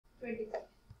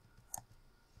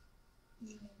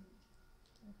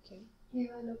आता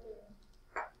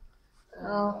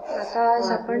आज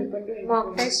आपण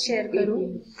मॉक टेस्ट शेअर करू.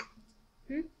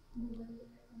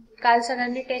 काल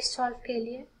सगळ्यांनी टेस्ट सॉल्व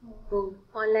केली आहे,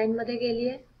 ऑनलाईन मध्ये गेली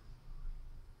आहे.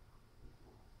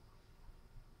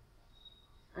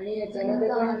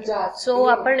 सो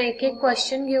आपण एक एक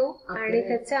क्वेश्चन घेऊ आणि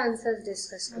त्याचे आन्सर्स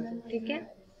डिस्कस करू. ठीक आहे.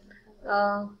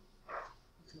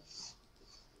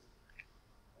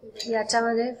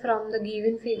 याच्यामध्ये from the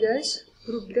given figures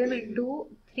group them into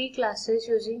 3 classes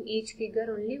using each figure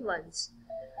only once.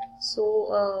 So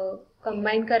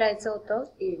combine करायचं होतं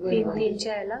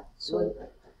 3-3च्या याला. So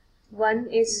 1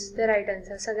 is the right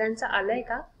answer. सगळ्यांचं आलंय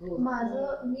का?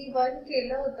 माझं मी 1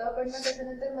 केलं होतं, पण मग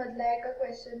त्याच्यानंतर मधल्या एका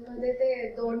क्वेश्चन मध्ये ते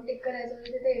 2 टिक करायचं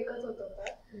होते, ते एकच होत होतं.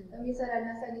 तर मी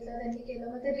सरांना सांगितलं, त्यांनी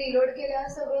केलं. मग ते रिलोड केल्यावर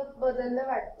सगळं बदललं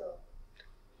वाटतं.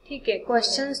 ठीक आहे.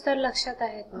 क्वेश्चन्स तर लक्षात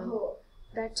आहेत ना? हो.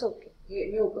 That's okay.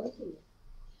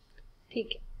 ठीक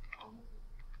आहे.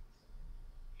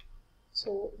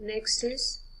 So next is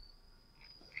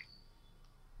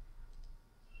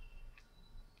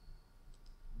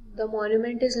the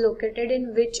monument is located in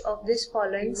which of these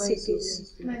following cities?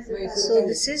 Mysore. So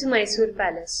this is Mysore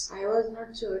Palace. I was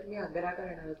not sure. मी आग्रा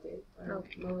करणार होते.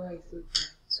 Okay. Mysore.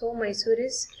 So Mysore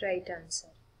is right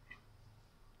answer.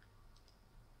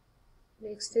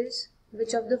 Next is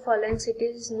which of the following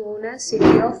cities is known as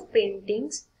city of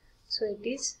paintings? So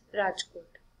it is Rajkot.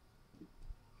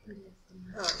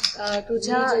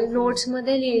 तुझ्या notes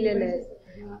मध्ये लिहिलेलं आहे.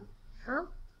 हा,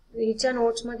 हिच्या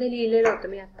notes मध्ये लिहिलेलं होतं,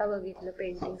 मी आता बघितलं.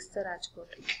 पेंटिंग्सचं राजकोट.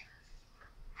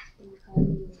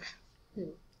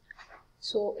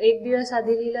 सो एक दिवस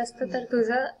आधी लिहिलं असतं तर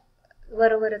तुझं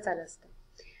बरोबरच आलं असतं.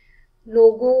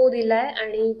 लोगो दिलाय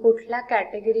आणि कुठल्या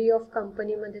कॅटेगरी ऑफ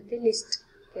कंपनी मध्ये ते लिस्ट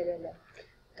केलेलं आहे.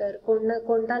 तर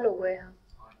कोणता लोगो आहे हा?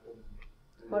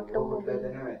 ऑटोमोबाईल.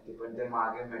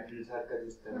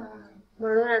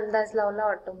 म्हणून अंदाज लावला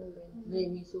ऑटोमोबाईल.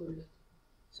 मी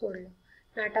सोडलं.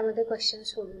 नाटामध्ये क्वेश्चन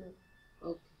सोडू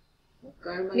नको.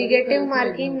 निगेटिव्ह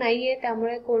मार्किंग नाहीये,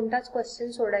 त्यामुळे कोणताच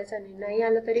क्वेश्चन सोडायचा नाही. नाही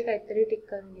आलं तरी काहीतरी टिक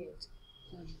करून घ्यायचं.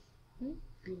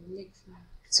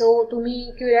 सो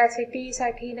तुम्ही क्युरिओसिटी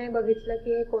साठी नाही बघितलं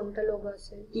की हे कोणतं लोगो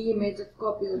असेल? ती इमेज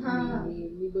कॉपी होती.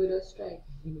 मी बरंच ट्राय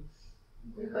केली.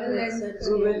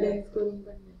 गुगल लेन्स करून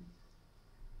पण.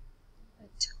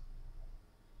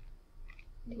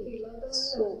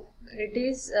 So it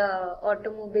is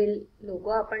automobile logo.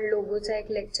 आपण लोगोचा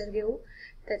एक लेक्चर घेऊ,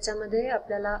 त्याच्यामध्ये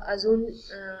आपल्याला अजून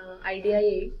आयडिया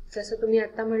येईल. जसं तुम्ही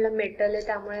आता म्हणलं मेटल आहे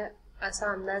त्यामुळे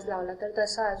असा अंदाज लावला, तर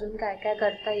तसं अजून काय काय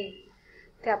करता येईल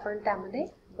ते आपण त्यामध्ये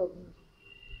बघू.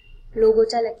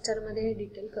 लोगोच्या लेक्चरमध्ये हे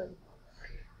डिटेल करू.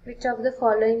 Which of the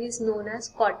following is non as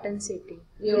cotton city?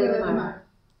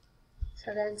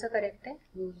 सगळ्यांचं करेक्ट आहे.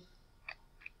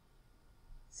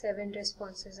 7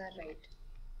 responses are right.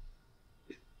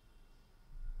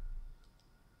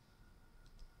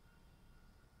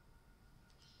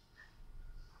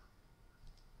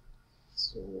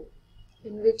 So,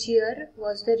 in which year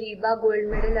was the RIBA gold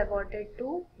medal awarded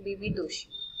to B.B. Doshi?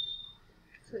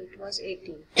 So it was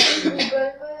 18.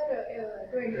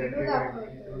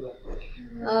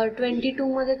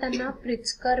 22 मध्ये त्यांना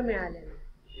प्रिtzker मिळालेलं.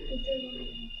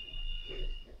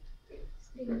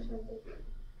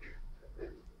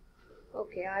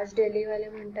 ओके. आज डेलीवाले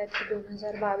म्हणतात की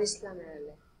 2022ला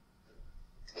मिळालंय.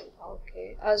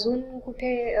 ओके. अजून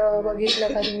कुठे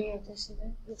बघितलं का तुम्ही याच्याशिवाय?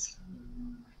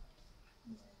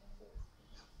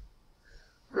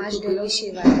 आज डेली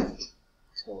शिवाय.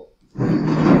 सो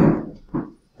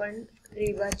पण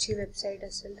रिबाची वेबसाईट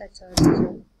असेल त्याच्यावर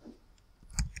जाऊ.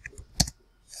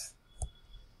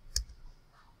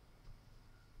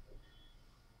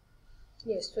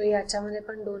 येस. तो याच्यामध्ये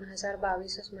पण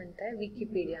 2022च म्हणताय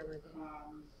विकिपीडिया मध्ये.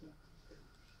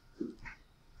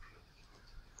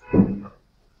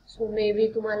 सो मे बी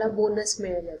तुम्हाला बोनस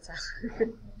मिळेल याचा.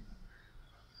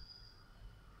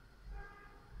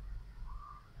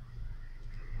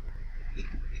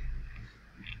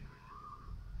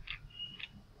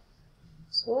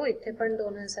 सो इथे पण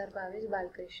 2022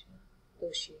 बालकृष्ण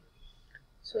जोशी.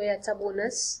 सो याचा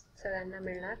बोनस सगळ्यांना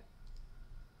मिळणार.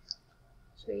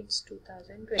 So it's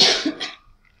 2020.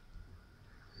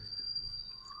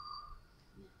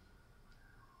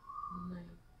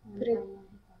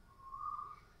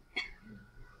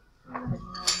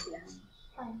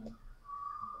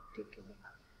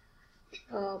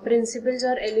 प्रिन्सिपल्स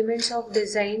और एलिमेंट्स ऑफ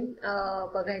डिझाईन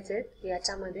बघायचे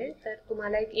याच्यामध्ये. तर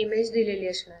तुम्हाला एक इमेज दिलेली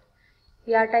असणार.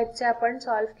 या टाइपचे आपण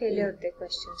सॉल्व्ह केले होते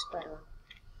क्वेश्चन्स परवा.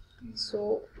 So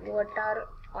what R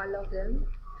all of them?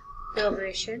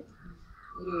 Progression,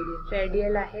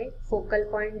 radial आहे, फोकल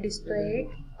पॉइंट दिसतोय एक.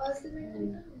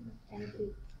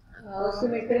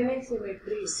 सिमेट्री नाही,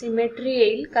 सिमेट्री सिमेट्री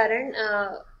येईल कारण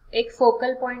एक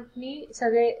फोकल पॉइंटनी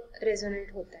सगळे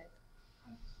रेझोनेट होत आहेत.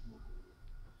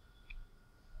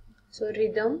 So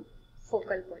rhythm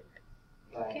focal point.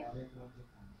 Okay.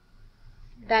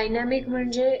 Dynamic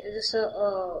म्हणजे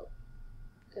जसं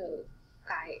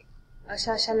काय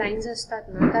अशा अशा लाईन्स असतात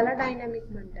ना, त्याला डायनामिक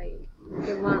म्हणता येईल.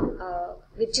 किंवा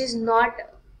विच इज नॉट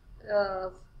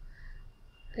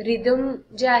रिदम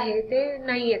जे आहे ते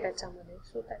नाहीये त्याच्यामध्ये.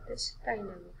 So that is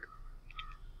dynamic.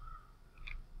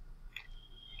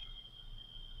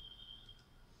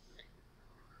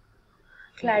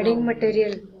 क्लॅडिंग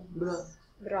material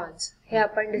bronze हे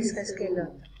आपण डिस्कस केलं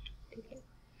होतं. ठीक आहे.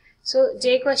 सो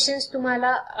जे क्वेश्चन्स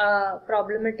तुम्हाला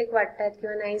प्रॉब्लेमॅटिक वाटतात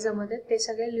किंवा नाही जमत आहेत ते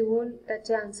सगळे लिहून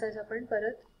त्याचे आन्सर्स आपण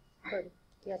परत करू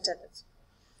याच्यातच.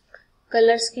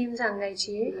 कलर स्कीम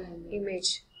सांगायची आहे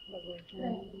इमेज बघून.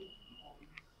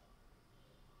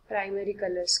 Primary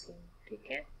colour scheme.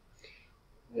 ठीक आहे.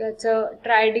 याचं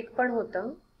ट्रायडिक पण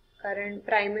होतं कारण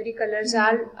प्रायमरी कलर्स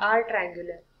आर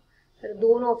ट्रायंग्युलर. तर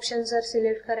 2 ऑप्शन जर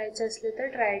सिलेक्ट करायचे असले तर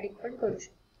ट्रायडिक पण करू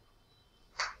शकतो.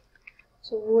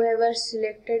 So whoever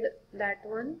selected that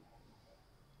one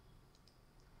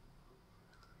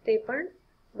ते पण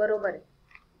बरोबर आहे.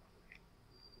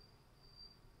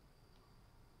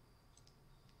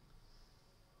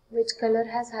 Which color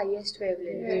has highest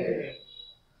wavelength?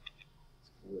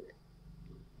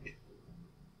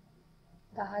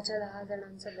 10च्या 10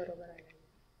 जणांचं बरोबर आहे.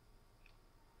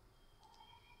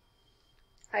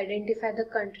 Identify the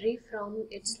country from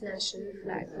its national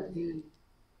flag.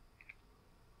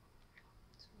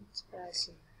 It's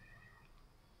Brazil.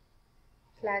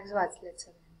 Flags वाचलेत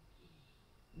सगळे.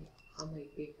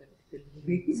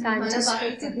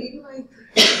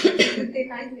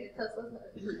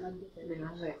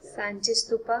 सांची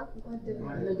स्तूपा.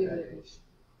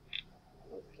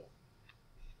 ओके.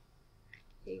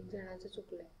 एक जणाचं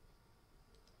चुकलंय.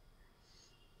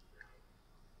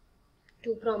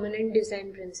 2 prominent design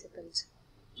principles.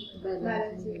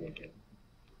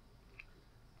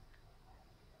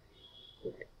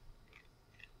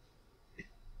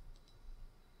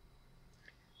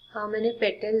 How many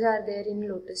petals are there in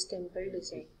lotus temple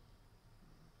design?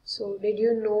 So did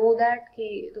you know that की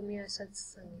तुम्ही असंच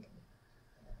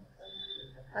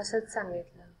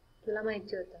सांगितलं? तुला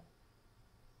माहिती होतं?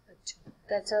 अच्छा.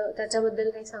 त्याच्याबद्दल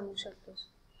काही सांगू शकतोस?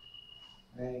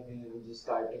 नाही म्हणजे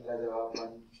स्टार्टिंगला जेव्हा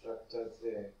आपण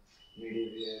स्ट्रक्चरचे मिडिल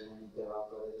लेअर म्हणून तेव्हा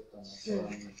करत होतो ना,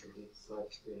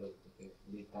 सर्च केलं होतं ते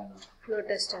लिहिताना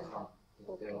लोटस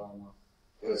टेम्पल. तेव्हा मग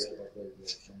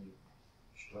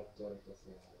स्ट्रक्चर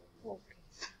कसं. ओके.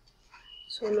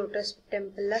 सो लोटस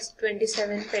टेम्पलला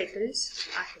 27 पेटल्स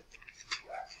आहेत.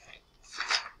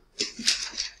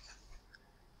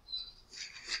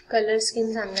 कलर स्कीम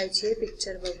सांगायची आहे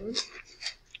पिक्चर बघून.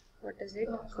 What is it?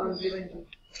 Complementary.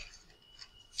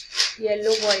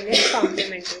 Yellow, violet,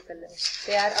 complementary colours.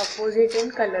 They are opposite in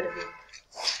colour view.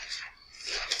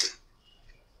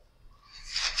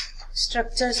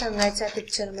 Structure सांगायचं आहे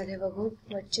पिक्चर मध्ये बघून.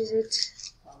 What is it?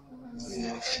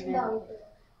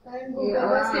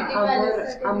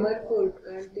 Amar fort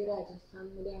कारण ते राजस्थान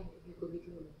मध्ये आहे हे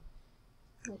बघितलं.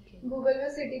 ओके. गुगलवर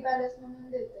सिटी पॅलेस म्हणून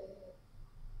देतंय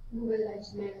गुगल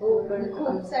पण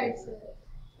खूप साइट्स.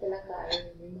 त्याला काय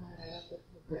मी महाराष्ट्रात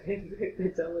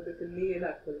त्याच्यामध्ये त्यांनी हे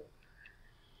दाखवलं.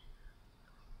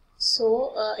 सो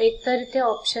एक तर इथे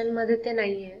ऑप्शन मध्ये ते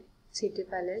नाहीये सिटी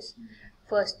पॅलेस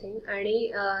फर्स्ट थिंग.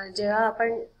 आणि जेव्हा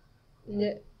आपण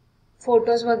म्हणजे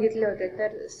फोटोज बघितले होते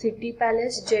तर सिटी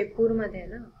पॅलेस जयपूर मध्ये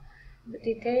ना,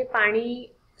 तिथे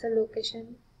पाणीचं लोकेशन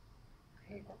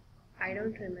आहे का? I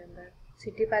don't remember.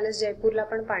 City palace जयपूरला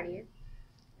पण पाणी आहे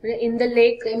म्हणजे इन द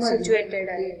लेक सिच्युएटेड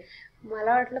आहे.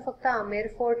 मला वाटलं फक्त आमेर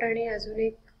फोर्ट आणि अजून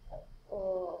एक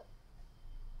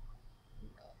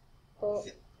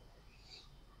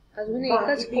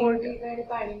एकच फोर्ट.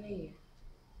 पाणी नाहीये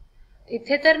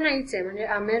इथे तर नाहीच आहे. म्हणजे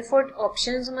आमेर फोर्ट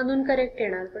ऑप्शन्स मधून करेक्ट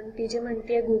येणार पण ती जे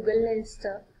म्हणते गुगल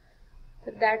लेन्सचं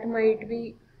तर दॅट माइट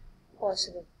बी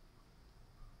पॉसिबल.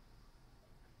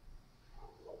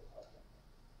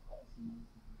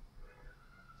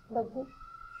 बघू.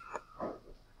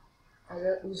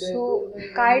 सो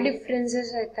काय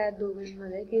डिफरन्सेस येतात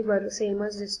दोघांमध्ये की बरं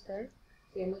सेमच दिसतंय?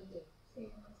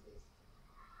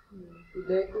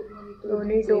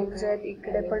 दोन्ही डोम्स आहेत.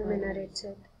 इकडे पण मिनारेट्स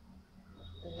आहेत.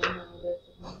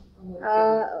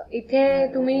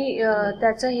 इथे तुम्ही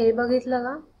त्याचं हे बघितलं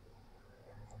का?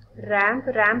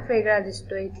 रॅम्प वेगळा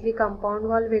दिसतोय. इथली कंपाऊंड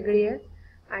वॉल वेगळी आहे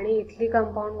आणि इथली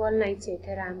कंपाऊंड वॉल नाहीच आहे.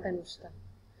 इथे रॅम्प आहे नुसता.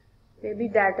 May be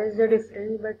that is the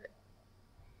difference but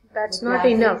that's not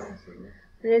enough.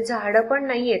 म्हणजे झाडं पण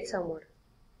नाही आहेत समोर.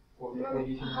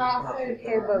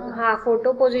 हे बघ, हा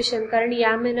फोटो पोझिशन, कारण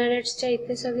या मिनरेट्सच्या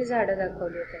इथे सगळी झाडं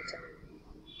दाखवली त्याच्यात,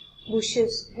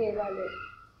 बुशेस हे वाले,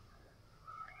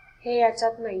 हे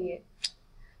याच्यात नाहीये.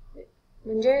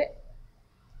 म्हणजे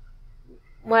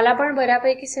मला पण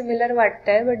बऱ्यापैकी सिमिलर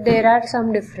वाटतंय, but there are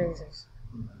some differences.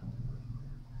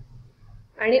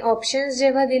 आणि ऑप्शन्स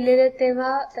जेव्हा दिलेले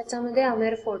तेव्हा त्याच्यामध्ये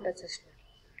आमेर फोर्टच असणार.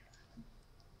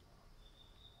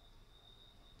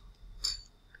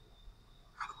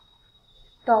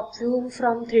 Top view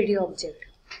from 3D object,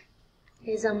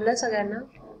 हे जमलं सगळ्यांना?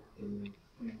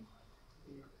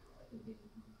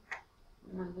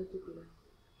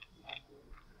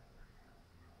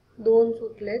 दोन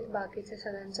चुकलेत, बाकीचे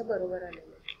सगळ्यांचं बरोबर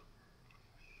आलेलं,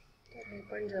 तर हे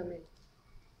पण जमेल.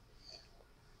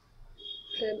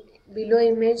 तर below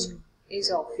image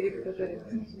is of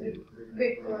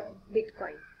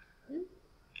bitcoin.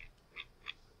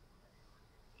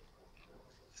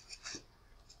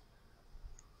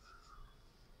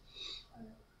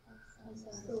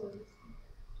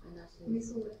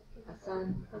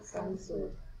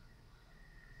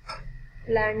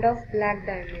 Land of black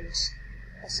diamonds,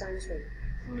 Asansol.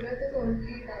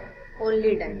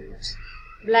 Only diamonds.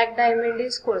 Black diamond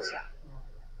is कोळसा.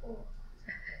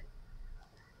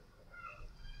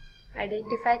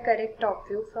 Identify correct top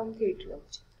view from 3D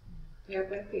object. हे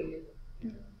आपण केलेलं.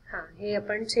 हा, हे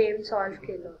आपण सेम सॉल्व्ह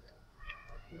केलं होतं.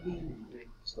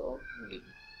 So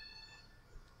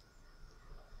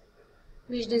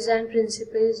which design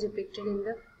principle is depicted in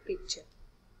the picture?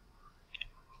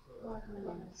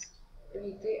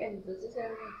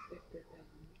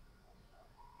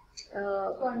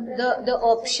 The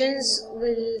options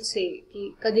will say की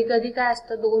कधी कधी काय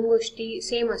असतं, दोन गोष्टी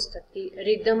सेम असतात की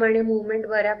रिदम आणि मुवमेंट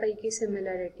बऱ्यापैकी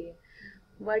सिमिलॅरिटी आहे,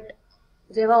 बट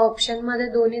जेव्हा ऑप्शन मध्ये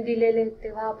दोन्ही दिलेले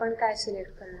तेव्हा आपण काय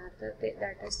सिलेक्ट करणार, तर ते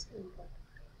that is important.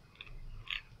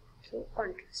 So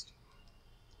contrast.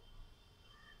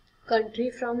 Country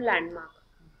from landmark,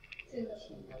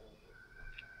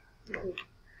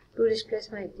 tourist place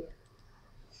माहिती आहे.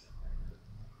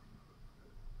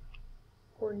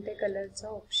 कोणते कलरचा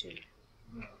ऑप्शन?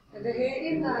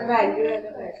 हे व्हॅल्यू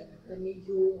यायला पाहिजे, तर मी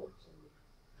घेऊ ऑप्शन.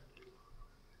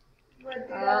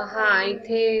 हा,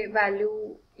 इथे व्हॅल्यू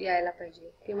यायला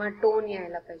पाहिजे किंवा टोन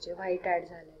यायला पाहिजे, व्हाईट ऍड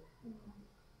झालेला.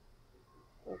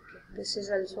 Okay, this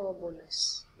is also a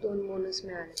bonus. 2 bonus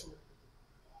मिळाले.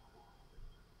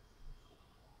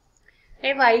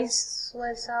 हे वाईस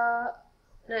वर्सा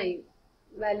नाही,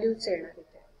 व्हॅल्यूच येणार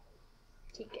इथे.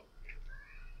 ठीक आहे.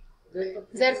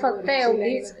 जर फक्त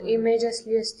एवढीच इमेज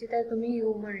असली असती तर तुम्ही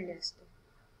यू म्हणले असते.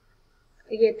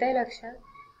 येत आहे लक्षात?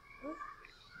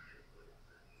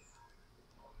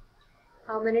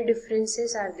 How many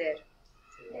differences R there?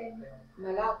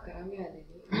 मला 11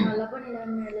 मिळालेली. मला पण 11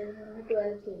 मिळालेली, म्हणून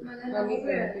 12 केलं. मला 12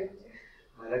 मिळाले.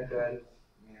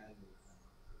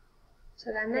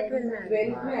 सगळ्यांना 12 मिळाले.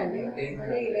 12 मिळाले,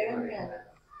 मला 11 मिळाले.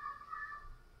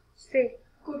 से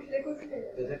कुठले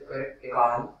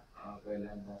काल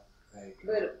पहिल्यांदा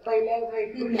बरं, पहिल्या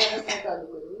व्हाईट कुठल्या चालू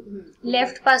करू?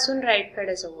 लेफ्ट पासून राईट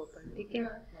कडे जाऊ आपण. ठीक आहे.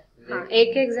 हा,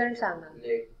 एक एक जण सांगा.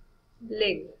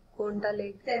 लेग. कोणता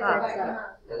लेग? हा,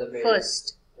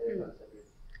 फर्स्ट.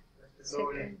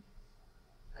 सेकंड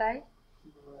काय?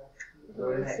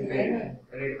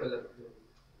 Red colour.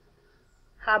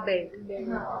 हा बेड.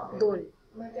 2.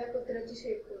 मग त्या कुत्र्याची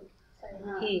शेप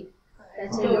ही.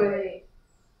 त्याचे डोळे.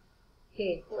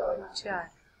 हे 4.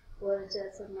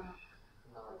 वरच्याचं नाक.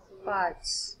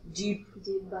 5. जीप.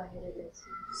 जीभ बाहेर आहे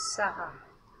त्याची. 6.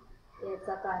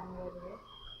 याचा कान वगैरे.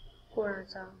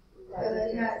 कोणाचा?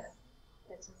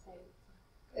 त्याच्या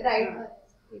साईड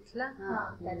राईट इथला.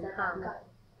 त्याचा कान.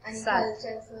 आणि 7.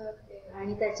 खालच्याचं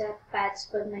आणि त्याच्या पॅच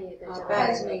पण नाहीये, त्याच्या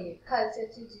पॅच नाहीये.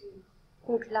 खालच्याची जीभ.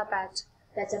 कुठला पॅच?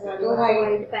 त्याच्या बॉडीवर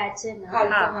व्हाईट पॅच आहे ना.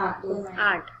 हा, तो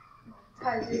 8.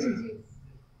 खालच्याची जीभ.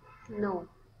 9.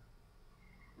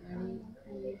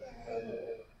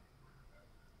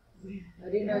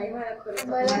 अरे नाही,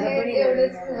 मला हे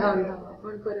एवढंच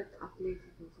पण परत आपले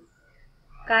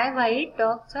काय white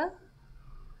डॉगचा?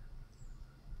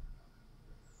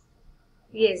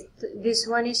 Yes, this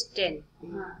one is 10.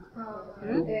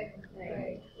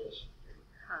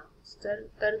 हा,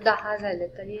 तर 10 झाले.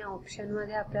 तर या ऑप्शन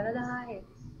मध्ये आपल्याला 10 आहे.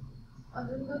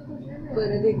 अजून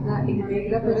परत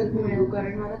एकदा परत मिळू,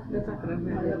 कारण मला खरंच 11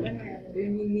 मिळाले.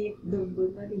 मी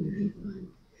 2 दिली.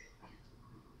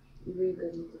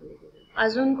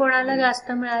 अजून कोणाला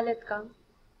जास्त मिळालेत का?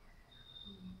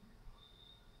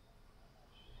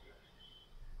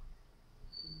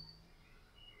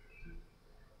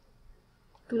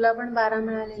 तुला पण 12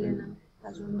 मिळालेले ना.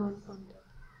 अजून 2 कोणते?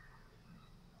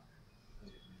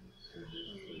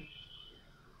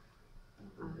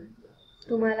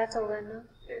 तुम्हाला चौघांना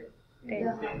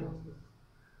 10.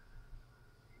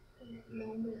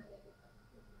 9 मिळाले.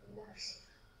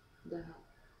 10.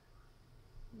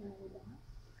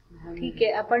 ठीक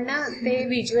आहे. आपण ना ते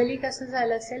व्हिज्युअली कसं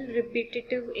झालं असेल,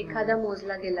 रिपिटेटिव्ह एखादा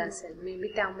मोजला गेला असेल, मे बी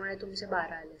त्यामुळे तुमचे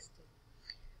 12 आले असतील.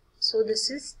 So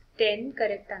this is 10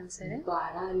 correct answer आहे.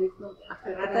 12 आलेच नव्हते,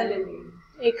 11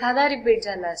 आलेले. एखादा रिपीट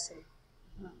झाला असेल.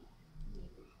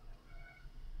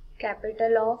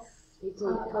 Capital of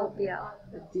Ethiopia,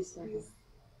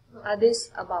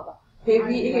 Addis अबाबा. हे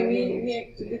मी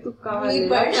ऍक्च्युली तुका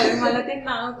कारण मला ते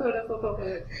नाव थोडं.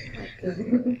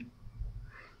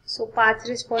 सो 5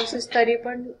 रिस्पॉन्सेस तरी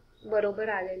पण बरोबर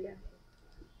आलेले आहेत.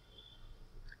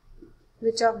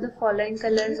 Which of the following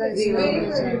colours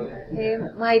हे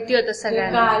माहिती होतं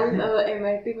सगळ्यांना. काल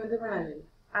MIT मध्ये पण आलेलं.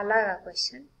 आला का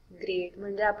क्वेश्चन? ग्रेट.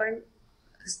 म्हणजे आपण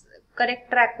करेक्ट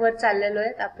ट्रॅकवर चाललेलो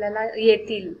आहेत, आपल्याला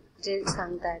येतील जे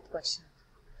सांगतायत क्वेश्चन.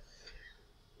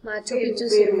 माचू पिच्चू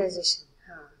सिव्हिलायझेशन,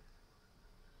 हा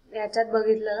याच्यात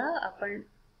बघितलं ना आपण,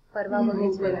 परवा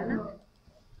बघितलेलं ना.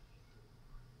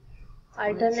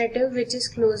 Alternative which is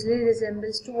closely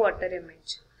resembles to water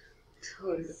image.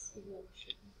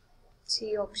 C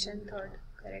option third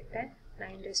correct है.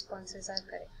 9 responses are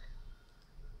correct.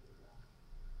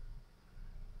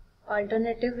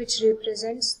 Alternative which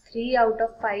represents 3 out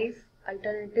of 5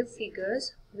 alternative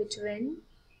figures which when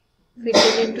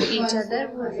fitted into each other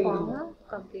would form a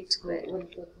complete square.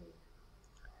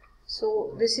 So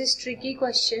this is tricky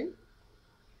question.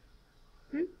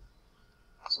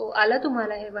 So आलं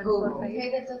तुम्हाला हे 145? हे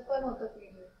त्याच्यात पण होतं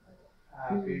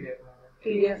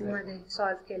PDF मध्ये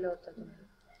solve केलं होतं तुम्ही.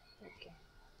 ओके.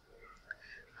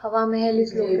 हवा महल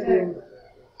इज लोकेटेड,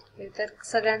 हे तर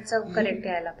सगळ्यांचं करेक्ट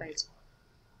यायला पाहिजे.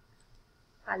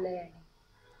 आलंय.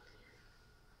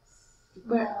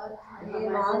 आणि हे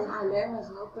नॉन आलंय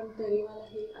माझं, पण तरी मला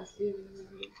हे असली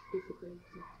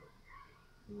डिफिकल्ट.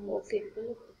 ओके.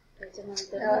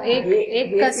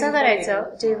 एक कसं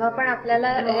करायचं, जेव्हा पण आपल्याला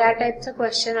ह्या टाईपचं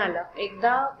क्वेश्चन आलं,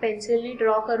 एकदा पेन्सिलनी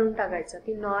ड्रॉ करून टाकायचं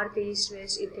की नॉर्थ ईस्ट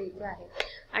वेस्ट इथे इथे आहे,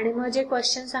 आणि मग जे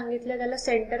क्वेश्चन सांगितलं त्याला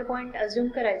सेंटर पॉइंट अज्युम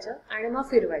करायचं आणि मग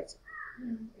फिरवायचं.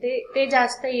 ते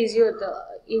जास्त इझी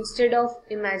होतं इन्स्टेड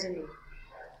ऑफ इमॅजिनिंग.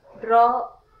 ड्रॉ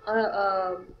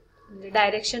म्हणजे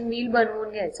डायरेक्शन व्हील बनवून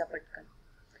घ्यायचा पटकन,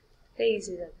 ते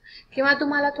इझी जातं. किंवा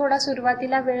तुम्हाला थोडा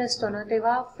सुरुवातीला वेळ असतो ना,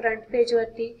 तेव्हा फ्रंट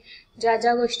पेजवरती ज्या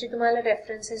ज्या गोष्टी तुम्हाला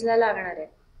रेफरन्सेसला लागणार आहे,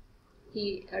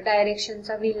 की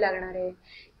डायरेक्शनचा व्हील लागणार आहे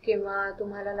किंवा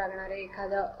तुम्हाला लागणार आहे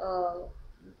एखादा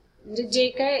म्हणजे जे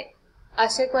काय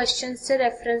असे क्वेश्चन्सचे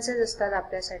रेफरन्सेस असतात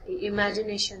आपल्यासाठी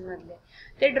इमॅजिनेशन मधले,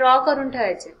 ते ड्रॉ करून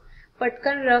ठेवायचे.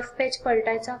 पटकन रफ पेज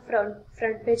पलटायचा,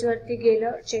 फ्रंट पेजवरती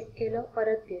गेलं, चेक केलं,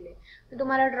 परत गेले.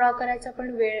 तुम्हाला ड्रॉ करायचा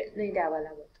पण वेळ नाही द्यावा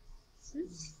लागत.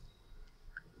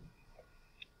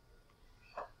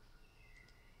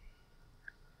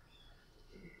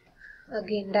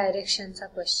 Again directionचा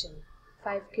question.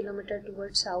 5 kilometer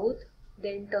towards south,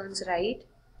 then turns right.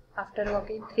 After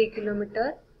walking 3 kilometer,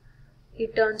 he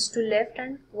turns to left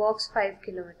and walks 5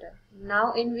 kilometer. Now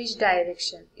in which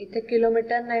direction? इथे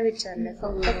किलोमीटर नाही विचारलंय,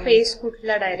 फक्त फेस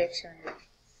कुठला डायरेक्शन आहे.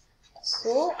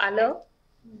 सो आलं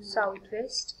साऊथ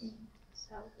वेस्ट.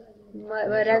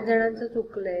 बऱ्याच जणांचं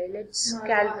चुकलंय. Let's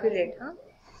calculate.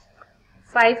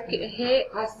 5 हे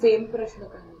हा सेम प्रश्न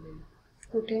काढलेला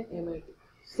कुठे? MIT.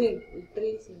 सेम.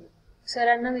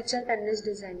 सरांना विचार, त्यांनीच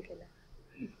डिझाईन केला.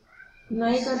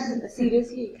 नाही कारण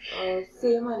सिरियसली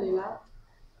सेम आलेला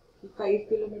 5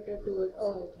 किलोमीटर टुवर्ड.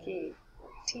 ओके,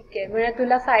 ठीक आहे. म्हणजे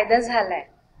तुला फायदा झालाय.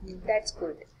 That's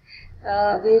good.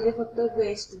 ते फक्त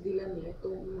वेस्ट दिला नाही, तो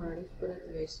माणूस परत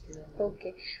वेस्ट दिला.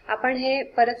 ओके, आपण हे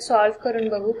परत सॉल्व्ह करून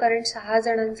बघू, कारण 6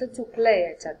 जणांचं चुकलंय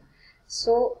याच्यात.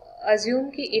 सो अज्युम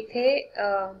की इथे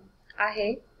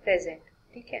आहे प्रेझेंट.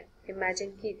 ठीक आहे, इमॅजिन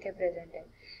की इथे प्रेझेंट आहे.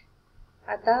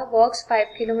 आता walks 5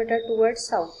 kilometre toward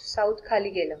south. South खाली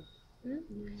गेलं.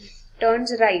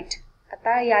 Turns right.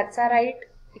 आता याचा राईट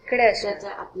इकडे असणार,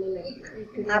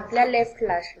 आपल्या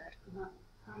लेफ्टला असणार.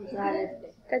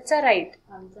 त्याचा राईट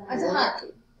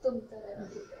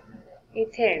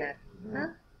इथे येणार.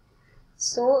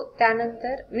 सो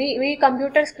त्यानंतर मी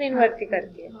कम्प्युटर स्क्रीन वरती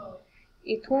करते.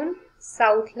 इथून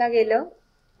साऊथला गेलं,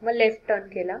 मग लेफ्ट टर्न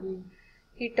केला.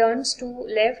 ही turns to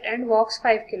left and walks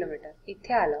 5 kilometre.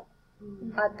 इथे आलं.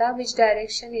 आता which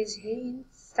direction is he in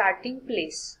starting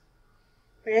place?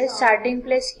 म्हणजे स्टार्टिंग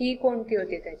प्लेस ही कोणती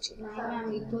होती त्याची?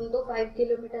 इथून तो 5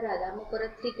 किलोमीटर आला, मग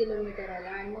परत 3 किलोमीटर आला,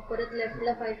 आणि मग परत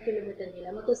लेफ्टला 5 किलोमीटर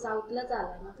गेला, मग तो साऊथलाच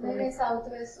आला ना. नाही, साऊथ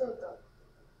वेस्ट होतं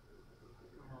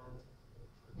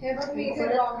हे. बघ मी इथे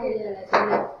ड्रॉ केलेलं आहे.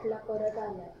 लेफ्टला परत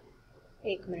आला.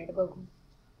 1 मिनिट बघू.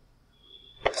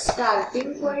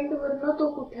 स्टार्टिंग पॉइंट वरनं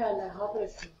तो कुठे आला हा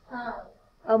प्रश्न. हा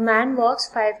a man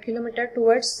walks 5 kilometre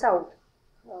towards south.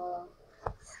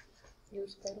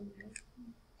 Use करून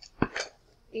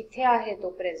इथे आहे तो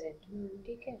प्रेझेंट.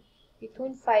 ठीक आहे.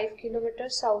 इथून 5 किलोमीटर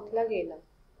साऊथला गेला.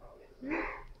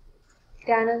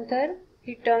 त्यानंतर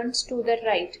ही टर्न्स टू द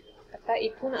राईट. आता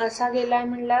इथून असा गेलाय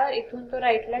म्हणला, इथून तो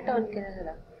राईटला टर्न केला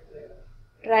झाला.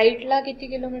 राईटला किती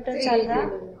किलोमीटर चालला?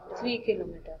 3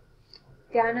 किलोमीटर.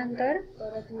 त्यानंतर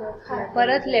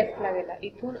परत लेफ्टला गेला.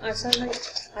 इथून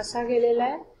असा गेलेला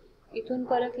आहे. इथून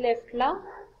परत लेफ्टला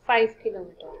 5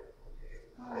 किलोमीटर.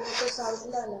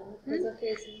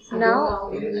 नाव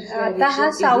आता हा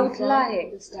साऊथला आहे.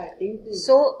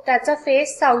 सो त्याचा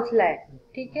फेस साऊथला आहे.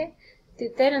 ठीक आहे.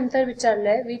 तिथे नंतर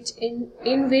विचारलंय which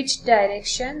in which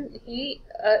direction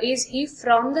is he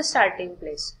from the starting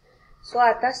place. So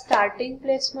आता स्टार्टिंग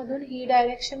प्लेस मधून ही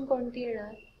डायरेक्शन कोणती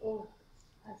येणार?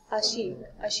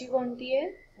 अशी कोणती आहे?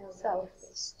 South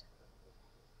west.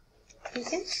 ठीक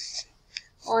आहे.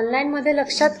 ऑनलाईन मध्ये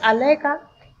लक्षात आलंय का?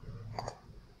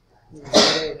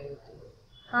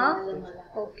 हा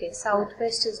okay. South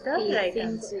west is the right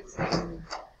answer.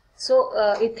 So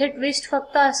इथे ट्विस्ट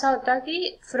फक्त असा होता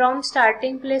की फ्रॉम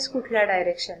स्टार्टिंग प्लेस कुठल्या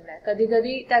डायरेक्शनला आहे. कधी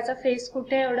कधी त्याचा फेस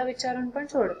कुठे एवढं विचारून पण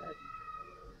सोडतात.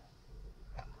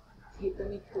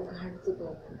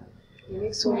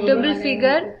 Suitable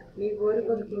figure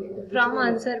from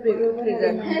answer figure.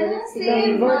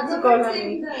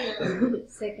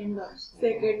 Second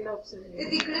option.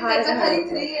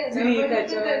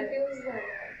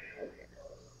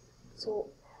 So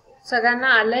सगळ्यांना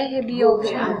आलंय हे बी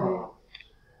ऑप्शन?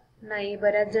 नाही,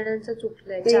 बऱ्याच जणांचं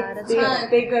चुकलंय. 4च.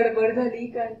 ते गडबड झाली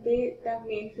कारण ते त्या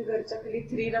मेन फिगरच्या खाली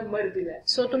 3 नंबर दिलाय.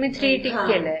 सो तुम्ही 3 टिक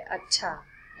केलंय. अच्छा.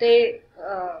 ते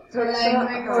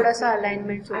थोडस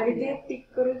अलाइनमेंट. आणि ते टिक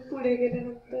करून पुढे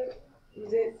गेल्यानंतर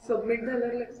म्हणजे सबमिट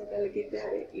झाल्यावर लक्षात आलं की ते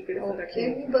इकडे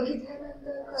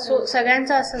बघितल्यानंतर. सो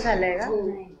सगळ्यांचं असं झालंय का?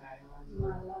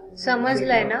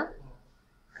 समजलंय ना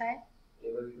काय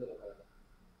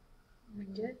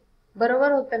म्हणजे?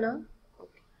 बरोबर होतं ना?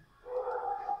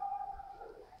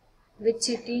 Which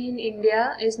city in India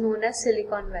is known as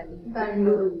Silicon Valley?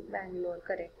 Bangalore,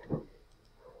 correct.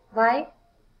 Why?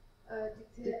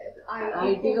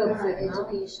 IT hubs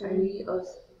education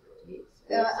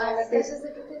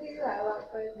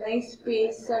नाही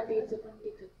स्पेस साठी पण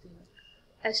तिथे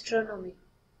एस्ट्रॉनॉमी.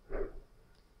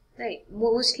 नाही,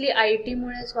 मोस्टली IT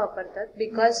मुळेच वापरतात.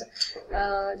 बिकॉज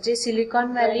जे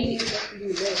silicon valley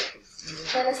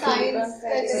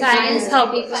science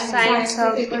hub,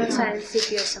 science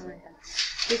city असं म्हणतात.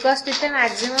 बिकॉज तिथे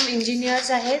मॅक्झिमम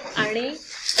इंजिनियर्स आहेत. आणि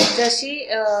जशी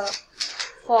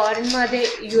फॉरेन मध्ये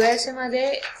USA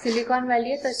मध्ये सिलिकॉन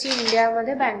व्हॅली आहे तशी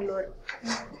इंडियामध्ये बँगलोर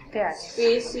ते आहे.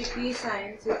 Space city,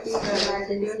 science city,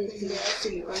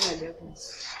 silicon valley.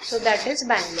 So that is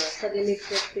Bangalore. सगळे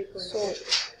लिटरेट. सो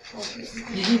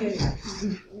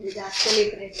जास्त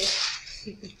लिटरेट आहे.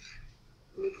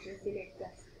 लिटरेसी रेट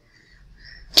जास्त.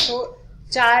 सो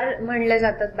 4 म्हणले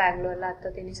जातात बँगलोरला. आता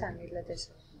त्यांनी सांगितलं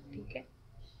तसं. ठीक आहे.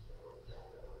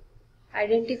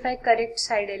 Identify correct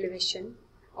side elevation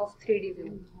of 3D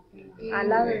view.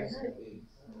 आला व्यवस्थित?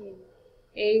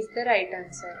 ए इज द राईट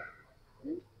आन्सर.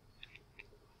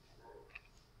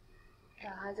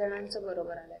 10 जणांचं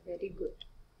बरोबर आलं. Very good.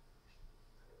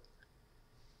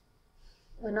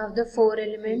 One of the 4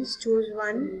 elements, choose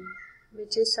one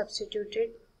which is substituted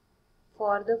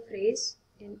for the phrase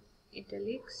in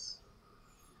italics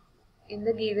in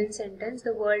the given sentence.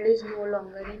 The word is no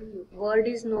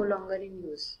longer in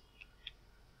use.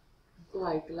 तो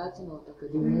ऐकलाच नव्हता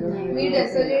कधी. मी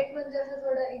desolate म्हणजे असं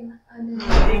थोडं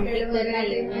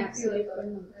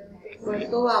पण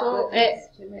तो वापर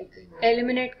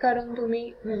एलिमिनेट करून तुम्ही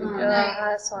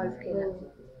हा सॉल्व्ह केला.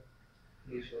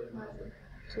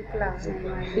 चुकला.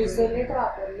 डिसोलेट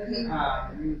वापरलं.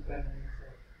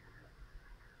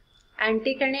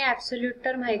 अँटिक आणि ऍब्सोल्यूट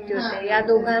तर माहिती होते. या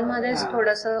दोघांमध्येच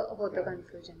थोडस होतं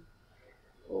confusion.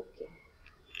 Okay.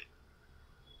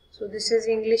 So this is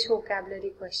English vocabulary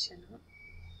question.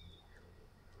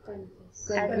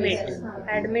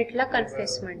 ऍडमिटला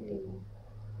confess म्हणते.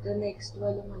 नेक्स्ट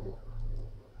वाले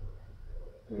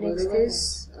next is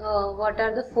what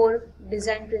R the 4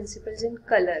 design principles in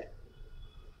colour?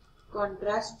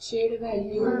 Contrast shade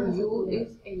value you is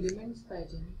elements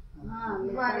पाहिजे.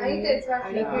 मलाही तेच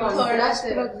आणि वाटलं. कॉन्ट्रास्ट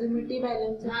प्रॉक्सिमिटी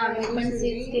बॅलन्स पण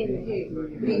सेच केलं.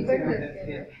 मी पण तेच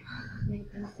केलं.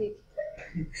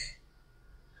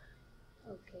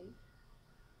 Okay.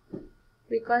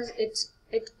 Because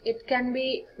it can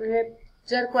be, म्हणजे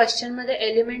जर क्वेश्चन मध्ये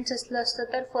एलिमेंट्स असलं असतं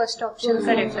तर फर्स्ट ऑप्शन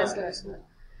करेक्ट असलं असतं.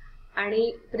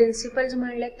 आणि प्रिन्सिपल्स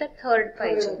म्हणले तर 3rd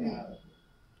पाहिजे.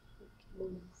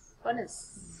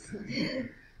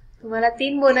 तुम्हाला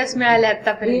 3 बोनस मिळाले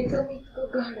आतापर्यंत. मी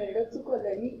इतकं घाणेरडं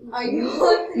चुकवलंय.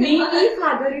 मी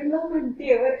फादर इन लॉ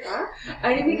म्हणतेय बरं का,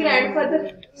 आणि मी ग्रँडफादर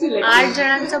सिलेक्ट 8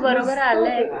 जणांचं बरोबर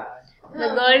आलंय.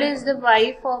 The girl is the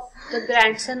wife of the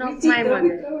ग्रँडसन of my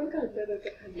mother.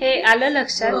 हे आलं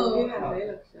लक्षात?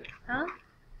 हा,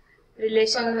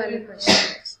 रिलेशन वाले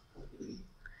question.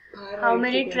 How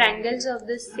many triangles of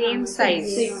the same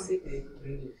size?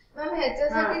 Ma'am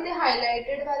ह्याच्यासाठी ते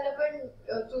हायलाइटेड वालं पण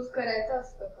चूज करायचं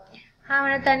असतं का? हा,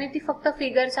 म्हणजे त्याने ती फक्त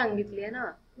फिगर सांगितली आहे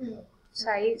ना,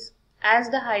 size as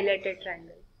the highlighted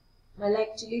triangle. मला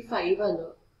ऍक्च्युली 5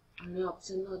 आलं आणि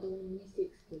ऑप्शन नव्हतं म्हणून मी 6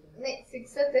 केलं. नाही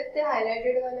 6च आहे ते,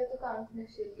 हायलाइटेड वाला तो काउंट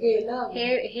नसेल केलं.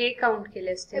 हे काउंट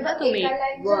केले असते ना तुम्ही. एका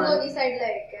लाईनच्या दोन्ही साईडला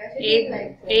एक आहे, असे 3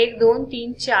 लाईन्स आहेत. 1 2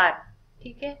 3 4.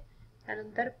 ठीक आहे,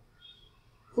 त्यानंतर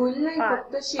फुल नाही,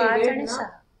 फक्त 5 शेडेड आणि ना, 6.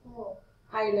 हो.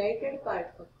 हायलाइटेड पार्ट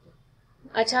फक्त.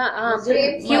 अच्छा, हा,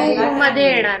 म्हणजे क्यूब मध्ये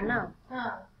येणार ना. हा.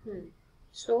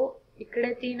 सो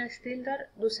इकडे 3 असतील तर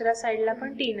दुसऱ्या साईडला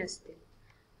पण 3 असतील.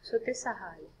 सो ते 6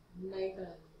 आले. नाही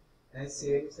कळालं. नाही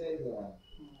सेम साईज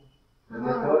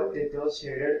म्हणजे तो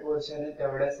शेडेड पोर्शन आहे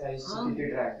तेवढ्या साईजची किती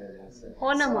ट्रायंगल आहे असं.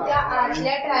 हो ना, मग त्या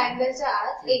आतल्या ट्रायंगलच्या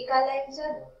आत एका लाईनच्या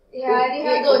ह्या आणि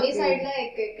ह्या दोन्ही साईडला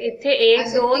एक एक. इथे 1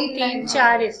 असे 2 3 3 लाईन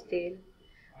 4 असतील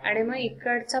आणि मग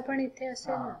इकडचा पण इथे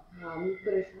असेल ना. हा, मी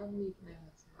प्रश्न नीट नाही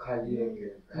वाचला. खाली एक आहे,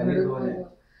 खाली 2 आहे.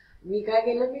 मी काय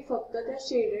केलं, मी फक्त त्या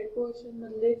शेडेड पोर्शन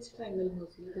मधलेच ट्रायंगल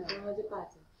मोजले, त्याच्यामुळे माझे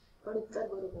 5 आहे. पण उत्तर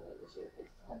बरोबर आलं शेडेड.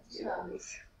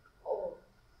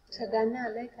 सगळ्यांना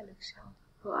आलंय का लक्षात?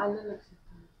 हो, आलं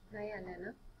लक्षात. नाही आलंय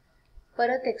ना,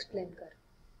 परत एक्सप्लेन कर.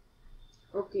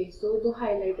 ओके, सो जो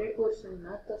हायलाइटेड पोर्शन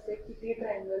ना, तसे किती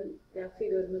ट्रायंगल त्या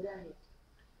फिगर मध्ये आहेत?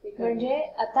 म्हणजे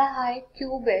आता हा एक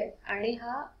क्यूब आहे आणि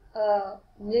हा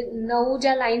म्हणजे 9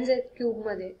 ज्या लाईन्स आहेत क्यूब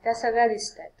मध्ये त्या सगळ्या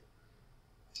दिसत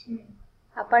आहेत.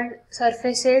 आपण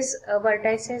सरफेसेस,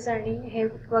 वर्टायसेस आणि हे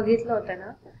बघितलं होतं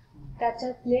ना,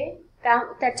 त्याच्यातले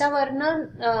त्याच्यावरनं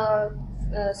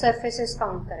सरफेसेस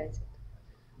काउंट करायचे,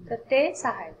 तर ते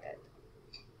 6 येतात.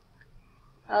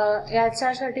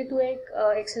 याच्यासाठी तू एक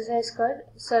एक्सरसाइज कर,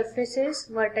 सरफेसेस,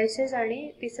 वर्टायसेस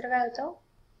आणि तिसरं काय होतं,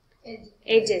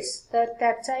 एजेस. तर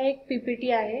त्याचा एक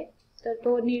पीपीटी आहे, तर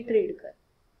तो नीट रीड कर.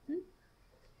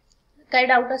 काही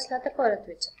डाऊट असला तर परत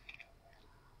विचार.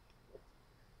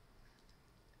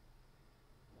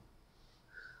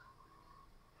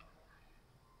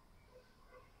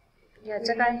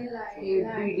 याचं काय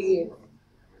बीडीएफ.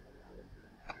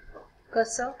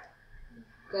 कसं?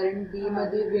 कारण बी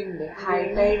मध्ये विंड आहे, हाय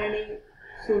टाईड आणि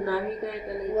सुनामी काय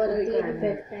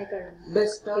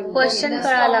क्वेश्चन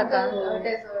कळाला का?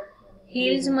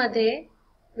 हिल्स मध्ये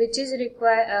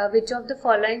which of the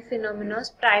following फिनॉमिनॉस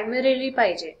primarily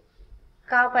पाहिजे.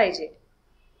 का पाहिजे?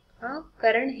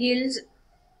 कारण हिल्स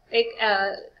एक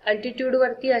अल्टिट्यूड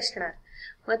वरती असणार,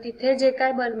 मग तिथे जे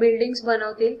काय बिल्डिंग्स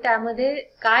बनवतील त्यामध्ये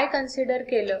काय कन्सिडर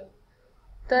केलं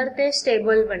तर ते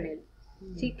स्टेबल बनेल.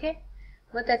 ठीक आहे,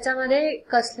 मग त्याच्यामध्ये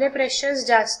कसले प्रेशर्स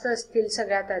जास्त असतील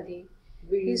सगळ्यात आधी,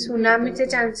 की सुनामीचे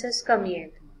चान्सेस कमी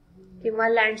आहेत किंवा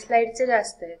लँडस्लाइडचे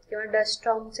जास्त आहेत किंवा डस्ट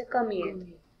स्टॉर्मचे कमी आहेत.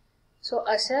 सो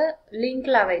असं लिंक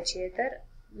लावायची आहे. तर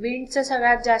विंडचं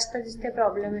सगळ्यात जास्त जिथे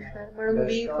प्रॉब्लेम असणार म्हणून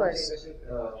बी फर्स्ट.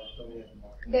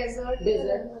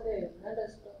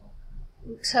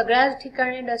 सगळ्या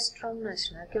ठिकाणी डस्ट स्टॉर्म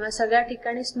नसणार किंवा सगळ्या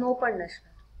ठिकाणी स्नो पण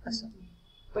नसणार असं.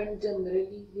 पण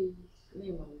जनरली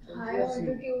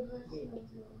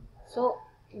सो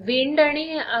विंड आणि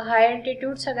हाय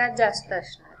अल्टिट्यूड सगळ्यात जास्त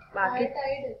असणार. बाकी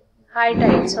हाय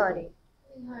टाईड, सॉरी,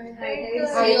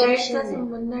 हायटाईडचा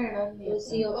संबंध येणार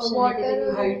नाही.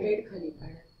 हायटाईड खाली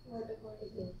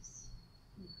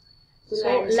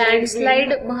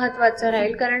लँडस्लाइड महत्वाचं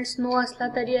राहील, कारण स्नो असला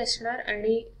तरी असणार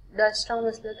आणि डस्ट स्टॉर्म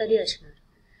असला तरी असणार.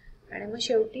 आणि मग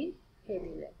शेवटी हे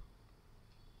दिलंय.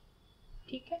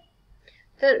 ठीक आहे,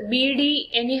 तर बी डी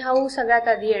एनी हाऊ सगळ्यात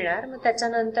आधी येणार. मग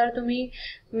त्याच्यानंतर तुम्ही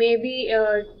मे बी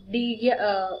डी घ्या,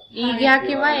 ई घ्या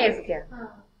किंवा एफ घ्या.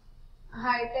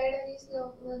 हायटाईड आणि स्नो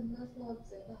मधनं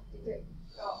स्नोच आहे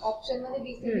ऑप्शन मध्ये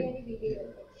बीसीडी आणि बीडी.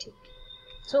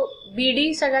 सो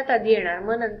बीडी सगळ्यात आधी येणार,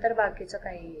 मग नंतर बाकीचं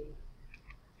काही येईल.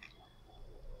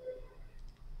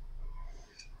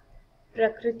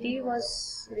 प्रकृती वॉज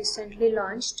रिसेंटली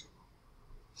लॉन्च्ड.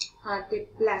 हा, ते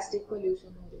प्लास्टिक पोल्युशन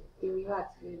मध्ये ते मी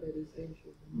वाचलेलं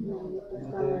रिसेंटली.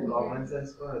 कॉमन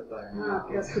सेन्स पण होता.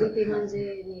 प्रकृती म्हणजे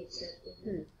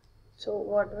nature. So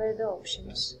what were the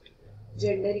options?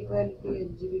 Gender equality,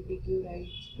 LGBTQ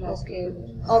rights. Okay,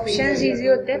 options easy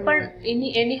होते, पण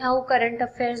एनी हाऊ करंट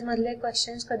अफेअर्स मधले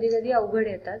क्वेश्चन्स कधी कधी अवघड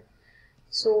येतात.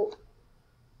 So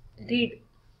read.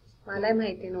 मलाही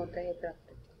माहिती नव्हतं हे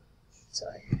प्रकृती.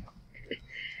 सॉरी.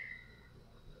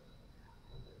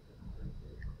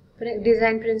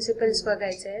 डिझाईन प्रिन्सिपल्स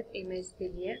बघायचे आहेत. इमेज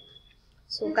दिली आहे.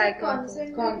 सो काय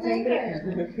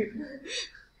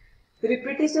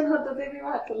रिपिटेशन होतं ते मी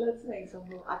वाचलंच नाही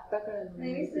समोर, आता कळलं.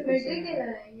 सिमेट्री केलं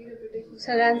नाही मी रिपिटेशन.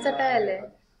 सगळ्यांचं काय आलंय?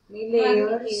 मी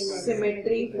लेयर,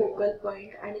 सिमेट्री, फोकल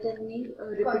पॉइंट आणि त्यांनी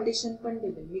रिपिटेशन पण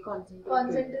दिले. मी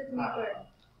कॉन्सन्ट्रेट मी पण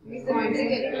मी सिमेट्री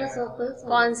केलं.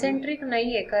 कॉन्सेंट्रिक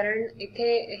नाहीये कारण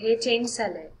इथे हे चेंज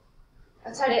झालंय.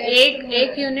 अच्छा,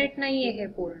 एक युनिट नाहीये हे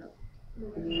पूर्ण.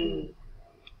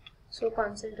 सो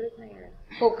कॉन्सेंट्रिक नाही आहे.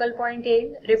 फोकल पॉइंट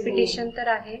येईल, रिपिटेशन तर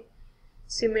आहे,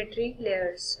 सिमेट्री,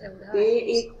 लेयर्स एवढं. ते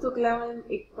एक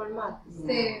चुकल्यामुळे एक पण मार्क.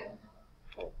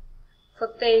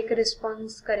 फक्त एक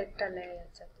रिस्पॉन्स करेक्ट आलाय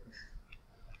याच्यात.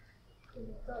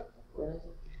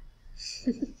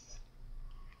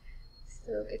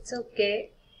 So it's okay.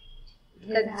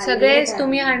 सगळेच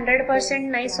तुम्ही 100%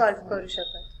 नाही सॉल्व्ह करू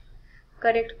शकत.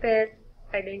 करेक्ट पेअर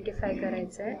आयडेंटिफाय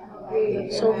करायचंय.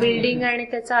 सो बिल्डिंग आणि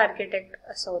त्याचा आर्किटेक्ट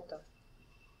असं होतं.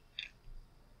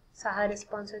 6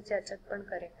 रिस्पॉन्सेस याच्यात पण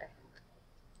करेक्ट आहे.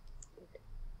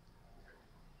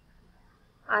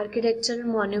 Architectural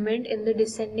monument in the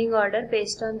descending order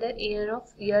based on the year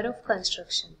of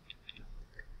construction.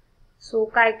 So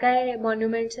काय काय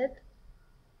मॉन्युमेंट्स आहेत?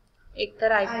 एक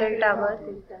तर आयफेल टावर.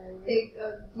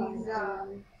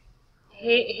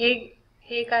 हे हे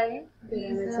हे काय आहे?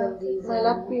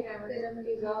 मला पिरामिड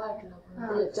गिझा वाटलं,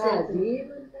 त्याच्या आधी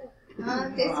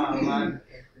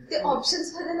ते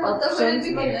ऑप्शन्स मध्ये नव्हतं म्हणून मी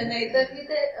केलं नाही तर मी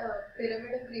ते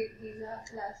पिरामिड ऑफ गिझा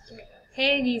क्लास.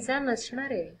 हे गिझा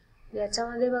नसणार आहे.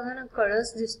 याच्यामध्ये बघा ना,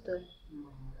 कळस दिसतोय.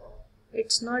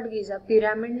 It's not Giza.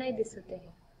 पिरामिड नाही दिसत आहे.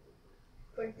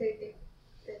 पण ते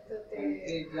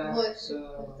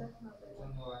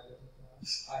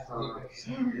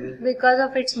बिकॉज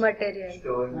ऑफ इट्स मटेरियल.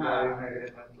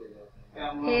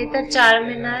 हे तर 4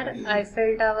 मिनार,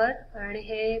 आयफेल टावर आणि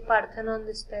हे पार्थेनॉन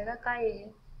दिसतंय का? काय आहे?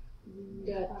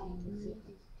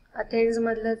 अथेन्स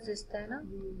मधलंच दिसतंय ना.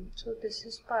 So this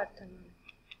is Parthenon.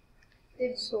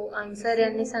 So answer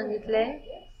यांनी सांगितलंय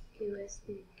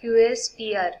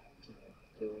QSPR.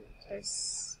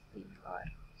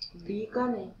 डी का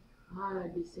नाही? हा,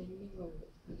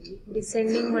 डिसेंडिंग.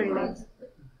 डिसेंडिंग म्हणलंय.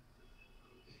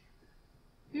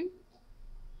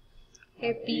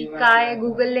 हे पी काय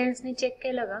गुगल लेन्सनी चेक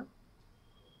केलं का?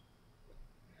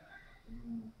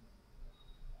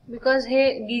 बिकॉज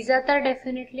हे गिझा तर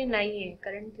डेफिनेटली नाहीये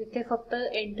कारण तिथे फक्त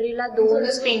एंट्रीला 2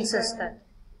 स्प्रिंग्स असतात.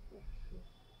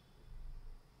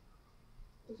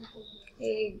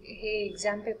 हे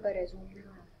एक्झाम पेपर आहे.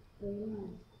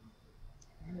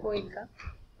 होईल का?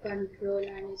 कंट्रोल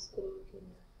आणि स्क्रोल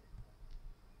केलं.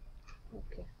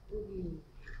 ओके.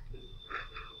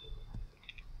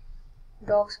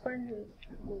 डॉग्स पण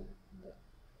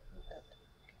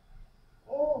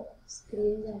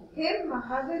स्क्रीन झाली. हे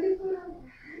महाबलीपुरम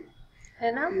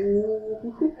है ना.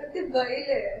 ते बैल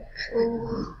आहे.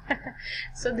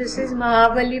 सो दिस इज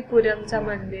महाबलीपुरमचा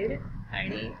मंदिर.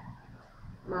 आणि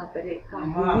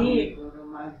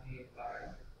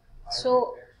सो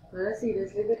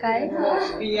सिरियसली काय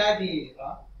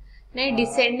नाही,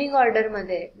 डिसेंडिंग ऑर्डर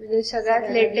मध्ये म्हणजे सगळ्यात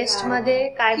लेटेस्ट मध्ये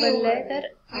काय बनलंय तर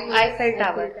आयफेल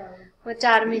टावर, मग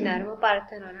 4 मिनार, मग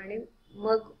पार्थेनॉन आणि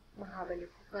मग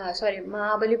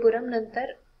महाबलीपुरम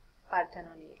नंतर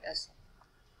पार्थेनॉन येईल असं.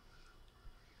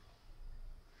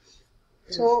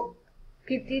 सो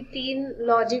किती 3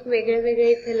 लॉजिक वेगळे वेगळे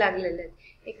इथे लागलेले आहेत.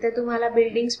 एक तर तुम्हाला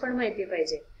बिल्डिंग्स पण माहिती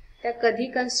पाहिजे, त्या कधी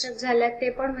कन्स्ट्रक्ट झाल्यात ते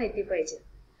पण माहिती पाहिजे,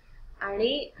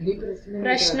 आणि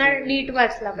प्रश्न नीट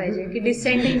वाचला पाहिजे की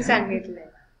डिसेंडिंग सांगितलंय.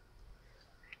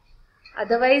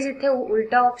 अदरवाईज इथे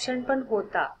उलटा ऑप्शन पण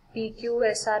होता,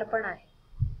 PQSR पण आहे,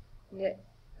 म्हणजे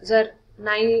जर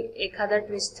नाही एखादा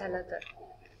ट्विस्ट झाला तर.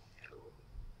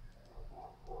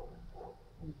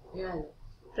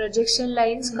 Projection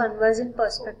lines, converge in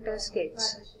perspective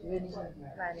sketch,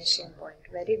 व्हॅनिशिंग point.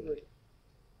 Very good.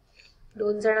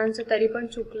 2 जणांचं तरी पण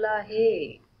चुकलं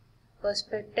आहे.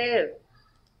 पर्स्पेक्टिव्ह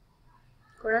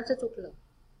कोणाचं चुकलं?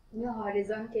 मी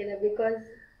हॉरिझॉन केलं बिकॉज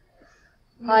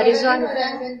हॉरिझॉन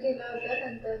केलं होतं,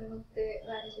 नंतर मग ते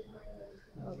व्हॅनिशिंग point.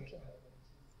 Okay.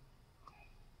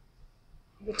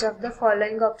 Which of the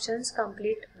following options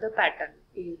complete the pattern?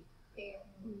 A.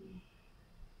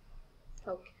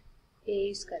 Okay. A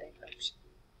is correct option.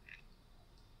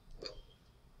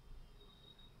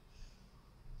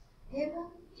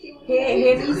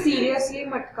 हे मी सिरियसली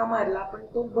मटका मारला पण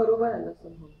तो बरोबर आला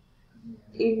समोर.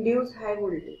 इंड्यूस हाय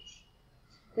व्होल्टेज,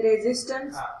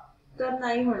 रेझिस्टन्स तर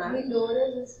नाही होणार. Low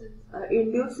resistance.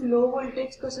 Induce low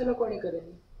voltage कशाला कोणी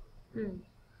करेल,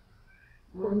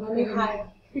 म्हणून मी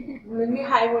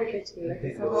हाय व्होल्टेज केलं,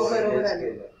 बरोबर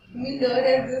आले. मी लो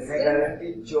रेझिस्टन्स. कारण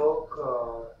की चोक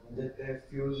म्हणजे ते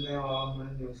फ्यूज नाही व्हावं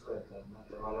म्हणून यूज करतात ना,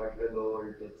 तर मला वाटलं लो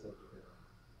व्होल्टेजचं.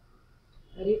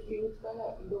 अरे फ्यूज का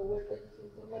लो व्होल्टेज असेल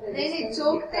तर मग नाही resistance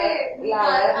चोक ते मी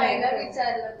लावायला काल आईला नाही.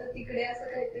 विचारलं तर तिकडे असं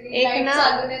काहीतरी एक लाईट ना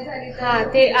चालू नाही झाली तर हा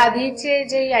ते आधीचे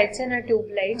जे यायचे ना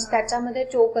ट्यूबलाईट्स त्याच्यामध्ये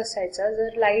चोक असायचं.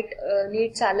 जर लाईट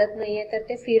नीट चालत नाहीये तर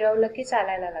ते फिरवलं की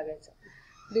चालायला लागायचं.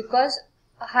 बिकॉज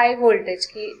हाय व्होल्टेज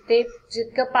की ते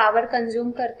जितकं पॉवर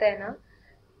कन्झ्युम करतंय ना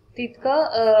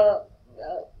तितकं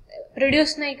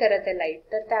प्रोड्यूस नाही करत आहे लाईट,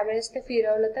 तर त्यावेळेस ते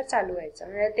फिरवलं तर चालू व्हायचं.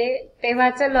 म्हणजे ते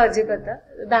तेव्हाचं लॉजिक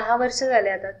होतं. 10 वर्ष झाले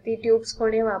आता ती ट्यूब्स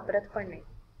कोणी वापरत पण नाही.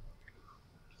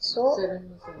 So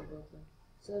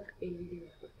sir LED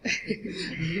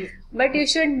but you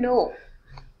should know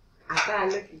आता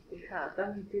आलं की ते आता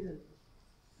माहिती झालं.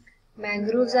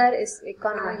 Mangroves R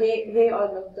economic. हे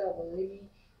ऑल ऑफ द अबव मी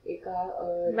एका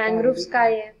मँग्रोव्ज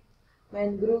काय आहे?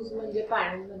 मॅनग्रोव्ह म्हणजे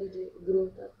पाण्यामध्ये जे ग्रो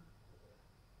होतात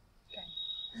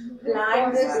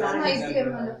Process माहिती आहे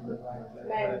प्लांट.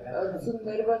 मला.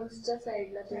 सुंदरबन्सच्या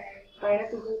साईडला ते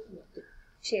पाण्यात उगवत नसते.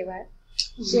 शेवाळ.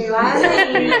 शेवाळ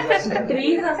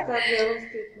ट्रीज असतात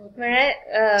व्यवस्थित. म्हणजे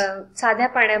साध्या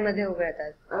पाण्यामध्ये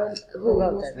उगवतात.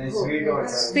 Sweet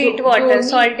sweet water,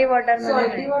 salty water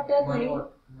salty water नाही.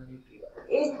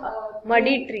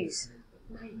 मडी ट्रीज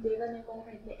माहितीये का नाही मला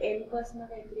माहित नाही. एम पासून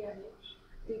काहीतरी आहे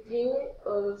तिथे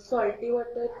सॉल्टी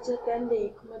वॉटरच्या त्या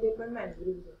लेक मध्ये पण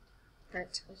मॅनग्रोव्ह आहेत.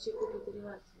 अच्छा. अशी कुठेतरी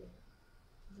वाचले.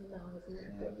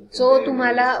 सो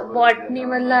तुम्हाला बॉटनी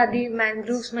मधलं आधी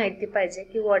मॅनग्रोव्स माहिती पाहिजे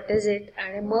की व्हॉट इज इट,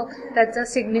 आणि मग त्याचं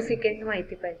सिग्निफिकंट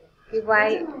माहिती पाहिजे की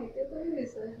वाय. माहिती पण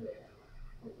विसरले.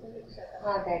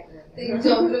 ते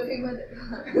जॉग्रफी मध्ये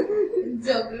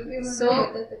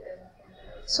होतं ते.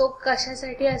 सो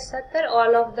कशासाठी असतात तर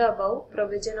all of the above,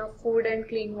 provision of food and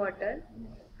clean water,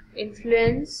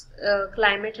 influence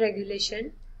climate regulation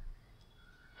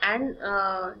and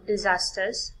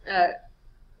disasters,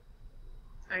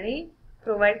 आणि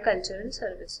provide cultural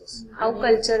services. How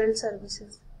cultural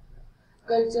services?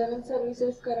 Cultural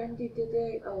services कारण तिथे ते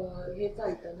हे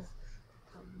चालतं ना.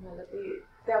 मला ते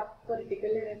त्या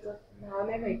पर्टिक्युलर याचं नाव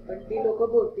नाही माहित, पण ती लोक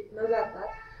बोटीतनं जातात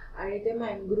आणि ते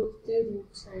मॅनग्रोव्हचे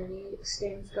रूट्स आणि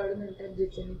स्टेम्स काढून आणतात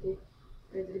ज्याच्याने ते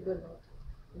काहीतरी बनवतात.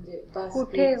 म्हणजे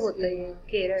कुठे होतं?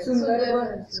 Kerala.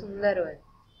 Sundarban. Sundarban.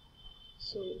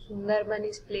 So Sundarban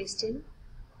is placed in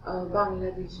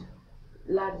Bangladesh.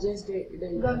 Largest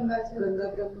Ganga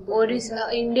Orissa.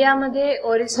 इंडियामध्ये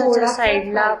ओरिसाच्या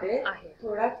साईडला आहे.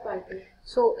 थोडाच पार्ट आहे.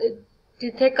 सो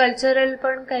तिथे कल्चरल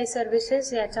पण काही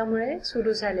सर्व्हिसेस याच्यामुळे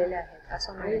सुरू झालेल्या आहेत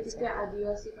असं आणि तिथे म्हणायचं.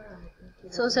 आदिवासी पण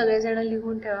आहेत. सो सगळेजण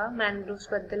लिहून ठेवा. मॅनग्रोव्स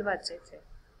बद्दल वाचायचंय.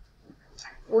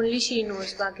 ओनली शी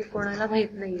नोज, बाकी कोणाला माहित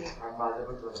नाहीये.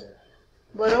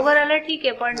 बरोबर आलं ठीक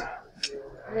आहे, पण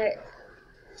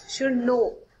should know.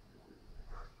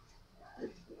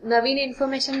 Naveen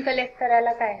information collect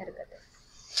करायला काय हरकत आहे.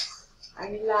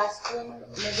 आणि लास्ट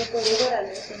म्हणजे बरोबर आलं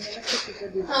पण मला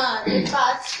चुकीचं दिलं. हा ते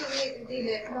 5 तुम्ही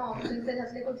दिलेत ना ऑप्शन,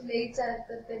 त्याच्यातले कुठलेही 4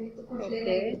 तर त्यांनी तो कुठले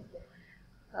नाही घेतले.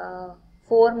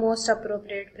 4 मोस्ट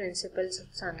अप्रोप्रिएट प्रिन्सिपल्स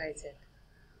सांगायचे आहेत.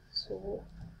 सो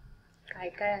काय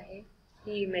काय आहे?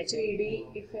 ही इमेजरी. 3D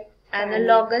effect.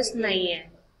 अॅनालॉगस नाहीये,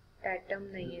 टॅटम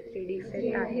नाहीये, 3D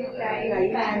इफेक्ट आहे.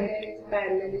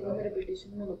 पॅरलेलिझम, रिपिटेशन,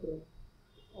 मोनोक्रोम.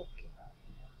 ओके.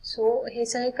 सो हे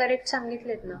सगळे करेक्ट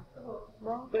सांगितलेत ना?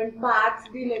 मग पण 5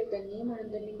 दिलेत त्यांनी,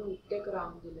 म्हणून त्यांनी बहुतेक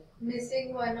राऊंड दिले.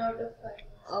 Missing 1 out of 5.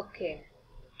 ओके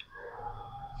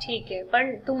ठीक आहे.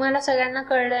 पण तुम्हाला सगळ्यांना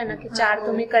कळलंय ना की 4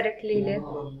 तुम्ही करेक्ट लिहिले.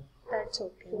 That's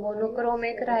okay. मोनोक्रोम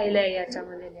एक राहिलंय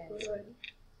याच्यामध्ये लिहायचं.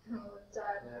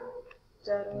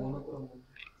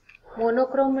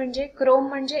 मोनोक्रोम म्हणजे क्रोम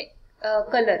म्हणजे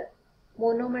कलर,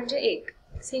 मोनो म्हणजे एक.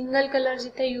 सिंगल कलर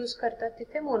जिथे यूज करतात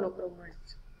तिथे मोनोक्रोम म्हणायचं.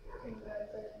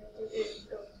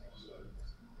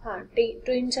 हा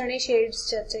ट्विन्स आणि शेड्स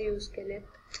ज्याचे यूज केलेत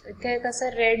इथे कसं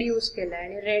रेड यूज केलंय,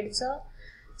 आणि रेडचं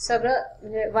सगळं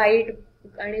म्हणजे व्हाईट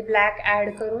आणि ब्लॅक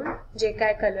ऍड करून जे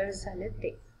काय कलर्स झालेत ते.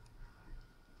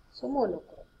 So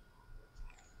monochrome.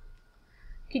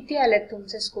 किती आलेत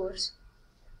तुमचे स्कोर्स?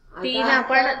 3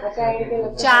 आपण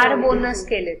 4 बोनस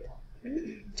केलेत.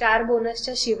 4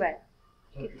 बोनसच्या शिवाय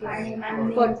किती?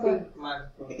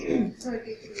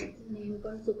 नेम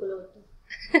पण चुकलं होतं.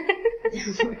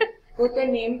 हो ते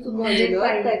नेम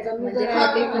चुकवलेलं त्याच्यामध्ये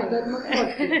माझे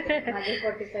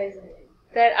 45 झाले.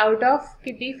 तर आउट ऑफ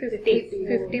किती?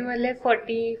 50 मधले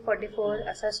 40, 44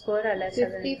 असा स्कोर आला.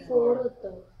 54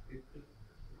 होतं.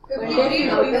 पण ते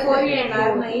 54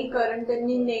 येणार नाही कारण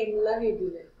त्यांनी नेमला हे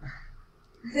दिलंय.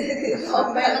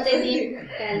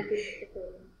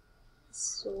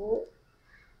 So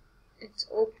it's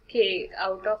okay.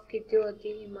 Out of किती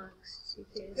होती मार्क्स?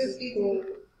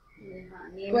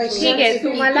 ठीक आहे,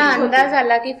 तुम्हाला अंदाज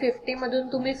आला की 50 मधून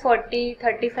तुम्ही 40,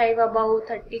 35 अबाव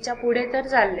 30च्या पुढे तर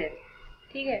चालले.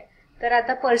 ठीक आहे, तर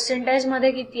आता पर्सेंटेज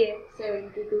मध्ये किती आहे?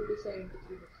 72 to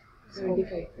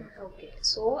 75. ओके,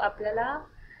 सो आपल्याला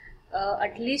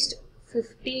ॲटलिस्ट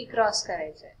 50 क्रॉस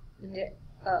करायचं आहे. म्हणजे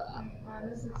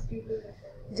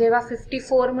जेव्हा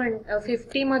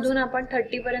 50 मधून आपण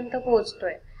 30 पर्यंत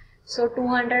पोहोचतोय, सो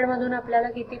 200 मधून आपल्याला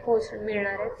किती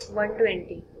मिळणार आहेत?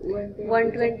 120.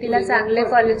 120 ला चांगले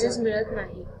कॉलेजेस मिळत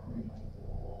नाही,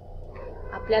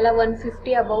 आपल्याला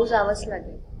 150 अबाव जावंच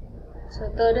लागेल, सो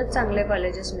तरच चांगले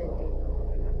कॉलेजेस मिळतील.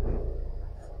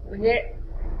 म्हणजे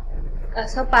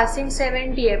असं पासिंग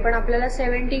 70 आहे, पण आपल्याला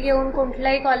 70 घेऊन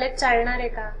कुठलाही कॉलेज चालणार आहे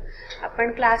का?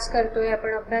 आपण क्लास करतोय,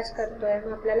 आपण अभ्यास करतोय,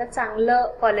 मग आपल्याला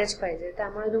चांगलं कॉलेज पाहिजे,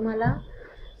 त्यामुळे तुम्हाला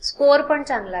स्कोअर पण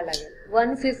चांगला लागेल.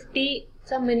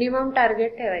 150चा मिनिमम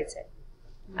टार्गेट ठेवायचं आहे.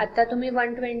 आता तुम्ही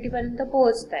 120 पर्यंत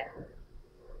पोहोचताय.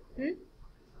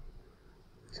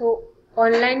 सो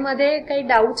ऑनलाईन मध्ये काही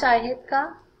डाऊट्स आहेत का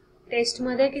टेस्ट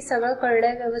मध्ये, की सगळं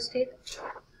कळलंय व्यवस्थित?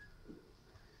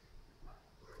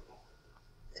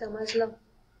 समजलं?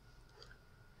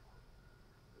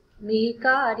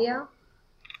 मिहिका,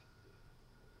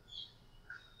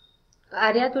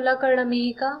 आर्या तुला कळलं?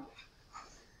 मिहिका?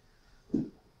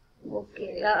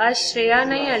 ओके, आज श्रेया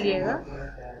नाही आली आहे का?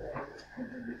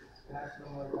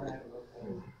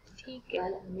 ठीक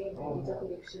आहे,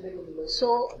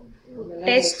 सो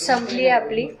टेस्ट संपली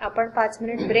आपली. आपण 5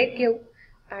 मिनिट ब्रेक घेऊ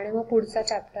आणि मग पुढचा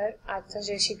चॅप्टर आजचं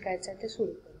जे शिकायचं ते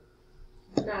सुरू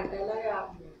करू. नाट्याला या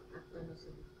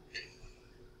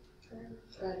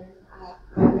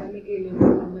कारण मी गेले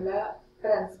मला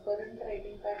ट्रान्सपरंट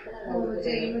रायटिंग पॅड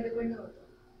पण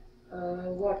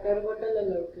वॉटर बॉटल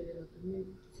अलाउड केले नव्हतं. मी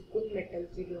चुकून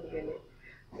मेटलची घेऊन गेले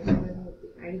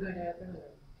आणि घड्याळ पण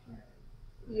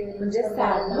म्हणजे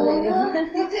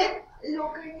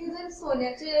लोकांनी जर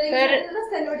सोन्याचे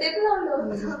सेलोटेप लावलं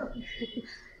होतं.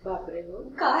 बापरे, हो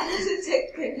काय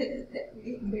चेक केले,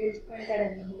 बेल्ट पण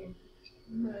काढायला.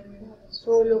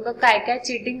 सो लोक काय काय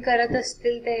चिटिंग करत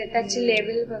असतील ते त्याची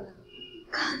लेवल बघा.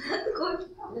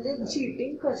 म्हणजे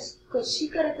चिटिंग कशी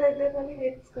करता येते मला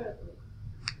हेच कळत नाही.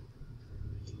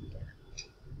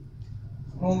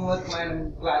 होमवर्क मॅडम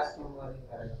क्लासरूमवर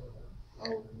करायचं.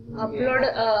 अपलोड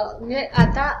म्हणजे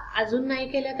आता अजून नाही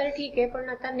केलं तर ठीक आहे, पण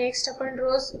आता नेक्स्ट आपण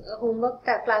रोज होमवर्क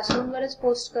क्लासरूमवरच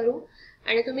पोस्ट करू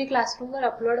आणि तुम्ही क्लासरूमवर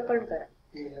अपलोड पण करा.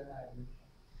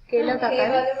 केलं का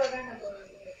काय?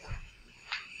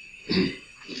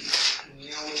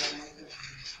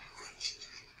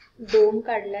 डोम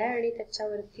काढलाय आणि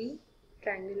त्याच्यावरती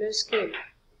ट्रायंग्युलर स्केल.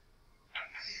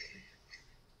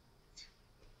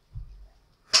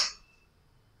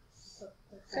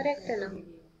 करेक्ट आहे ना?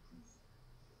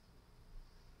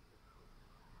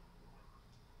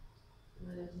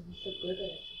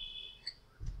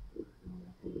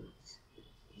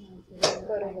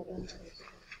 बरोबर.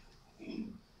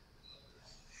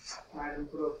 मॅडम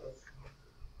प्रोफेसर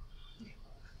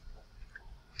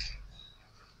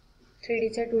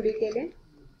 3Dच्या 2D केले.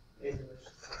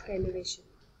 एलिव्हेशन.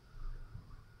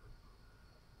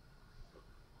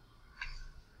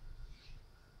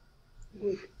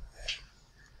 गुड.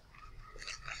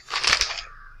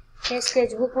 हे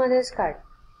स्केचबुक मध्येच काढ.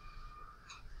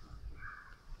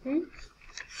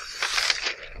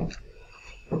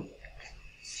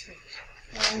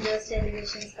 जस्ट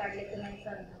एलिव्हेशन काढले तर नाही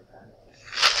चालणार का?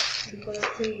 बिकॉज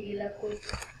 3D ला खूप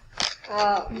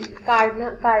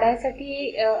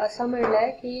काढायसाठी असं म्हणलंय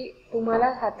की तुम्हाला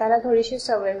हाताला थोडीशी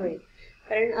सवय होईल,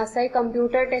 कारण असाही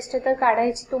कम्प्युटर टेस्ट तर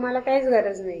काढायची तुम्हाला काहीच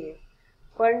गरज नाहीये,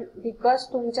 पण बिकॉज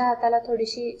तुमच्या हाताला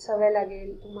थोडीशी सवय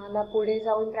लागेल, तुम्हाला पुढे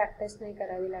जाऊन प्रॅक्टिस नाही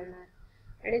करावी लागणार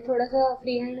आणि थोडंसं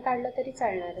फ्री हँड काढलं तरी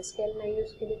चालणार, स्केल नाही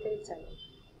यूज केली तरी चालेल.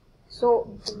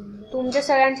 सो तुमच्या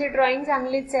सगळ्यांची ड्रॉइंग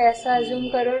चांगलीच आहे असं अज्युम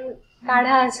करून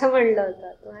काढा असं म्हणलं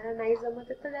होतं. तुम्हाला नाही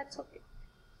जमत तर दॅट्स ओके,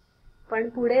 पण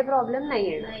पुढे प्रॉब्लेम नाही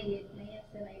येणार. नाही येत नाही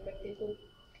असं नाही, पण ते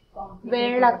खूप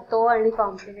वेळ लागतो आणि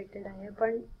कॉम्प्लिकेटेड आहे,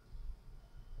 पण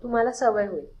तुम्हाला सवय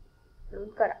होईल म्हणून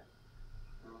करा.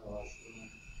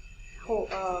 हो,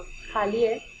 खाली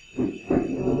आहे.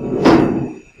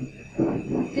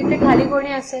 तिथे खाली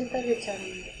कोणी असेल तर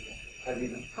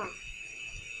विचारून. हा,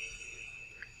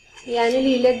 याने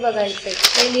लिहिलेत बघायचंय,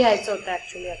 हे लिहायचं होतं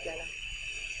ऍक्च्युली आपल्याला.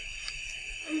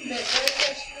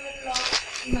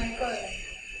 नाही कळलं.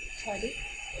 सॉरी,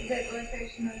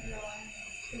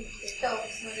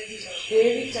 हे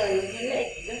विचारलं म्हणजे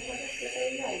एक्झॅक्ट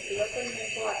काही ऐकलं पण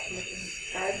नाही, वाचलं पण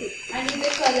काय होतं. आणि ते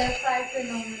कलर काय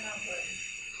फिनॉमिना आपण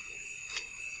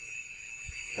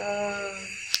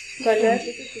कलर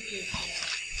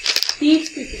तीच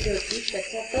पीपीटी होती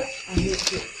त्याच्यातच आहे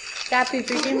त्या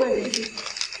पीपीटी मध्ये.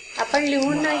 आपण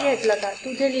लिहून नाही घेतलं का?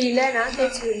 तू जे लिहिलंय ना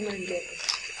तेच लिहून म्हणते.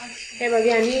 हे बघ,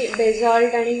 आणि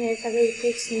बेझॉल्ट आणि हे सगळे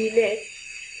इथेच लिहिलेत.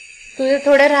 तुझे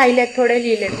थोडे राहिलेत, थोडे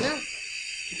लिहिलेत ना.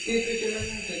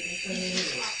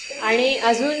 आणि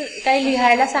अजून काही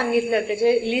लिहायला सांगितलं,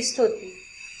 त्याची लिस्ट होती.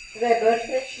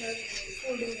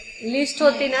 लिस्ट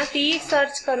होती ना, ती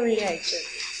सर्च करून लिहायची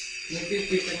होती.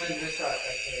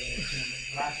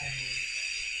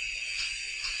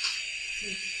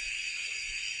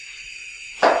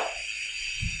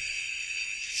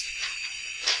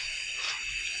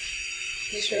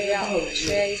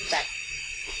 Shreya is back.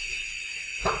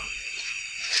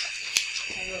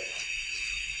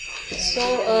 So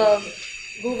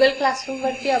Google classroom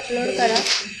वरती अपलोड करा.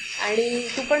 आणि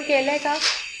तू पण केलंय का?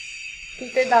 तू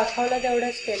ते दाखवलं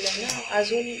तेवढंच केलंय ना,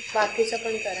 अजून बाकीचं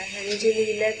पण करा. आणि जे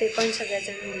लिहिलंय ते पण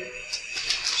सगळ्याजण लिहिलं.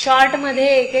 शॉर्ट मध्ये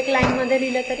एक एक लाईन मध्ये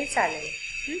लिहिलं तरी चालेल.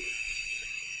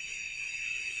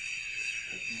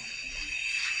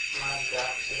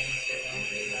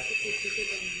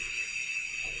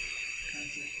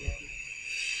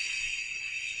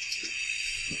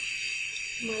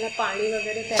 मला पाणी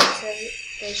वगैरे प्यायचंय,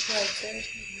 फ्रेश व्हायचंय.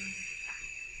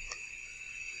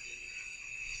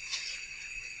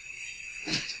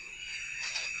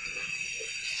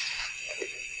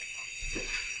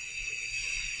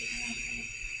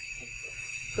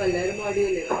 कलर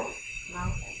मॉड्यूल आहे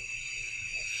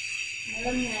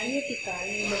मला मिळाली होती काल,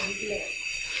 मी बघितलंय.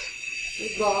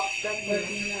 बॉक्स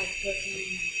मला आठवत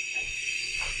नाही.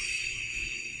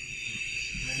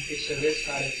 सगळेच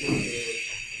काढायचे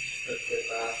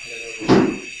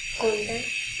कोणते?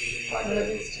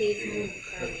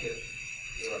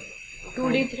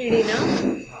 2D 3D ना,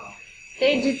 ते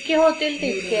जितके होतील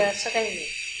तितके, असं काही नाही.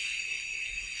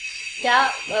 त्या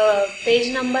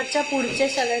पेज नंबरच्या पुढचे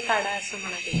सगळे काढा असं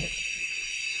म्हणा तिथे.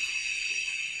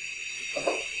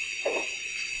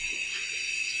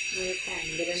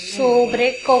 सो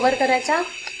ब्रेक कव्हर करायचा.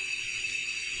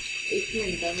 एक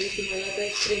मिनिट, मी तुम्हाला तो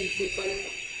एक प्रिन्सिपल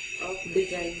ऑफ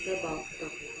डिझाईनचा बॉक्स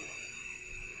दाखवतो.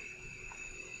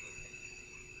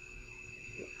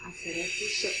 असण्याची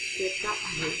शक्यता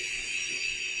आहे.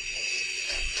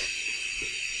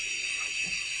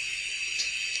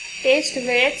 टेस्ट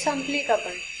वेळेत संपली का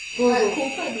पण?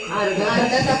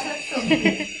 अर्धा तासात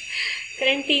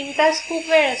कारण 3 तास खूप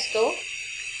वेळ असतो.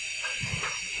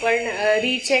 पण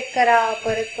रिचेक करा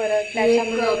परत परत,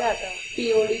 त्याच्यामुळे जातं.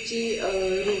 पीओडीची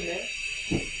रूम आहे.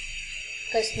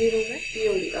 कसली रूम आहे?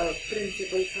 POD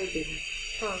principal for design.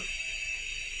 हां.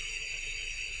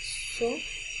 सो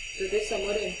तर ते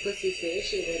समोर एम्फसिस आहे,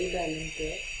 शेजारी बॅलन्स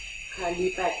आहे, खाली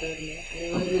पॅटर्न आहे आणि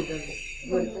वर रिझन आहे.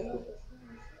 वरचा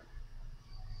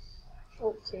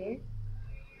ओके.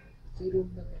 रूम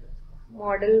बनवला,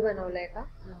 मॉडेल बनवलंय का?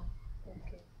 हा.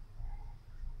 Okay,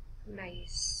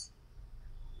 nice.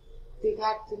 ते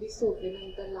काय ऍक्च्युली सोफे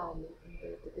नंतर लावले.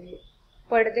 ते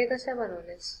पडदे कसे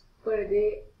बनवलेस? पडदे,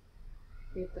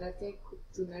 नेत्राचा एक खूप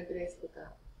जुना ड्रेस होता,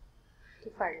 तू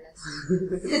फाडलास.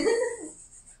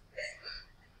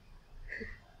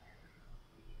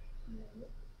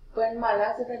 पण मला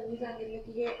असं त्यांनी सांगितलं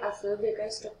की हे असं जे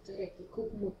काही स्ट्रक्चर आहे की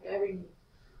खूप मोठ्या बिल्डिंग,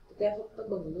 त्या फक्त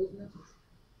बंगलोज ना,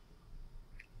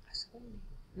 असं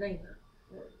नाही ना.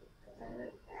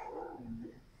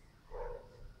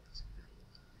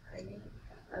 आणि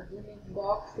अजून एक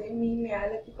बॉक्स आहे, मी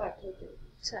मिळालं की पाठवते.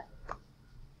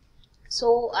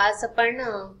 सो आज आपण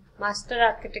मास्टर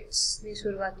आर्किटेक्ट्सनी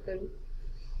सुरुवात करू.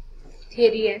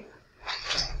 थिअरी आहे.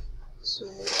 सो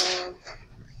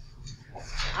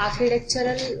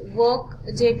आर्किटेक्चरल वर्क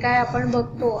जे काय आपण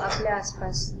बघतो आपल्या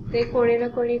आसपास, ते कोणी ना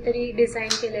कोणीतरी डिझाईन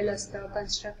केलेलं असतं,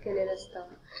 कन्स्ट्रक्ट केलेलं असतं.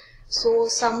 सो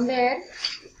समवेअर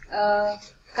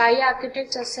काही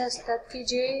आर्किटेक्ट असे असतात की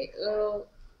जे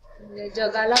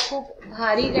जगाला खूप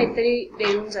भारी काहीतरी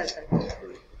देऊन जातात.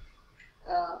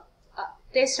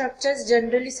 ते स्ट्रक्चर्स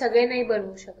जनरली सगळे नाही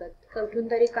बनवू शकत. कुठून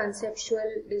तरी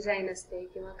कन्सेप्च्युअल डिझाईन असते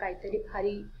किंवा काहीतरी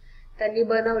भारी त्यांनी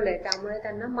बनवलंय, त्यामुळे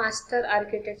त्यांना मास्टर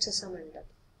आर्किटेक्ट असं म्हणतात.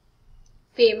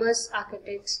 फेमस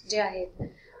आर्किटेक्ट्स जे आहेत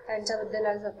त्यांच्याबद्दल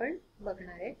आज आपण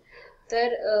बघणार आहे.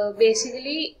 तर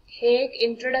बेसिकली हे एक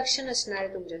इंट्रोडक्शन असणार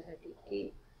आहे तुमच्यासाठी की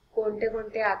कोणते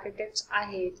कोणते आर्किटेक्ट्स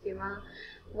आहेत किंवा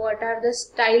what R the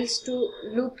styles to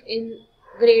look in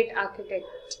great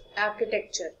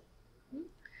architecture.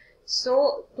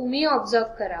 So तुम्ही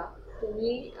ऑब्झर्व करा,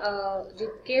 तुम्ही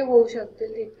जितके होऊ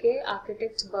शकतील तितके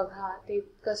आर्किटेक्ट्स बघा, ते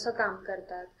कसं काम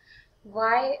करतात.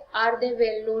 Y are they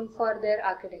well non for their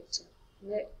architecture.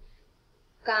 म्हणजे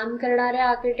काम करणारे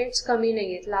आर्किटेक्ट्स कमी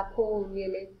नाही आहेत, लाखो होऊन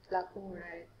गेले, लाखो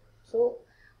होणार आहेत. सो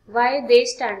वाय दे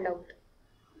स्टँड आउट,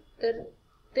 तर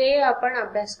ते आपण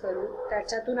अभ्यास करू,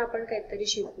 त्याच्यातून आपण काहीतरी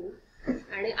शिकू.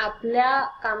 आणि आपल्या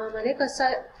कामामध्ये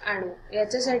कसं आणू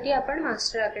याच्यासाठी आपण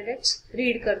मास्टर आर्किटेक्ट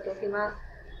रीड करतो किंवा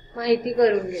माहिती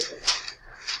करून घेतो.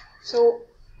 So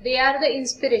they are the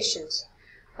inspirations.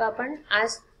 आपण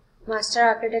आज मास्टर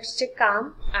आर्किटेक्टचे काम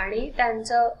आणि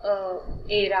त्यांचं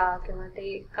एरा किंवा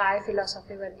ते काय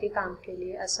फिलॉसॉफीवरती काम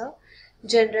केली असं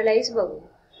जनरलाइज बघू.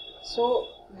 So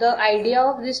the idea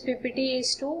of this PPT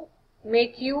is to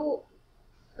make you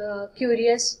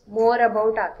curious more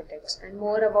about architects and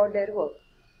more about their work.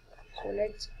 So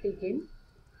let's begin.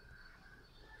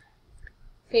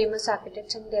 Famous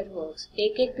architects and their works.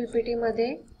 एक पीपीटी मध्ये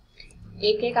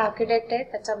एक आर्किटेक्ट आहे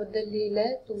त्याच्याबद्दल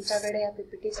लिहिलंय. तुमच्याकडे या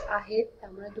पीपीटीज आहेत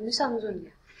त्यामुळे तुम्ही समजून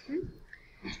घ्या.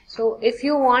 सो इफ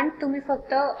यू वॉन्ट तुम्ही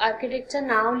फक्त आर्किटेक्टचं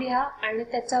नाव लिहा आणि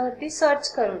त्याच्यावरती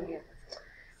सर्च करून घ्या.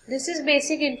 दिस इज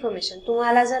बेसिक इन्फॉर्मेशन.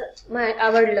 तुम्हाला जर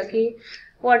आवडलं की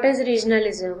व्हॉट इज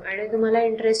रिजनलिझम आणि तुम्हाला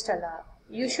इंटरेस्ट आला,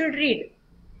 यू शुड रीड.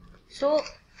 सो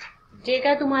जे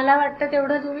काय तुम्हाला वाटतं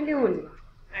तेवढं तुम्ही लिहून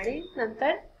घ्या आणि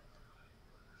नंतर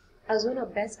अजून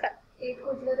अभ्यास करा. एक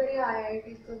कुठलं तरी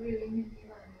IITचं बिल्डिंग.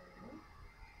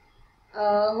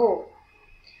 हो.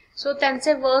 सो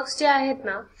त्यांचे वर्क्स जे आहेत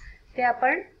ना ते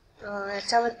आपण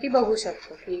याच्यावरती बघू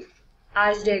शकतो की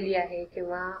आज डेली आहे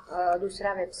किंवा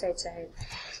दुसऱ्या वेबसाईट्स आहेत.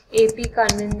 AP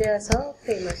कानविंदे असं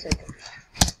फेमस आहे.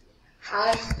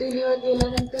 आरटीडीवर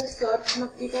गेल्यानंतर सर्च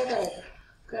नक्की काय करायचं?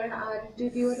 कारण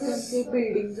आरटीडीवर त्यांचे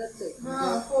बिल्डिंगच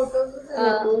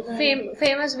फोटोज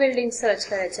फेमस बिल्डिंग सर्च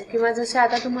करायचे किंवा जसे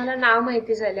आता तुम्हाला नाव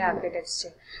माहिती झाले आर्किटेक्टचे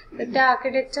तर त्या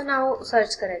आर्किटेक्टचं नाव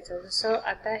सर्च करायचं. जसं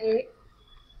आता हे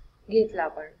घेतलं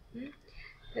आपण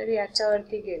तर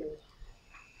याच्यावरती गेलो.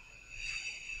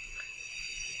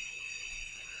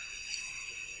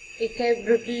 इथे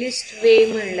ब्रुटलिस्ट वे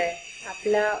म्हणलंय.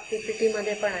 आपल्या पीपीटी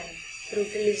मध्ये पण आहे.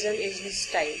 ब्रुटलिझम is his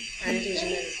style and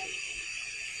regionalism.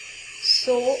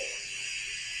 So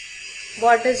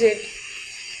what is it?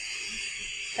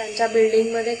 त्यांच्या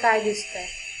बिल्डिंग मध्ये काय दिसतंय?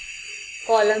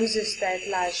 कॉलम्स दिसत आहेत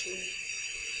लार्जली.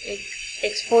 एक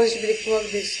एक्सपोज्ड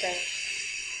ब्रिकवर्क दिसत आहे.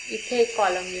 इथे एक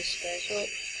कॉलम दिसतोय. सो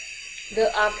द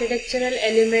आर्किटेक्चरल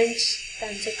एलिमेंट्स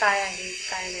त्यांचे काय आहेत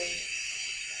काय नाही.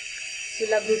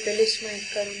 तुला ब्रुटलिस्ट माहीत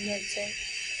करून घ्यायचंय.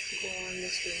 Go on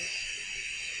this line.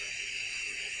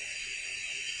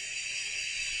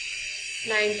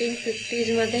 1950s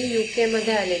मध्ये UK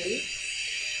मध्ये आलेली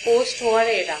post war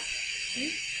era.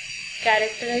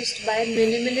 कॅरेक्टराइज्ड bye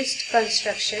minimalist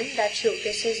construction that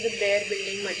showcases the bare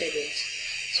building materials.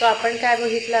 So आपण काय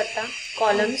बघितलं आता?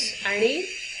 कॉलम्स आणि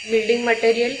बिल्डिंग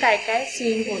मटेरियल काय काय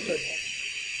सीन होत होतं.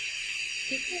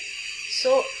 ठीक आहे.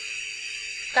 सो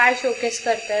काय शोकेस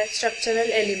करताय?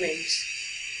 Structural elements.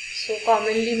 So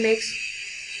commonly makes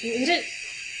म्हणजे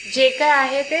जे काय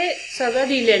आहे ते सगळं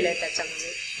दिलेलं आहे त्याच्यामध्ये.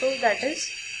 So that is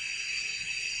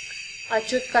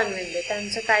Achyut Kanvinde.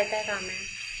 त्यांचं काय काय काम आहे?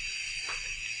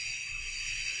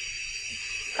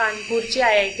 कानपूरची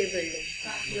IIT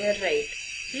building. You R right.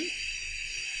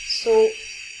 So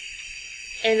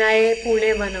NIA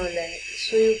Pune बनवलंय.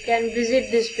 So you can visit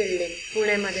this building.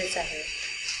 पुण्यामध्येच आहे.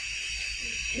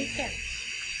 ठीक आहे.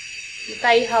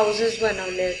 काही हाऊसेस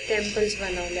बनवले, टेम्पल्स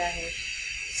बनवले आहेत,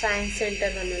 सायन्स सेंटर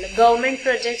बनवलं. गव्हर्नमेंट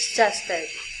प्रोजेक्ट्स जास्त आहेत.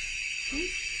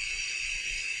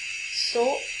 सो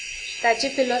त्याची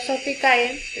फिलॉसॉफी काय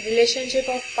आहे? Relationship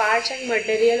of parts and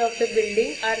material of the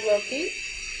building R working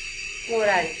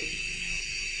morality.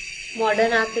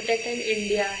 Modern architect in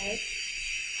India आहे.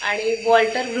 आणि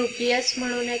वॉल्टर ग्रुपियस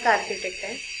म्हणून एक आर्किटेक्ट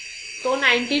आहे. तो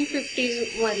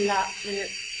 1950s मधला म्हणजे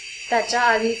त्याच्या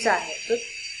आधीचा आहे.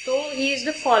 तो ही इज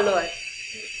द फॉलोअर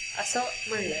असं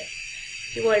म्हणलंय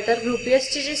की वॉल्टर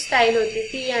ग्रुपियसची जी स्टाईल होती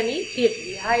ती यांनी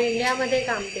घेतली. हा इंडियामध्ये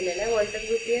काम केलेला आहे. वॉल्टर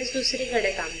ग्रुपियस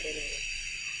दुसरीकडे काम केलेलं आहे.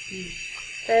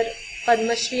 तर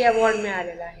पद्मश्री अवॉर्ड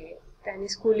मिळालेला आहे. त्यांनी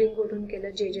स्कूलिंग कुठून केलं?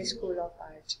 JJ school of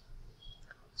arts.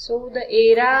 So the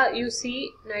era you see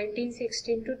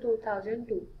 1916 to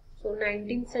 2002. So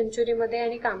 19th सेंचुरीमध्ये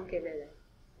यांनी काम केलेलं आहे.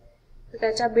 तर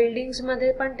त्याच्या बिल्डिंग्स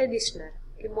मध्ये पण ते दिसणार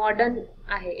की मॉडर्न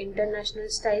आहे, इंटरनॅशनल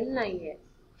स्टाईल नाही आहे.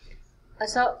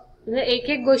 असं म्हणजे एक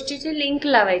एक गोष्टीची लिंक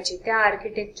लावायची त्या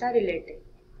आर्किटेक्टच्या रिलेटेड.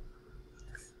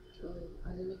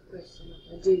 अजून एक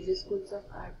question. JJ schools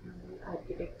of art म्हणजे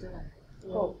आर्किटेक्चर आहे.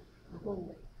 हो,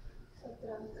 मुंबई.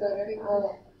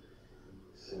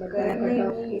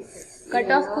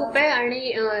 कट ऑफ खूप आहे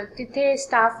आणि तिथे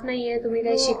स्टाफ नाहीये. तुम्ही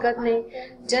काही शिकत नाही.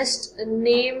 जस्ट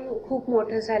नेम खूप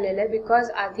मोठं झालेलं आहे बिकॉज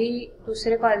आधी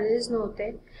दुसरे कॉलेजेस नव्हते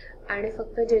आणि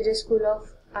फक्त JJ school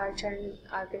of arts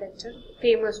and architecture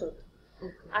famous होत.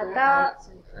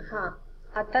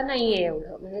 आता नाहीये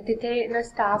एवढं. म्हणजे तिथे ना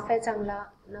स्टाफ आहे चांगला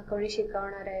ना कोणी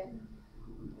शिकवणार आहे.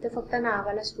 ते फक्त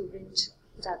नावाला स्टुडंट्स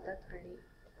जातात आणि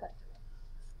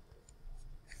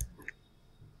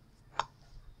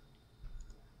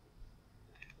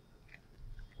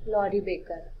लॉरी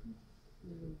बेकर.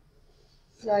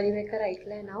 लॉरी बेकर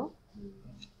ऐकलंय नाव?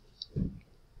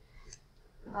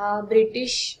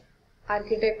 ब्रिटिश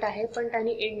आर्किटेक्ट आहे, पण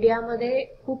त्यांनी इंडियामध्ये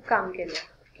खूप काम केलं.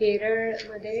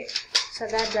 केरळमध्ये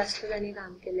सगळ्यात जास्त त्यांनी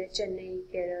काम केलंय, चेन्नई,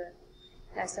 केरळ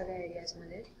या सगळ्या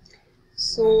एरियाजमध्ये.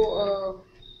 सो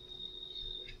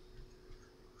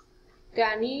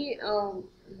त्यांनी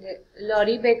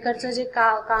लॉरी बेकरचं जे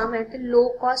काम आहे ते लो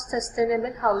कॉस्ट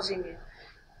सस्टेनेबल हाऊसिंग आहे.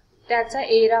 त्याचा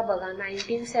एरा बघा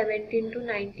 1917 to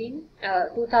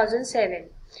 2007.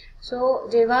 सो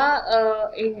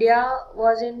जेव्हा India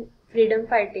was in freedom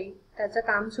fighting त्याचं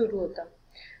काम सुरू होतं.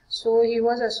 So he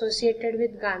was associated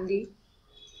with Gandhi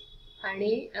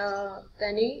आणि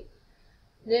त्यांनी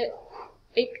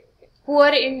एक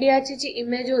पुअर इंडियाची जी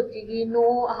इमेज होती की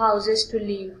नो हाऊसेस टू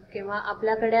लिव्ह, किंवा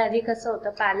आपल्याकडे आधी कसं होतं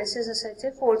पॅलेसेस असायचे,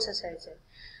 फोर्ट्स असायचे.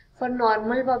 For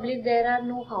normal public there are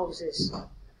no houses,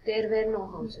 there were no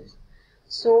houses.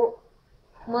 So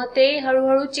मग ते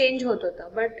हळूहळू चेंज होत होतं.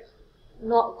 But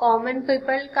common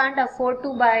people can't afford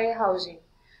to bye housing.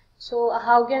 So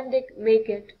how can they make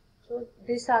it? So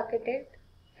this architect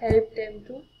help them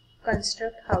to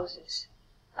construct houses,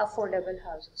 affordable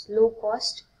houses, low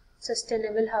cost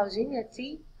sustainable housing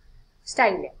याची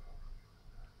style आहे.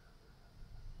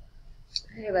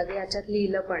 हे बघा याच्यात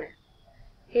लिहिलं पण आहे.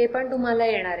 हे पण तुम्हाला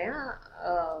येणार आहे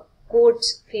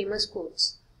quotes, famous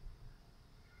quotes.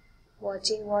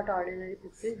 Watching what ordinary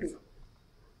people do.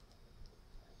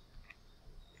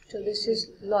 So this is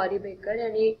Laurie Baker.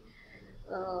 आणि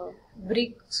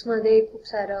ब्रिक्स मध्ये खूप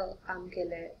सारं काम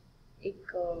केलंय.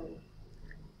 एक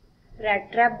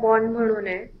रॅट ट्रॅप बॉन्ड म्हणून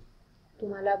आहे,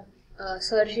 तुम्हाला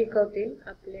सर शिकवतील,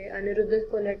 आपले अनिरुद्ध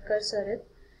कोलटकर सर आहेत.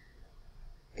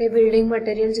 ते बिल्डिंग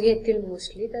मटेरियल्स घेतील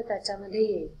मोस्टली, तर त्याच्यामध्ये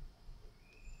येईल.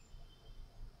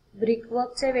 ब्रिक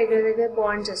वर्कचे वेगळे वेगळे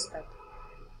बॉन्ड्स असतात,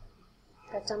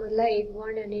 त्याच्यामधला एक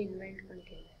बॉन्ड यांनी इन्व्हेंट पण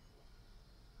केलाय.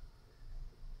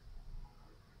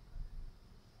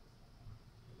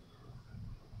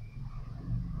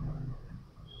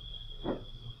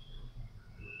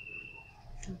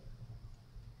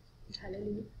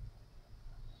 झालेली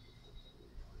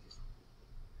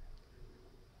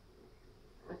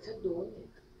अच्छा, 2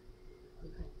 आहेत.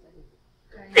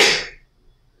 काय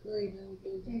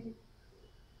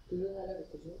तुझं झालं का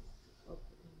तुझं?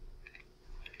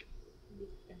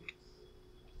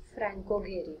 Franco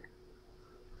घेरिया.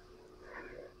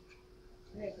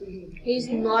 He is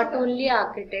not only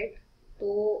architect,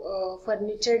 तो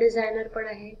फर्निचर डिझायनर पण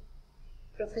आहे,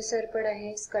 प्रोफेसर पण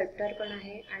आहे, स्कल्प्टर पण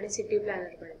आहे आणि सिटी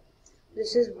प्लॅनर पण आहे.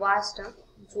 दिस इज वास्ट.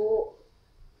 जो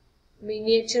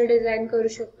मिनिएचर डिझाईन करू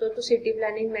शकतो तो सिटी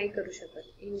प्लॅनिंग नाही करू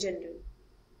शकत इन जनरल.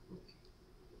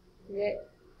 म्हणजे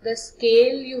the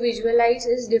scale you visualise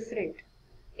is different.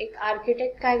 एक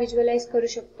आर्किटेक्ट काय विज्युअलाइज करू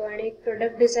शकतो आणि एक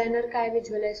प्रोडक्ट डिझायनर काय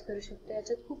विज्युअलाइज करू शकतो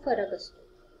याच्यात खूप फरक असतो,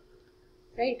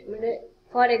 राईट. म्हणजे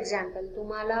फॉर एक्झाम्पल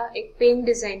तुम्हाला एक पेन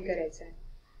डिझाईन करायचं आहे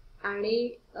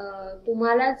आणि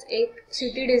तुम्हालाच एक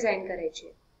सिटी डिझाईन करायची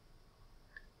आहे,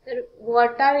 तर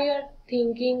what R your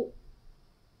thinking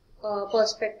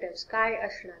perspective काय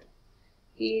असणार,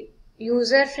 की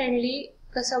युजर फ्रेंडली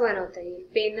कसं बनवता येईल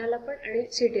पेनाला पण आणि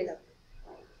सिटीला पण.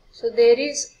 So there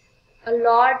is a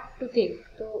lot to think.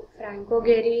 तो फ्रँको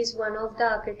घेरी is one of the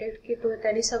architect की तो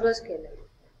त्यांनी सगळंच केलंय.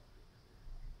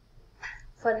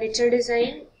 Furniture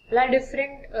डिझाईनला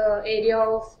different area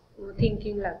of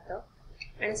thinking लागतं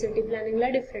आणि सिटी प्लॅनिंगला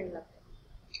डिफरंट लागतं.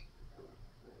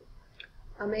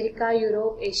 अमेरिका,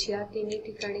 युरोप, एशिया तिन्ही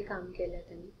ठिकाणी काम केलंय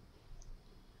त्यांनी.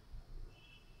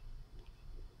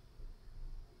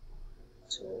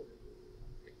 सो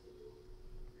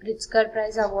रिचकर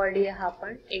प्राइज अवॉर्डी आहे हा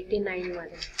पण 89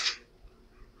 मध्ये.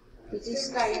 तिची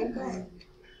स्टाईल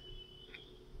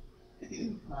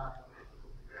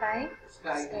काय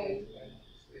स्टाईल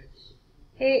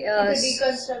हे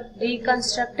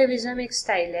रिकन्स्ट्रक्टिव्हिझम एक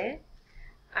स्टाईल आहे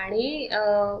आणि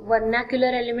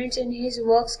vernacular elements in his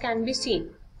works can be seen.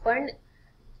 पण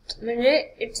म्हणजे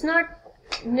इट्स नॉट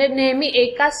नेहमी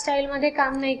एकाच स्टाईल मध्ये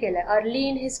काम नाही केलंय. Early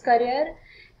in his career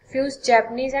fuse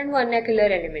Japanese and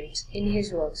vernacular elements in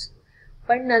his works,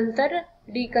 पण नंतर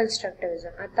रिकन्स्ट्रक्टिव्हिझम.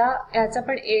 आता याचा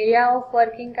पण एरिया ऑफ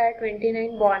वर्किंग काय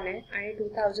 29 बॉर्न आहे आणि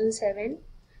 2007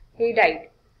 ही died.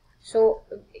 So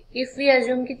if we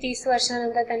assume की 30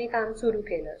 वर्षानंतर त्यांनी काम सुरू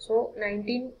केलं, सो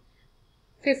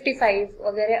 1955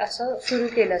 वगैरे असं सुरू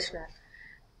केलं असणार.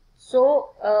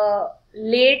 So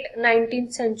let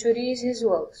 19th century is his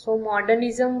work. So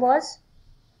modernism was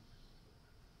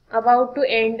about to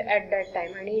end at that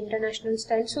time आणि इंटरनॅशनल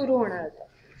स्टाईल सुरू होणार होतं.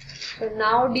 So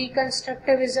now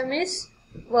deconstructivism is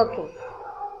working.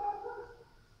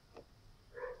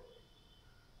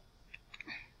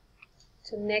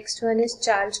 So next one is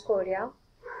Charles Korea.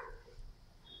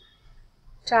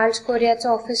 Charles कोरियाचं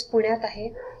office पुण्यात आहे.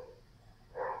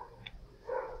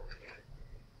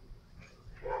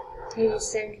 ही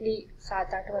recently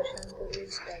 7-8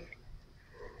 वर्षांपूर्वीच died.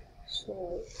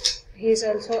 So he is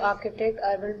also architect,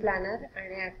 urban planar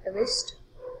आणि activist.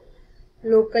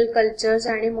 Local cultures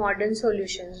आणि modern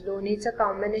solutions दोन्हीचं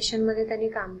combination मध्ये त्यांनी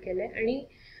काम केलंय. आणि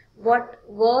व्हॉट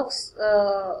वर्क्स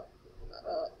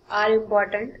आर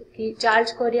इम्पॉर्टंट की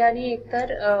चार्ल्स कोरियानी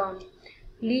एकतर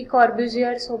ली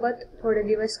कॉर्ब्युझियर सोबत थोडे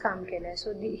दिवस काम केलंय.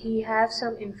 So he have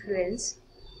some influence.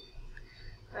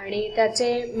 आणि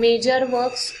त्याचे मेजर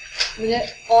वर्क्स म्हणजे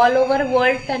ऑल ओव्हर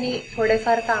वर्ल्ड त्यांनी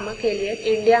थोडेफार कामं केली आहेत.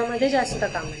 इंडियामध्ये जास्त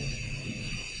कामं आहेत.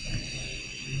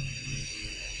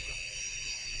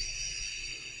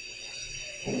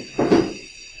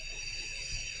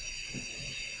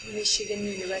 मिशिगन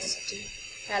युनिव्हर्सिटी,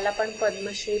 त्याला पण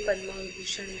पद्मश्री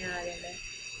पद्मविभूषण मिळालेलं आहे.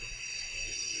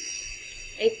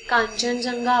 एक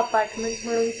कांचनजंगा अपार्टमेंट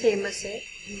म्हणून फेमस आहे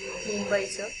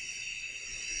मुंबईचं,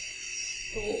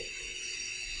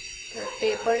 तर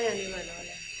ते पण यांनी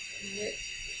बनवलंय. म्हणजे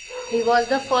he was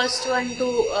the first one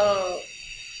two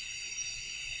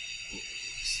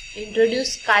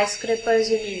introduce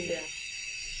स्कायस्क्रेपर्स in India.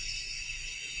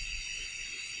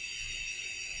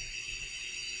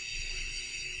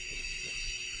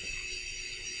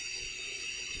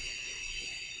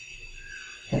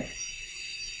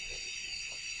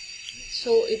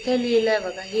 So इथे लिहिलंय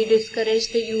बघा, ही discourage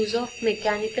the use of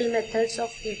mechanical methods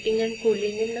of heating and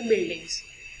cooling in the buildings.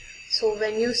 So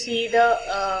when you see the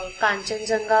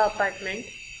Kanchenjunga apartment,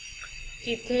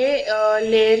 तिथे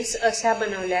लेयर्स अशा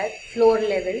बनवल्या आहेत, फ्लोअर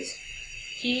लेवल्स,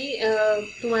 की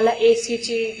तुम्हाला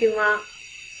एसीची किंवा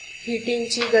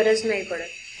हिटिंगची गरज नाही पडत.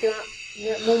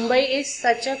 किंवा Mumbai is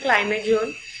such a climate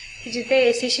zone की जिथे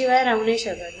एसी शिवाय राहू नाही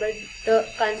शकत. But the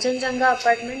Kanchenjunga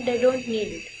apartment they don't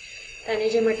need it. त्याने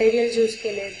जे मटेरियल्स यूज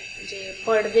केलेत, जे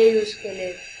पडदे यूज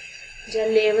केलेत, ज्या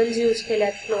लेवल्स यूज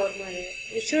केल्यात फ्लोअरमध्ये,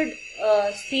 यू शुड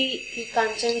सी की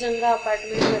कांचनजंगा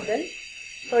अपार्टमेंटबद्दल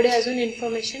थोडे अजून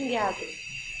इन्फॉर्मेशन घ्या तुम्ही.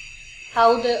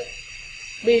 How the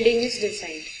building is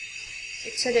designed.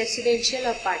 It's a residential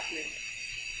apartment.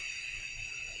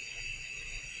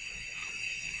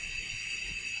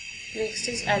 Next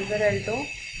is अल्बर Alto.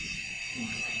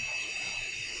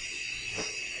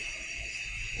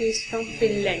 He is from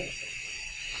Finland.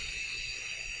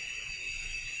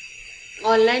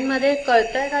 Online मध्ये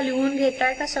कळतंय का, लिहून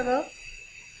घेताय का सगळं?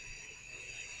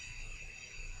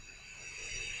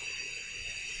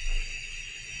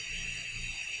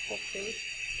 ओके.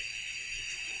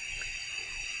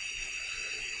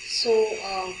 So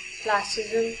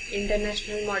क्लासिझम,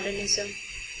 international मॉडर्निझम.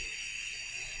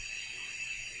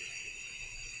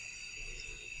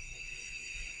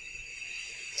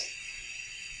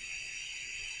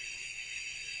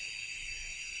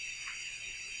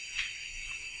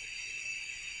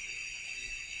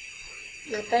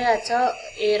 आता याचा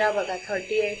एरा बघा,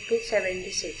 38 to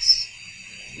 76.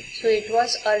 So it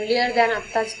was earlier than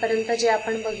आत्ताचपर्यंत जे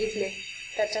आपण बघितले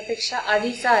त्याच्यापेक्षा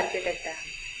आधीचा आर्किटेक्ट आहे.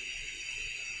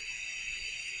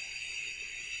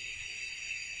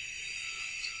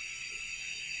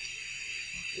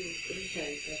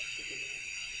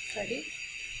 सॉरी,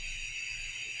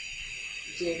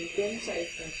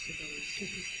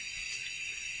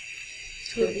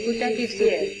 सुरकुत्या किती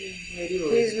आहे?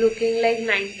 He is looking like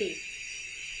 90.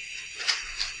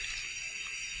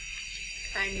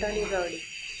 Antonie Gaudi,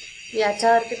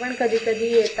 याच्यावरती पण कधी कधी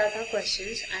येतात हा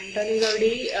क्वेश्चन्स. अँटोनी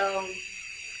गौडी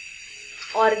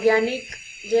ऑर्गॅनिक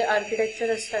जे आर्किटेक्चर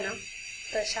असतं ना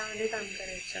तशामध्ये काम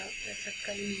करायचं. त्याच्यात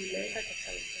काही लिहिलंय का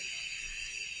त्याच्याबद्दल?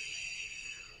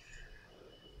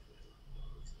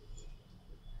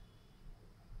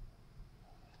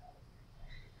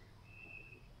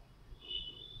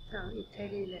 हा,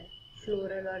 इथे लिहिलंय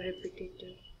फ्लोरल और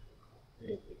रिपीटेटिव्ह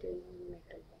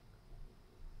मेटल.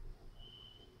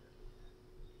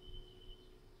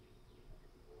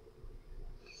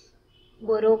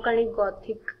 बरोक आणि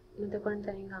गॉथिक मध्ये पण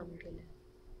त्यांनी काम केलंय.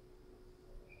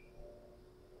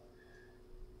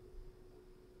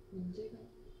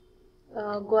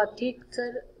 गॉथिक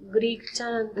तर ग्रीकच्या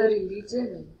नंतर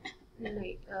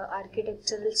नाही,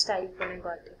 आर्किटेक्चरल स्टाईल पण आहे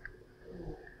गॉथिक,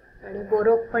 आणि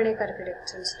बोरोक पण एक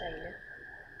आर्किटेक्चरल स्टाईल आहे.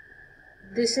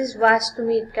 दिस इज वास्ट,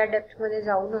 तुम्ही इतक्या डेप्थ मध्ये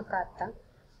जाऊ नका आता.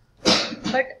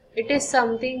 बट इट इज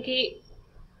समथिंग की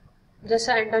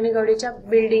जसं अँटोनी गौडीच्या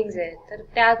बिल्डिंग्स आहेत तर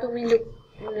त्या तुम्ही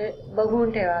म्हणजे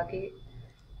बघून ठेवा की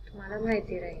तुम्हाला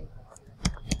माहिती राहील.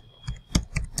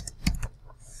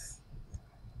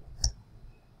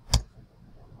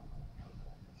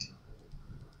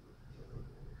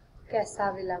 कॅसा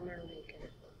विला म्हणून एक आहे.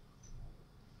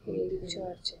 हे एक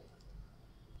चर्च आहे.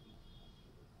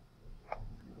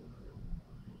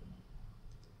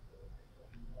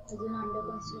 अजून अंडर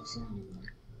कन्स्ट्रक्शन आहे.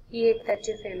 ही एक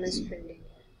त्याची फेमस बिल्डिंग आहे.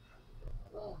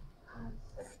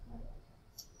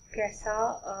 कॅसा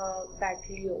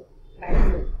बॅटलिओ.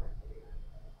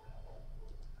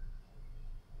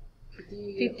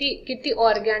 किती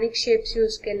ऑर्गॅनिक शेप्स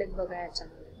यूज केलेत बघा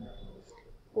याच्यामध्ये.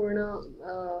 पूर्ण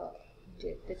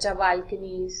त्याच्या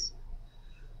बाल्कनीज.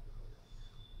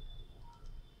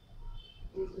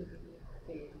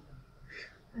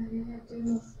 आणि ह्याचे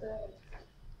मस्त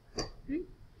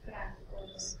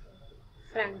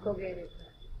Franco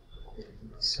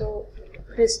गेरेटर. So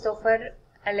Christopher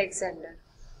Alexander.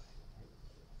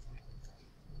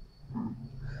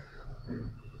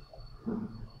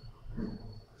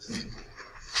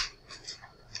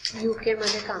 UK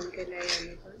मध्ये काम केलंय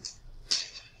याने पण.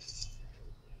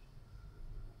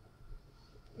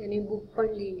 याने बुक पण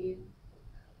लिहिली आहे.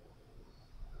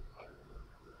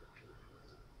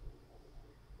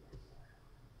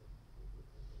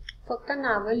 फक्त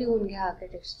नावं लिहून घ्या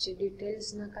आर्किटेक्टची,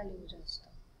 डिटेल्स नका लिहू जास्त.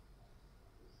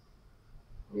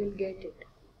 Will get it.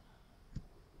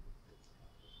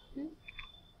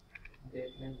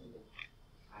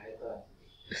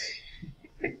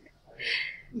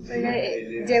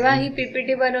 जेव्हा ही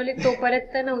PPT बनवली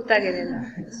तोपर्यंत नव्हता गेलेला.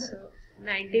 सो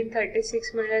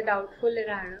 1936 म्हणजे डाऊटफुल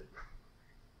राहणं.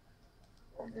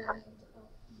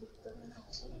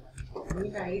 मी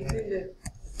नाही दिलं,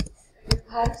 मी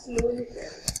फार स्लो लिहिते.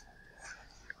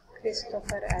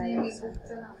 Christopher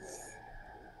Alexander.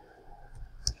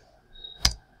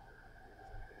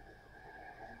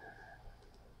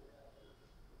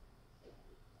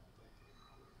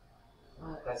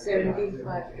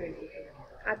 March 20.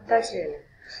 आत्ताच लिहिलं.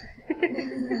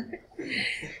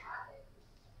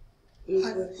 एक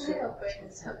वर्ष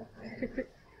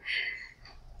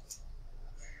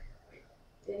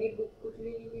त्यांनी बुक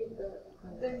कुठली लिहिली?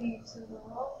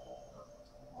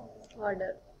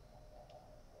 ऑर्डर.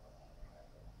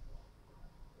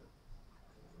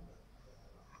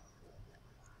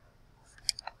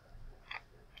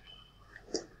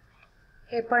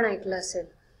 हे पण ऐकलं असेल,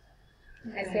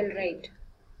 FL right.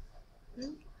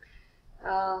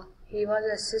 He was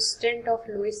assistant of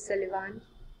Lewis सलिव्हन.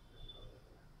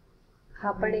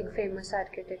 हा पण एक फेमस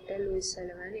आर्किटेक्ट आहे, लुईस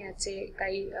सलिव्हन. याचे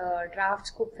काही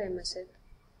ड्राफ्ट खूप फेमस आहेत.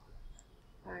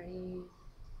 आणि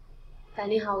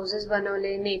त्यांनी हाऊसेस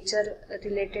बनवले, नेचर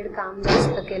रिलेटेड काम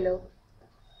जास्त केलं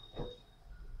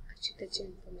अशी त्याची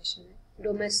इन्फॉर्मेशन आहे.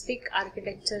 डोमेस्टिक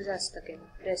आर्किटेक्चर जास्त केलं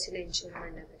रेसिडेन्शियल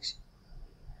म्हणण्यापेक्षा.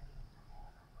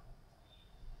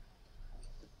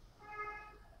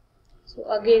 So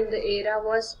again the era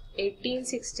was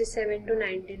 1867 to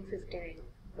 1959,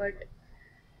 but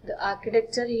the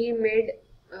architecture he made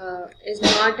is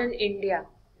not in India.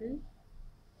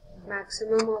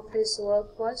 Maximum of his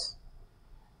work was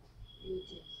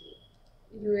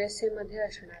USA मध्ये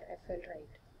असणार. FL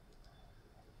right.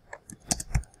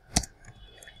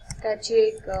 त्याची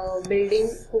एक बिल्डिंग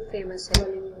खूप फेमस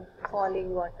आहे,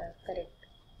 falling water. Correct.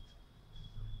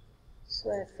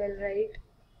 So FL right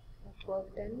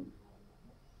worked in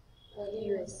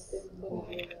US.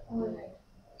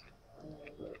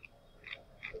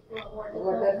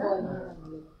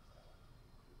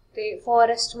 ते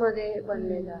forest मध्ये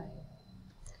बनलेलं आहे.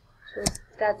 सो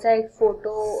त्याचा एक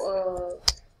photo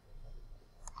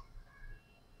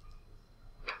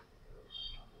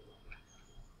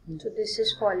so this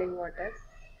is falling water.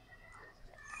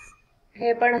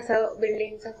 हे पण असं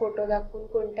बिल्डिंगचा फोटो दाखवून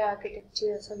कोणत्या आर्किटेक्टची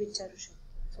असं विचारू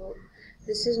शकतो. So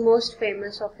this is most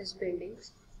famous of his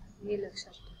buildings. हे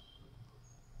लक्षात ठेवा.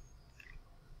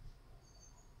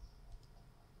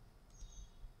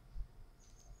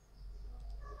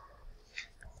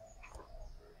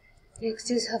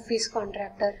 Next is Hafeez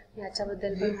contractor.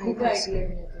 याच्याबद्दल पण खूप ऐकले.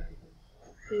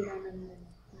 हिरानंदन.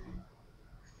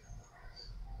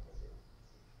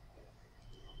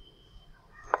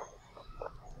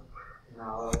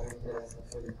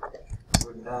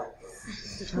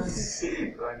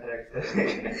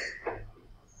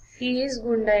 He is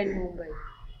Gunda in Mumbai.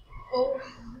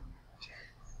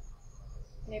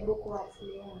 Me book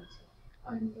वाचली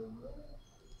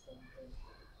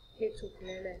हे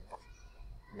चुकलेलं आहे.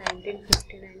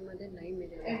 1959 मध्ये नाही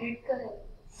मिळेल. एडिट करायला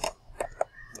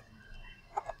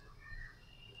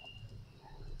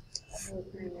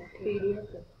होत नाही.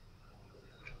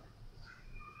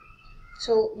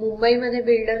 सो मुंबईमध्ये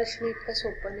बिल्डर असणं इतकं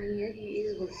सोपं नाहीये. ही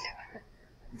इज गुंडा.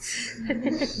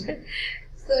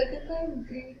 सर्टिफाइड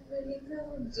ग्रीन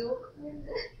बिल्डिंग जोक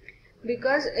म्हणजे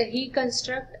because he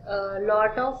construct a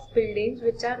lot of buildings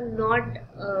which are not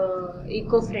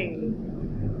eco-friendly.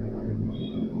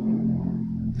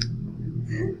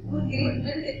 Green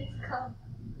building काम.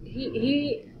 ही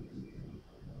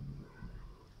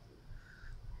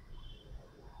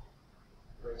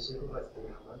पैसे खूप असतील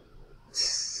ना.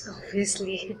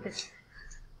 ऑब्विसली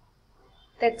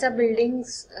त्याचा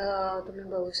बिल्डिंग्स तुम्ही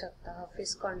बघू शकता.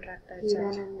 ऑफिस कॉन्ट्रॅक्टरच्या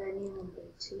हिरानंदानी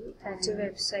मुंबईची त्याची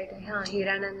वेबसाईट आहे. हा,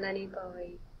 हिरानंदानी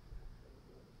पवई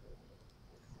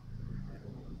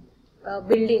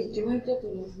बिल्डिंग. जी माहिती आहे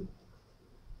तुला?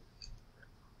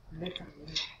 नाही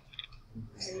चांगलं.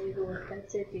 आणि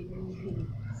रोडच आहे ती.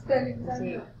 स्पेलिंग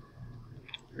सांगा.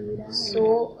 सो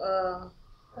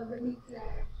कंपनी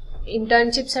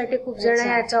इंटर्नशिप साठी खूप जण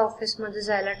याच्या ऑफिस मध्ये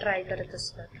जायला ट्राय करत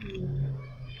असतात.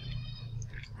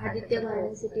 आदित्य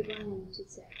गार्डन सिटी पण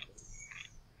यांचीच आहे.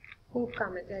 खूप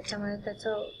काम आहे त्याच्यामध्ये.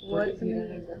 त्याचं वर्क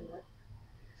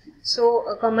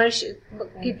सो कमर्शियल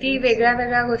किती वेगळ्या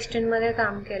वेगळ्या गोष्टींमध्ये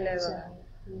काम केलंय बघा.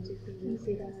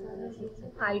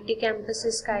 IT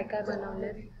कॅम्पसेस काय काय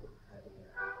बनवले.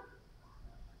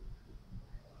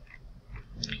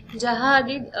 जहा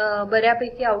आधी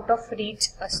बऱ्यापैकी आउट ऑफ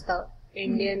रीच असतं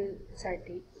इंडियन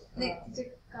साठी.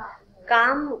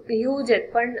 काम ह्यूज आहेत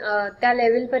पण त्या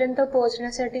लेवल पर्यंत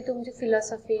पोहोचण्यासाठी तुमची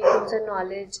फिलॉसॉफी, तुमचं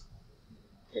नॉलेज,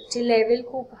 त्याची लेवल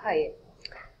खूप हाय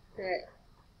आहे.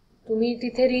 तुम्ही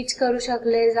तिथे रीच करू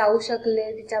शकले, जाऊ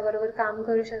शकले, तिच्याबरोबर काम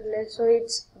करू शकले. So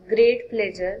it's great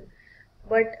pleasure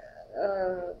but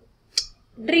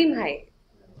dream हाय.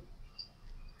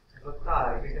 फक्त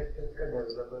आर्किटेक्चर का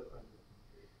डेव्हलपर पण?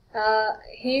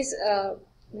 हीज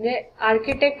म्हणजे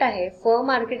आर्किटेक्ट आहे, फर्म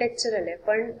आर्किटेक्चरल आहे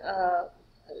पण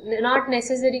नॉट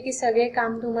नेसेसरी की सगळे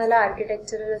काम तुम्हाला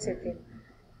आर्किटेक्चरलच येतील.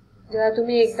 जेव्हा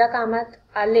तुम्ही एकदा कामात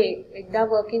आले, एकदा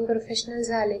वर्किंग प्रोफेशनल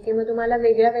झाले की मग तुम्हाला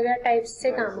वेगळ्या वेगळ्या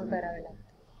टाइप्सचे कामं करावे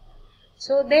लागतात.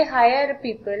 सो दे हायर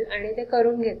पीपल आणि ते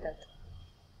करून घेतात.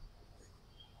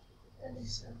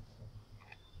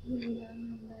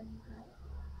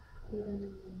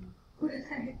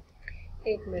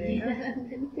 एक मिनिट.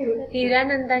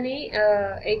 हिरानंदानी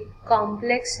एक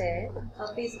कॉम्प्लेक्स आहे.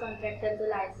 ऑफिस कॉन्ट्रॅक्टरचं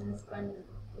लायसन्स पण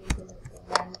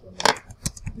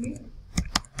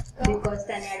बिकॉज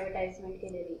त्याने ऍडव्हर्टाइजमेंट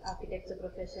केलेली. आर्किटेक्टचं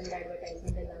प्रोफेशनल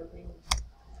ऍडव्हर्टाइजमेंट अलाउड नाही.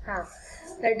 हा,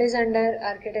 that is under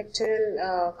architectural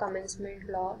commencement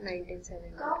law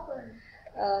 1970.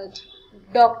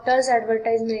 Doctors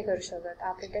advertise नाही करू शकत,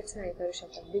 आर्किटेक्ट नाही करू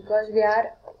शकत because we R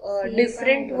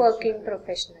different working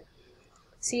professional.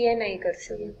 CA नाही करू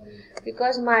शकत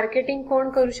बिकॉज मार्केटिंग कोण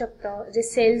करू शकतं? जे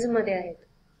सेल्स मध्ये आहेत.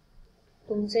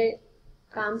 तुमचे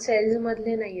काम सेल्स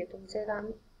मधले नाहीये, तुमचे काम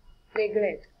वेगळे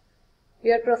आहेत.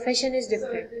 Your profession is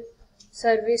different.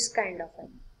 Service kind of आहे.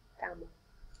 त्यामुळे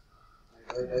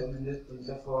म्हणजे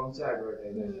तुमच्या फर्मचं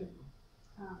ऍडव्हर्टाइज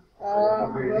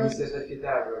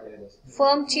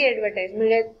फर्मची ऍडव्हर्टाइज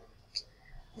म्हणजे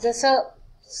जसं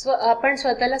आपण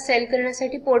स्वतःला सेल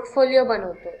करण्यासाठी पोर्टफोलिओ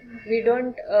बनवतो. We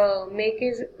don't make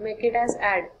it as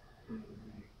add.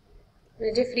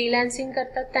 म्हणजे फ्रीलान्सिंग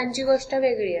करतात त्यांची गोष्ट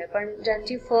वेगळी आहे पण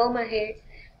ज्यांची फर्म आहे,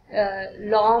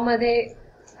 लॉ मध्ये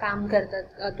काम करतात,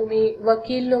 तुम्ही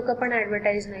वकील लोक पण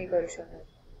ऍडव्हर्टाइज नाही करू शकत.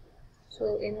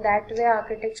 So in that way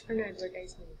architect पण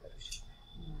ऍडव्हर्टाइज नाही करू शकत.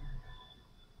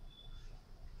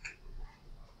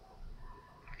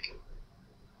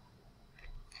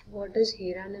 व्हॉट इज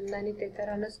हिरानंदानी ते तर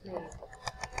आलंच नाही.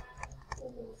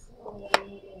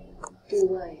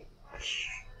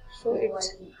 सो इट्स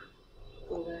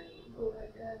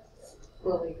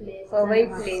पवई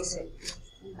प्लेस आहे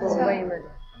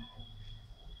मुंबईमध्ये.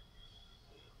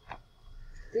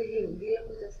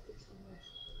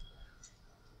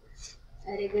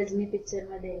 अरे गजनी पिक्चर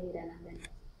मध्ये हिरानंदानी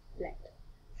फ्लॅट,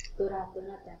 तो राहतो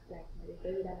ना त्या फ्लॅट मध्ये, तो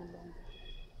हिरानंदानी.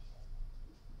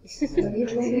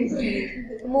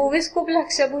 मूवीज खूप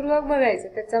लक्षपूर्वक बघायचं,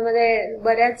 त्याच्यामध्ये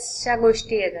बऱ्याचशा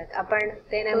गोष्टी येतात. आपण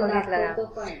ते नाही बघितलं.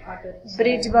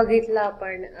 ब्रिज बघितला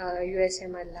आपण USA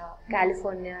मधला,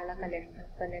 कॅलिफोर्नियाला कनेक्ट.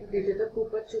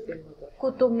 खूपच शूटिंग होतं.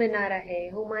 कुतुब मिनार आहे,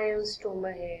 हुमायून्स टूम्ब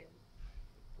आहे,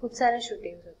 खूप साऱ्या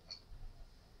शूटिंग होत.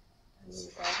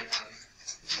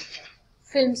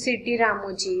 फिल्म सिटी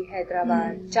रामोजी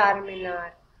हैदराबाद, चार मीनार.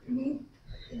 मी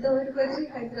 2 वर्षी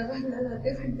हैदराबादला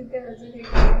जाते पण तिथे अजून एक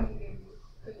नाही गेली.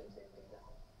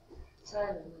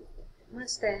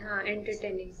 मस्त आहे. हा,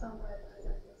 एंटरटेनिंग.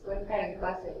 पण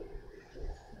टाइमपास आहे.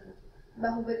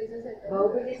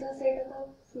 बाहुबलीचा सेट आता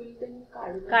फुल त्यांनी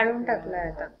काढून टाकलाय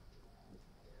आता.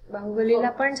 बाहुबलीला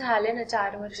पण झाले ना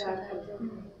 4 वर्ष.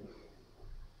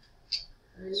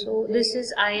 So this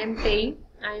is I am पेई.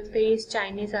 Is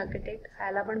Chinese architect.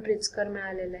 ह्याला पण प्रिझकर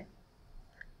मिळालेलं आहे.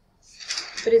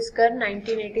 प्रिझकर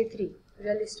 1983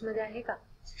 तुझ्या लिस्ट मध्ये आहे का?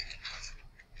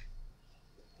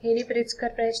 हे प्रिट्झकर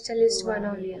प्राइसच्या लिस्ट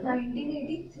बनवली आहे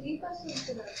 1983 पासून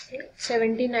सुरू असते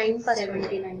 79 पासून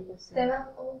 79%. तेव्हा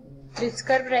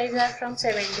प्रिट्झकर प्राइस आर फ्रॉम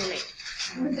 79.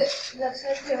 म्हणजे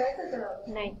लक्षात ठेवायचं तेव्हा.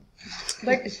 नाही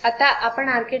बट आता आपण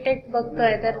आर्किटेक्ट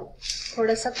बघतोय तर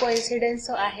थोडस कोइन्सिडेन्स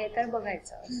आहे तर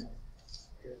बघायचं.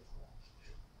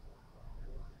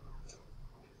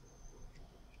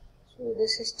 So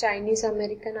this is Chinese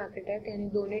American architect. यांनी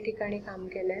दोन्ही ठिकाणी काम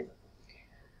केलंय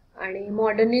आणि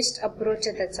मॉडर्निस्ट अप्रोच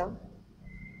आहे त्याचा.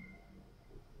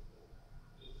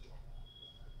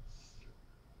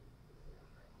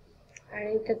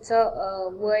 आणि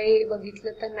त्याचं वय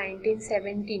बघितलं तर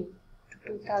 1917 to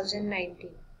 2019.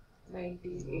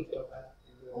 98.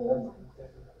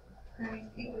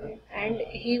 And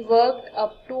he worked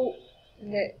up to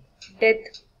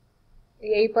death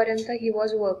येईपर्यंत he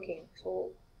was working. So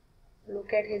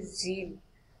look at his zeal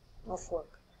of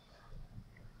work.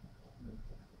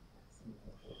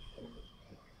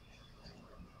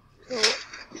 So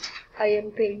I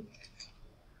am paying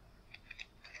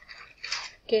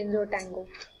Kenzo Tango.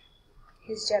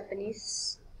 He's Japanese.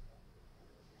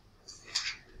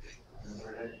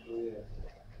 102 years.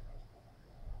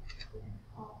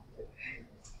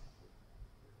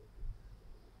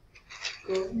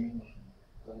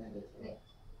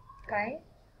 काय?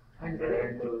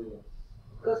 102 years.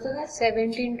 कसं काय?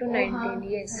 17 to 19.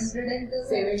 Yes. 17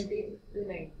 to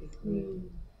 19.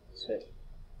 So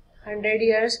 100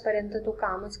 years पर्यंत तो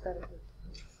कामच करत होता.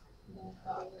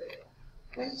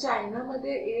 पण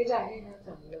चायनामध्ये एज आहे ना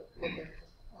चांगलं.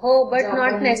 हो but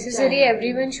not necessary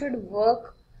everyone should work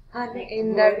हा नाही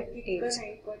in that इतकं age.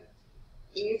 नाही पण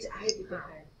एज आहे तिथे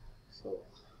हाय. So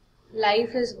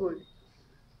life is good.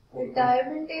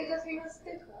 Retirement age अशी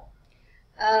नसते का?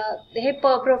 हे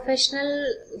प्रोफेशनल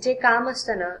जे काम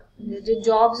असतं ना म्हणजे जे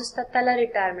जॉब्स असतात त्याला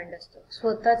रिटायरमेंट असतं.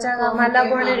 स्वतःच्या कामाला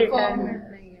कोणी रिटायरमेंट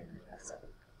नाही आहे असं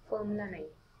फर्मला नाही.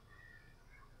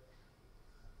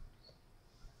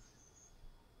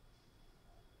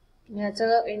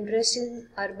 ह्याचं इंटरेस्ट इन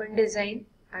अर्बन डिझाईन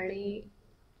आणि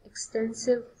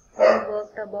एक्सटेन्सिव्ह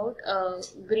वर्क अबाउट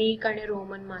ग्रीक आणि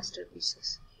Roman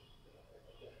masterpieces.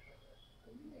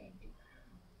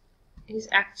 Is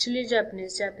actually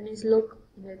Japanese लोक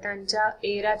म्हणजे त्यांच्या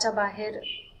एराच्या बाहेर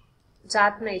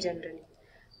जात नाही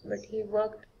generally but he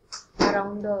work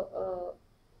around the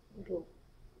globe.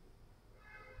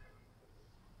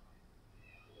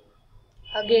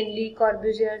 Again Lee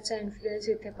कॉर्ब्युझियरचा influence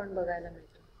इथे पण बघायला मिळतो.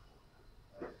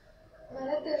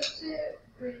 मला त्याचे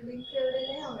बिल्डिंग एवढे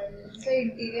नाही आवडले.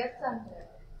 इंटिरियर चांगलं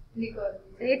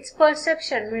आहे. इट्स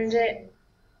परसेप्शन म्हणजे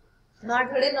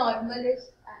नॉट थोडे नॉर्मलिश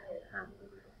आहे.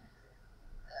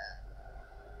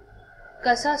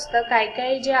 कसं असतं काही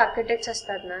काही जे आर्किटेक्ट्स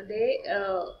असतात ना ते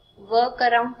work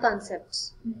around concept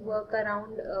work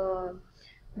around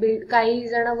काही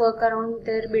जण work around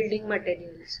there building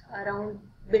materials around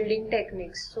building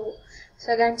techniques. So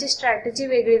सगळ्यांची स्ट्रॅटेजी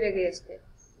वेगळी वेगळी असते.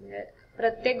 म्हणजे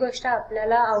प्रत्येक गोष्ट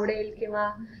आपल्याला आवडेल किंवा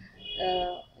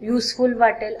युजफुल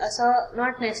वाटेल असं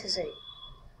नॉट नेसेसरी.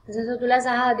 जसं तुला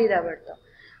जहा हदीद आवडतं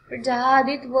बट जहा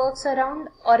हदीद works around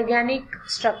organic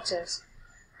structures.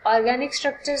 Organic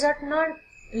structures are not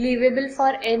livable for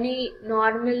any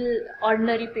normal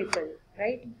ordinary people,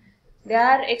 right? They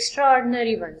are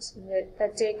extraordinary ones.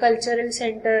 त्याचे कल्चरल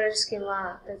सेंटर्स किंवा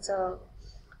त्याचं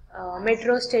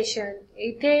मेट्रो स्टेशन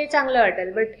इथे चांगलं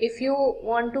वाटेल but if you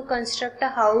want to construct a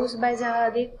house bye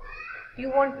जहादीद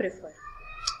you want prefer.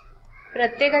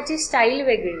 प्रत्येकाची style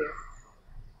वेगळी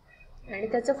आहे आणि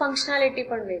त्याचं फंक्शनॅलिटी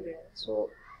पण वेगळी आहे. सो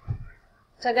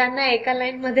सगळ्यांना एका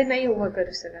लाईन मध्ये नाही उभं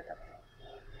करू शकत आपण.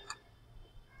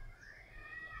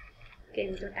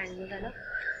 केंजो टँगो झाला.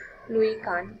 लुई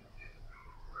कान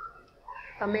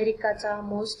अमेरिकाचा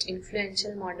most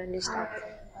influential modernist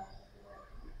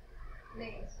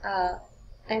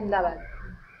Ahmedabad.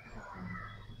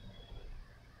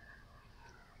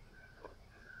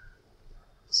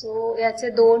 So याचे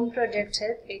 2 प्रोजेक्ट्स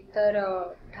आहेत. एक तर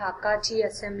ढाकाची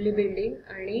असेंब्ली बिल्डिंग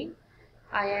आणि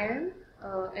IIM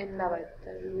अहमदाबाद.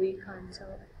 तर लुई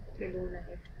खानचं ते 2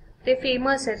 आहेत. ते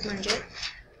फेमस आहेत म्हणजे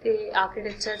ते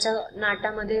आर्किटेक्चरच्या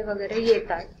नाटामध्ये वगैरे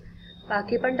येतात.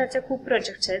 बाकी पण त्याचे खूप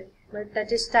प्रोजेक्ट्स आहेत बट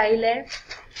त्याची स्टाईल आहे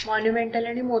मॉन्युमेंटल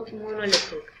आणि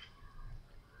मोनोलिथिक.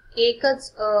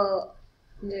 एकच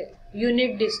म्हणजे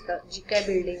युनिट दिसतं जी काय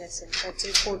बिल्डिंग असेल.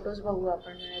 त्याचे फोटोज बघू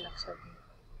आपण लक्षात घेऊ.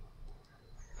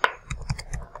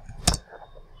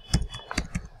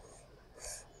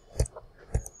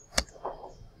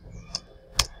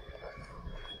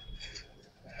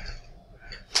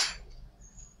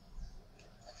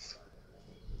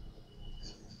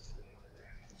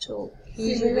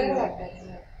 सिमिलर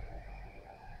वाटायला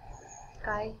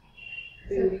काय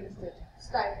बिल्डिंग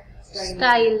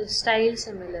स्टाईल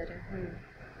सिमिलर आहे.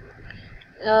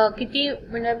 किती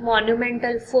म्हणजे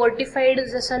मॉन्युमेंटल फोर्टिफाईड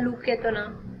जसा लुक येतो ना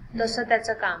तसं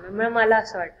त्याचं काम आहे. म्हणजे मला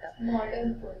असं वाटतं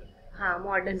modern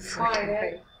modern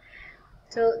fortified.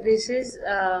 So this is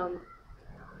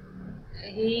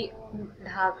he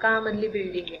Dhaka मधली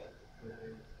बिल्डिंग आहे,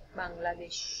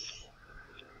 बांगलादेश.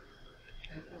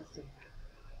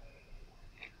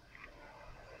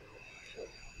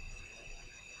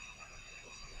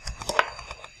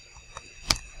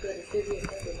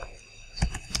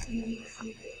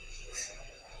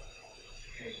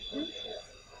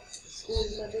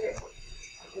 स्कूलमध्ये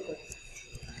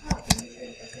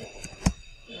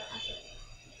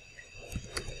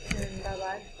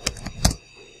अहमदाबाद.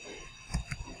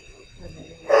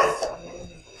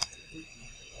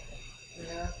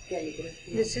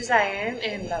 दिस इज IIM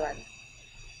अहमदाबाद.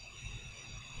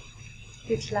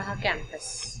 तिथला हा campus.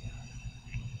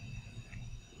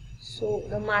 So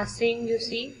the मासिंग you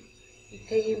see,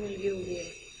 इथे ही मुलगी उभी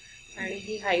आहे आणि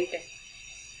ही हाईट आहे.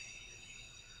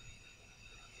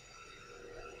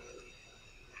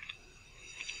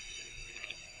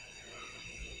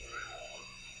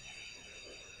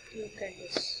 Look at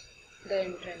this, the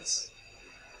entrance.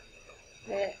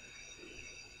 There.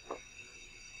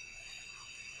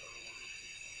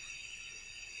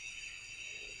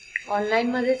 Online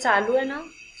मध्ये चालू आहे ना,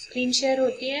 स्क्रीन शेअर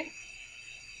होतीये,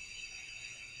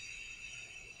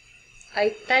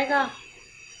 ऐकताय का?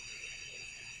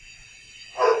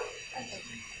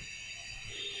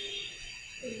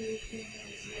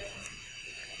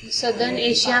 सदर्न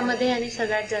एशियामध्ये आणि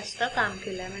सगळ्यात जास्त काम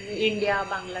केलंय, म्हणजे इंडिया,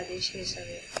 बांगलादेश हे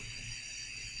सगळे.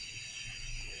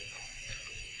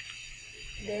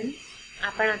 देन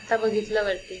आपण आता बघितलं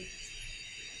वरती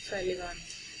सलिवान,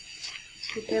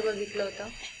 कुठे बघितलं होतं?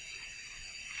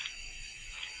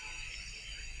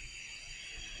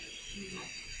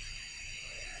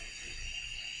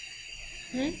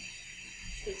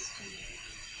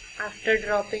 After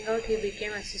dropping out, he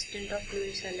became assistant of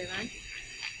Louis Sullivan.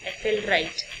 F.L.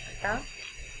 Wright.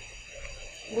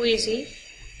 Who is he?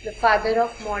 The father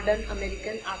of modern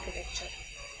American architecture.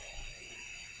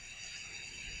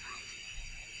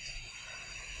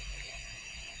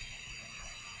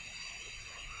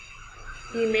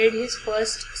 He made his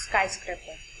first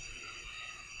skyscraper.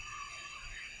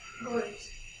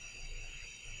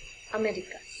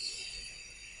 America.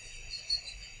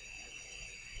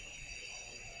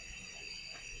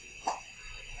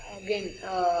 Again,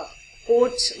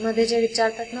 quotes मध्ये जे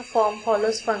विचारतात ना, form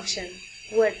follows function,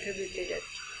 who एट्रिब्युटेड it?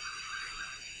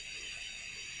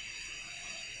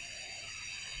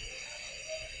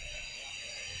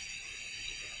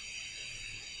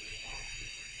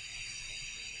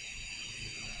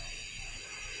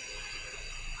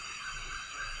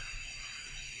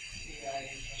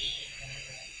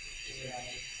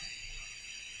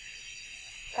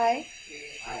 काय?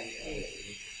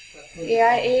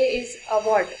 AIA is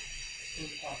award.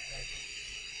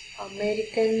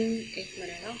 American, एक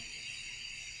minute ना,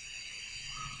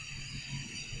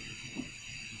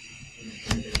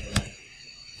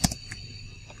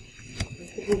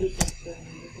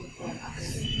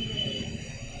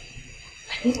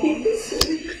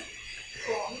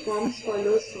 forms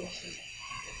follows function.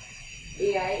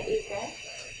 AIA काय?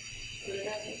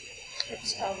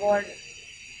 It's award,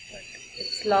 but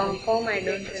it's long form, I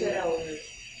don't remember.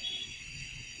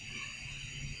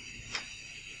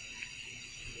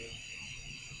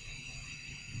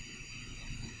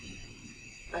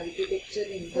 Architecture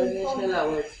international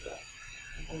awards का?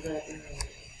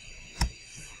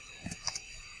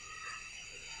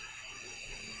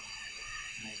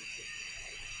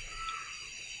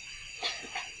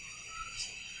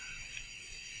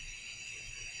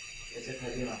 त्याच्या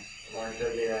खाली ना वॉल्टर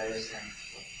AI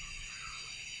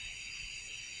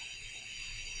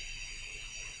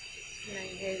नाही,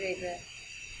 हे वेगळं आहे.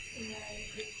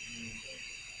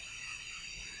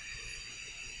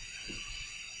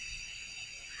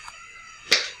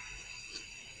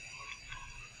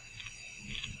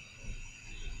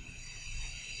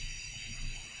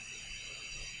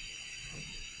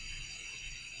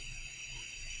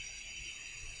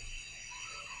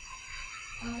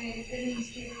 American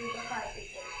institute of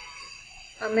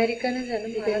architecture. अमेरिकनच आहे ना,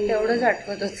 मला तेवढंच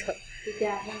आठवत होतं. तिथे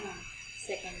आहे ना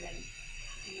second line,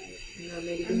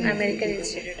 American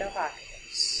institute of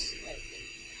architects.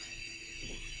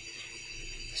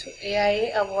 So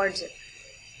AIA awards आहेत.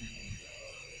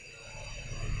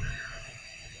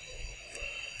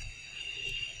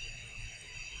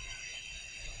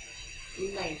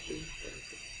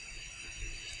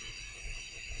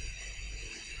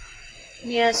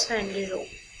 नियास फॅन्डी रो.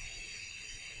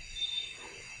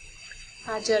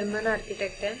 हा जर्मन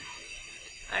आर्किटेक्ट आहे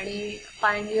आणि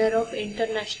Pioneer of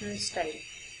international style.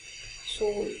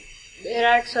 So there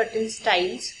are certain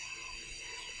styles,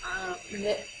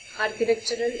 म्हणजे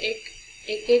आर्किटेक्चरल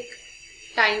एक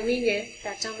टायमिंग आहे,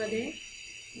 त्याच्यामध्ये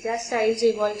ज्या स्टाईल्स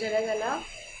इव्हॉल्व झाल्या त्याला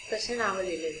तसे नावं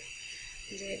दिलेले.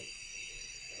 म्हणजे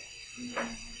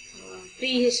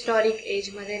प्री हिस्टॉरिक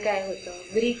एजमध्ये काय होतं,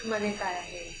 ग्रीकमध्ये काय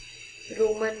आहे,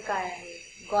 रोमन काय आहे,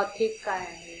 गॉथिक काय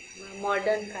आहे,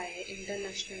 मॉडर्न काय आहे,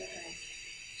 इंटरनॅशनल काय आहे.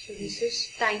 So this is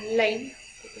timeline.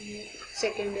 तुम्ही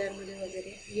सेकंड इयरमध्ये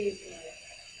वगैरे येईल.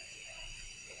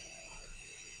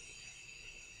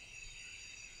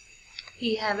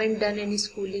 ही haven't done any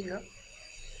schooling.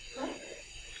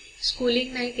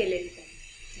 Schooling नाही केलेली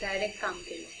त्याने, डायरेक्ट काम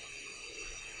केलं.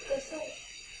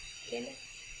 केलं.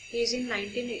 ही इज इन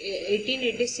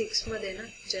 1886 मध्ये ना,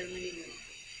 जर्मनीमध्ये.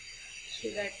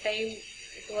 So that time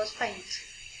it was fines.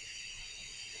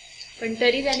 पण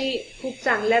तरी त्यांनी खूप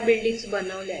चांगल्या बिल्डिंग्स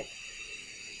बनवल्या आहेत.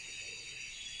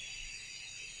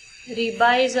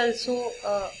 Riba is also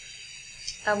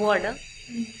award.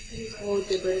 हो,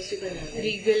 ते बरेचसे बनवले.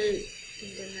 रिगल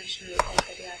इंटरनॅशनल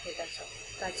काहीतरी आहे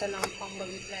त्याचा लॉंग फॉर्म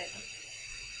बघितला आहे का?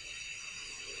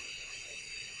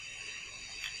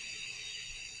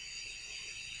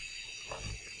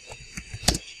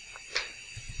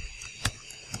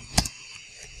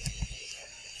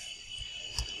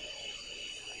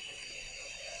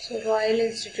 So Royal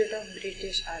Institute of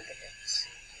British Architects.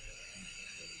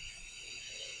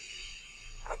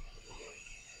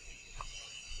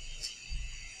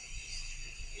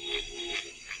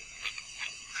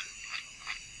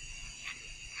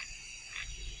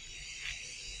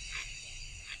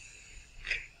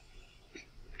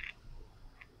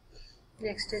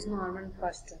 Next is Norman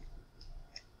Foster.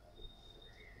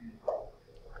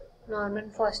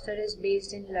 Norman Foster is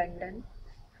based in London.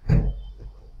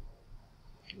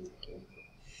 Okay.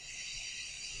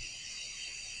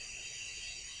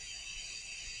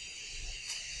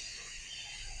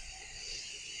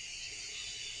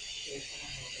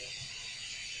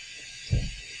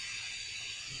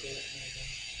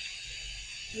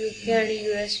 UK आणि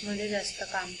US मध्ये जास्त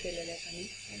काम केलेलं आहे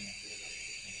त्यांनी.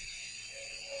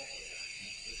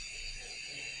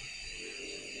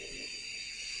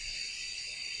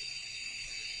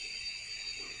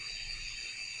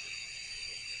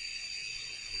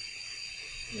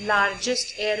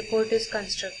 Largest airport is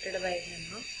constructed by him,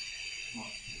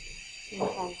 in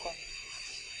Hong Kong.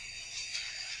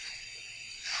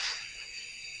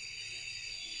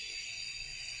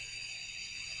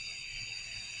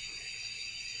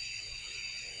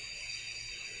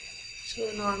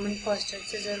 So Norman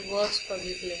Fosterचे जर वर्क्स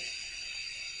बघितले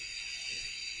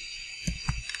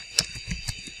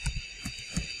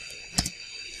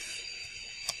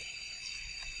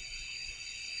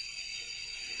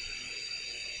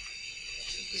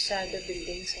these are the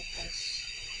buildings of us.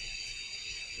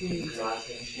 Glass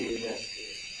and steel जास्त.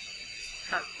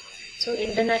 हां, सो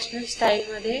इंटरनॅशनल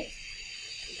स्टाईलमध्ये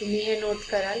तुम्ही हे नोट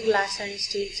कराल, ग्लास आणि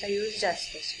स्टीलचा यूज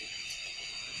जास्त असतो.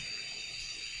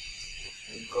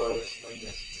 कर्व्स पण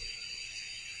जास्त.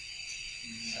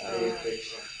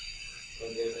 पेक्षा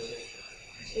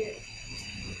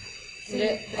म्हणजे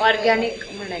ऑर्गॅनिक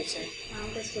म्हणायचं आहे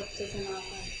आमच्या स्ट्रक्चरचं नाव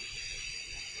काय?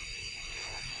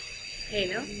 हे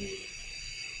ना.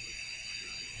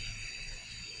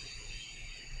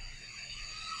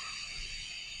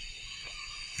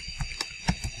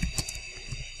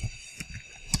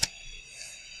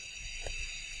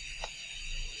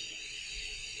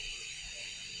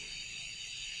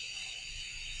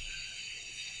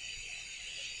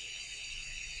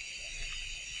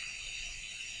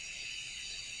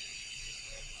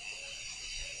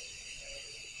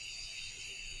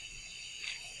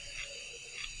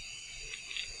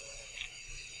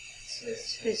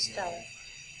 Swiss Tower,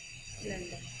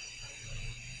 London.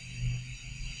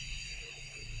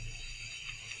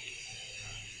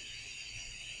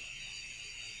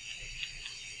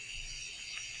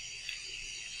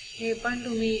 हे पण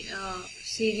तुम्ही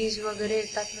सिरीज वगैरे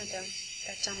येतात ना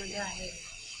त्याच्यामध्ये आहे.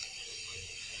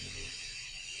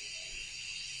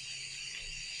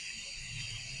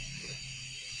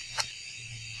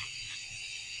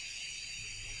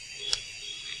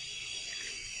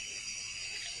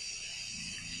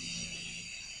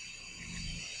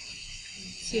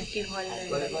 सिटी हॉल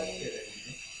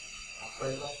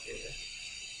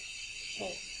हो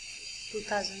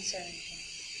 2017.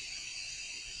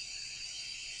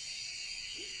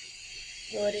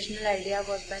 The original idea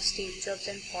was by Steve Jobs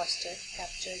and Foster,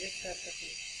 captured it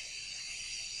perfectly.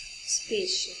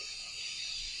 Spaceship.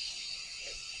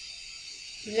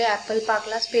 म्हणजे ऍपल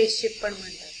पार्कला स्पेसशिप पण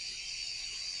म्हणतात.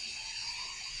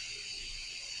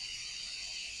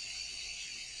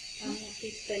 ती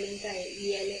स्पेलिंग काय आहे?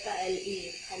 ELA का LE?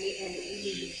 खाली LE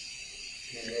लिहिली.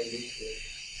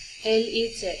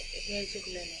 LEच आहे, हे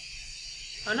चुकलेलं आहे,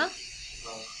 हो ना?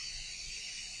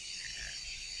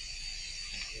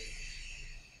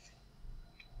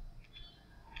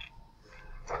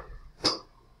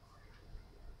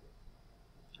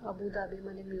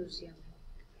 अबुधाबीमध्ये museum,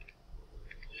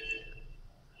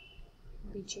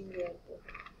 Beijing airport.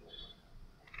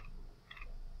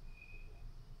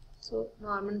 So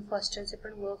Norman फॉस्टरचे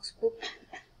पण वर्क्स खूप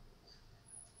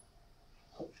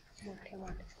मोठे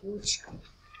मोठे ह्यूज.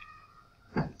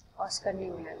 ऑस्कर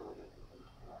न्यूमॅन,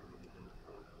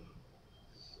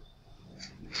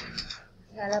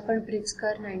 याला पण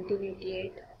प्रिट्झकर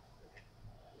 1988.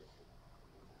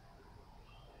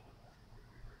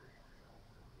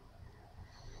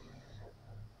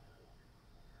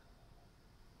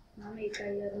 मॅम एका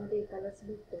इयरमध्ये एकालाच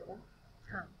भेटतो का?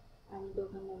 हां, आणि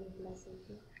दोघांना भेटला असेल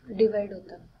तर डिवाइड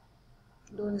होतं,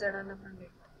 2 जणांना पण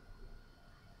भेटतं.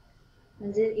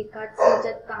 म्हणजे एकाच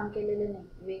ह्याच्यात काम केलेले नाही,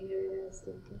 वेगवेगळे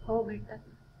असतील ते? हो, भेटतात.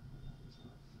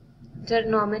 जर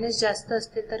नॉमिनेस जास्त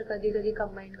असतील तर कधी कधी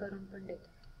कंबाईन करून पण देतात.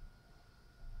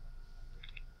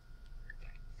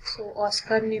 सो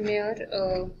ऑस्कर निमेअर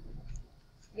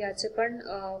याचे पण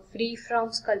फ्री फ्रॉम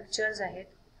स्कल्पचर्स आहेत.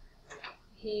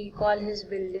 ही call his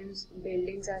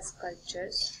buildings as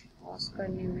sculptures. Oscar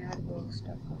निमेअर work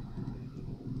stuff.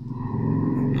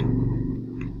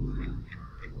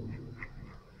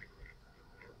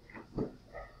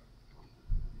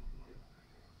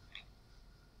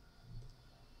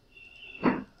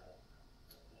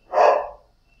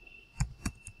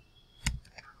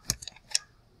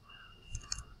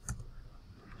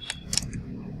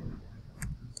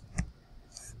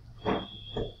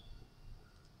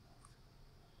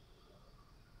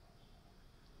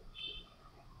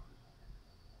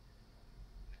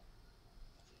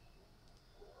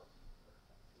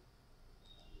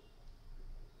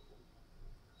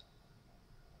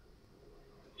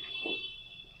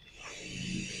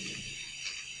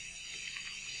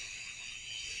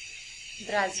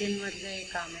 ब्राझीलमधलं हे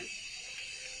काम आहे,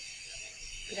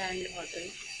 ग्रँड हॉटेल.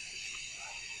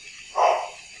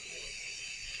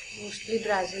 मोस्टली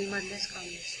ब्राझीलमधलेच काम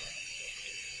दिसतं.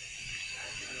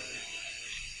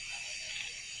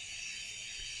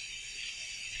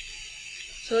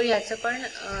 सो याचं पण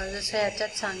जसं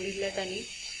याच्यात सांगितलं त्यांनी,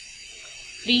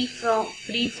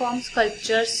 फ्री फॉर्म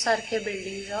स्कल्पचर्स सारखे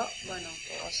बिल्डिंग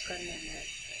बनवतो Oscar निमेअर.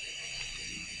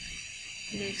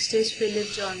 Next is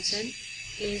Philip Johnson.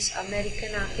 He is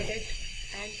American architect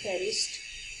and theorist.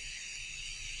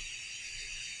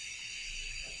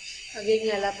 Again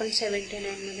याला पण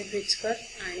 79 मध्ये प्रिट्झकर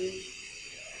आणि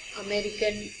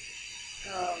अमेरिकन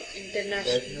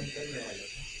इंटरनॅशनल.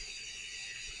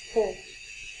 हो,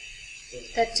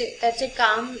 त्याचे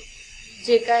काम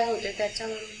जे काय होते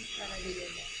त्याच्यावरून त्याला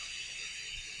दिलेलं आहे.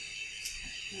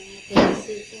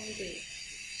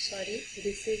 सॉरी,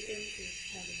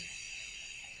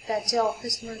 त्याच्या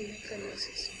ऑफिसमधले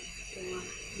किंवा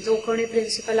जो कोणी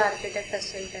प्रिन्सिपल आर्किटेक्ट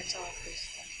असेल त्याच्या office.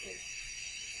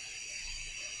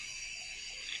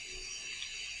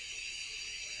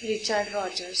 Richard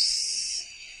Rogers,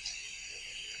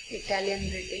 Italian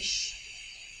British.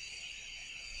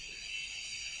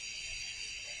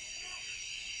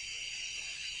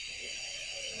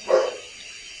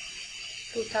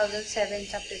 To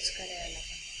 2007चा प्रिट्झकर यायला पण.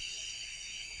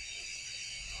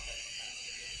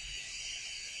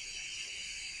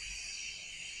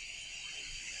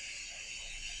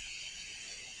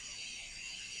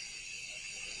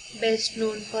 Best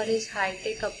known for his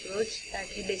high-tech approach that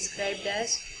he described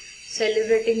as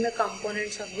celebrating the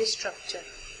components of the structure.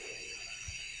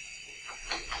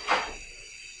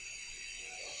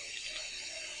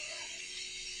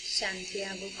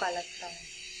 Santiago Calatrava.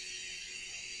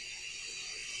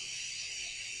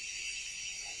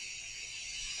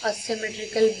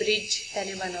 Asymmetrical bridge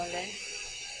त्याने बनवलंय.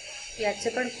 याचे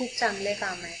पण खूप चांगले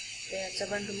काम आहे, ते याचं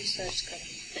पण तुम्ही सर्च करा.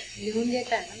 लिहून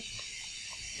घेताय ना?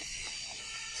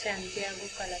 सॅन्टियागो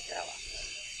कलात्रावा.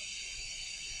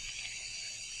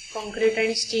 कॉन्क्रीट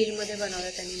आणि स्टील मध्ये बनवलं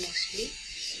त्यांनी मोस्टली.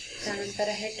 त्यानंतर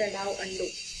आहे टडाव अंडो,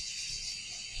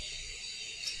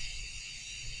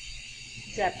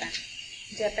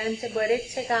 जपानचे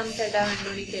बरेचसे काम टडाव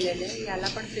अंडोनी केलेले. याला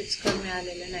पण प्रिट्झकर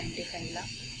मिळालेलं 95ला.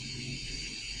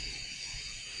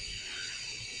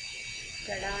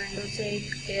 टडाव अंडोचे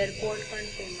एक एअरपोर्ट पण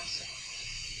फेमस आहे.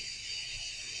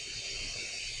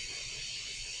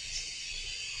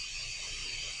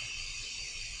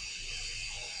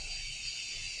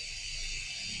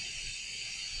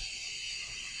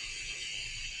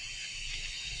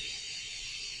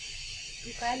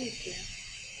 तू काय लिहितेय?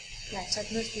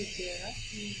 याच्यातनच लिहितेय का?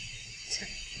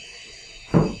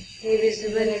 हे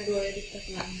विजिबल डोळे दिसतात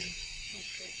लहान.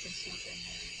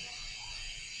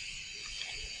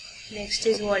 Next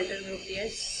is Walter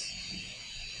ग्रुपियस.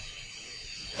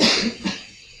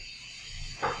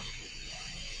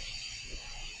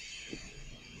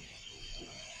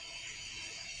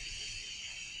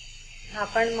 हा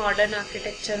पण मॉडर्न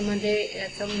आर्किटेक्चरमध्ये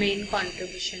याचं मेन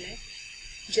कॉन्ट्रीब्युशन आहे.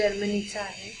 जर्मनीचा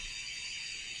आहे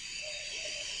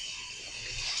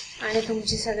आणि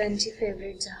तुमची सगळ्यांची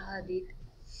फेवरेट जहा हदीद,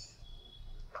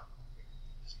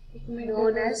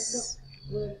 known as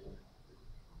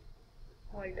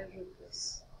वॉल्टर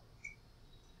ग्रुपियस.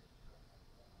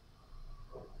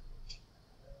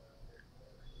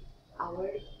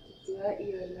 आवड कितीला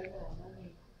इयरला नावा नाही.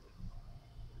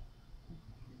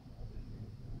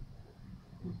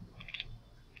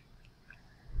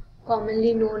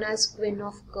 Commonly known as Queen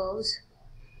of Curves,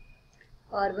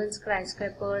 urban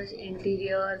skyscrapers,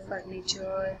 interior,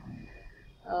 furniture,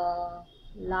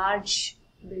 large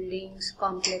buildings,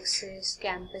 complexes,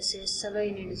 campuses सगळं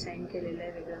हिने डिझाईन केलेलं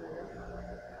आहे वेगळं वेगळं.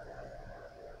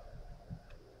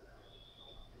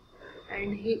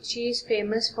 And she is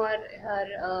famous for her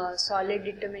solid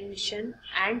determination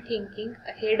and thinking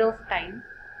ahead of time.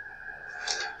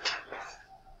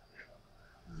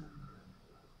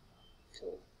 So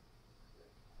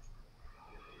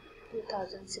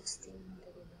 2016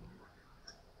 मध्ये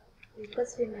गेलेली.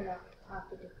 एकच फिमेल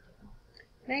आर्किटेक्ट.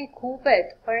 नाही खूप आहेत,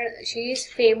 पण शी is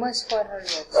famous for her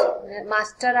works.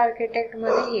 Master architect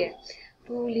मध्ये ही आहे.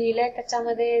 तू लिहिलंय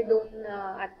त्याच्यामध्ये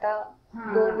आता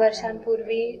 2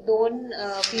 वर्षांपूर्वी 2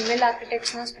 फिमेल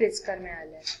आर्किटेक्ट्सनाच प्रिझकर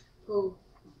मिळाले. हो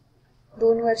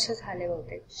 2 वर्ष झाले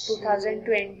बहुतेक.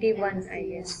 2021 आय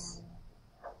गेस.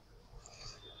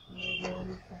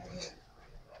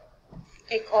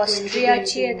 एक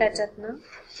ऑस्ट्रियाची आहे त्याच्यातनं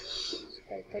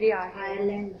काहीतरी आहे,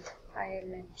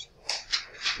 आयर्लंडची.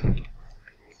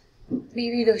 बी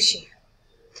व्ही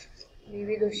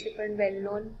जोशी पण वेल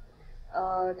नोन.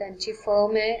 त्यांची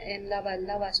फर्म आहे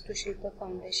अहमदाबादला, वास्तुशिल्प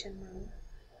फाउंडेशन म्हणून.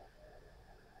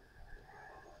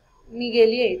 मी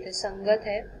गेली आहे इथे, संगत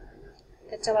आहे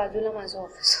त्याच्या बाजूला माझं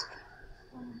ऑफिस होतं.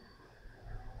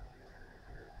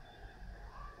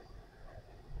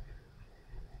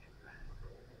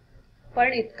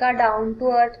 पण इतका डाऊन टू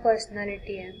अर्थ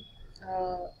पर्सनॅलिटी आहे.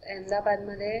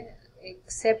 अहमदाबादमध्ये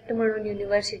एक्सेप्ट म्हणून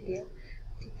युनिव्हर्सिटी आहे,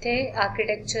 तिथे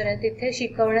आर्किटेक्चर आहे, तिथे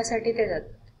शिकवण्यासाठी ते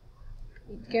जातात.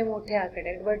 इतके मोठे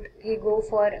architect, but he go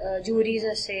for ज्युरीज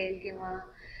असेल किंवा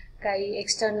काही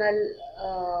एक्सटर्नल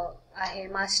आहे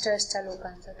मास्टर्सच्या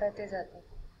लोकांचं, तर ते जातात.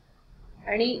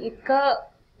 आणि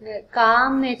इतकं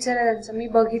काम नेचर आहे त्यांचं. मी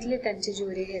बघितली त्यांची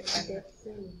ज्युरी घेताना.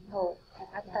 हो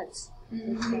आताच.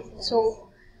 सो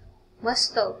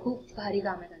मस्त, खूप भारी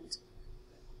काम आहे त्यांचं.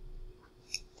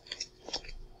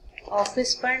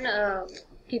 ऑफिस पण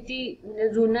किती म्हणजे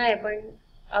जुनं आहे पण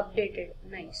अपडेटेड,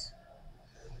 नाईस.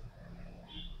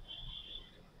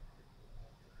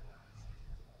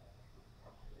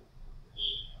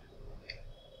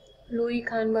 लुई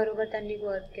खान बरोबर त्यांनी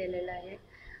वर्क केलेलं आहे.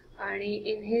 आणि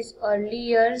in his early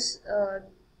years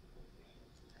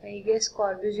I guess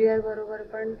कॉर्ब्युझियर बरोबर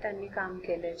पण त्यांनी काम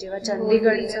केलंय. जेव्हा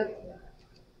चंदीगडचं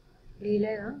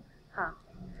लिहिलंय ना, हा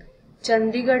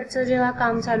चंदीगडचं जेव्हा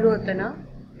काम चालू होतं ना,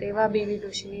 तेव्हा बी व्ही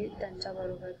जोशींनी त्यांच्या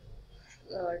बरोबर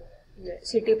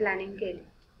सिटी प्लॅनिंग केली.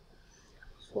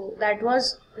 सो दॅट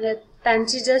वॉज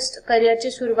त्यांची जस्ट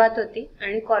करिअरची सुरुवात होती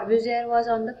आणि कॉर्ब्युझियर was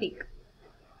on the peak.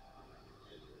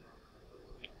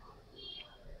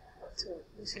 So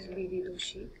this is B.V.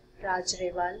 Joshi. राज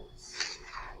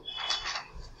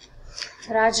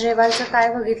रेवालचं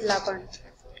काय बघितलं आपण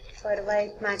परवा,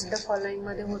 एक मॅच द फॉलोइंग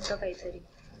मध्ये होतं काहीतरी.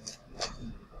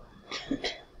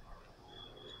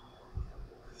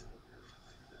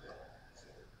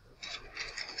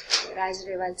 राज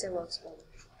रेवालचे वर्क्स बघू,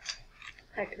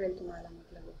 आठवेल तुम्हाला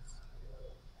म्हटलं.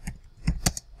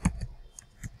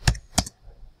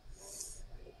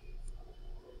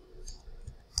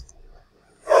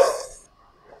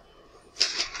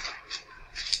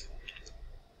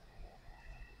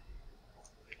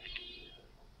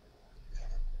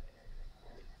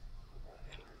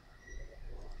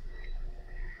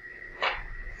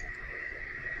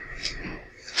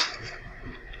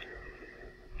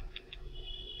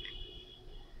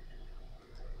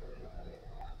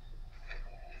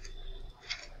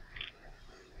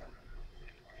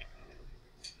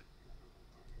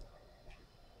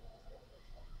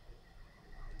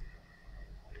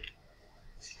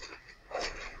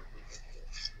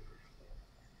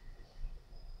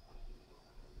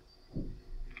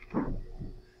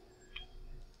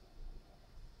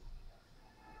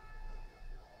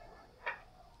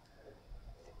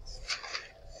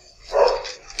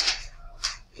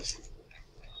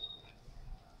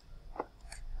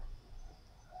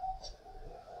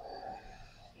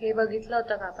 हे बघितलं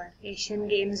होतं का आपण, एशियन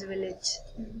गेम्स विलेज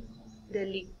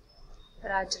दिल्ली,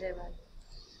 राजरेवाल.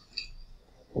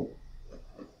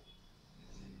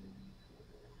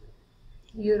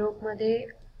 युरोपमध्ये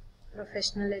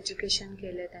प्रोफेशनल एज्युकेशन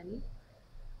केले त्यांनी.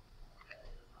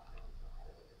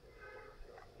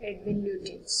 एडविन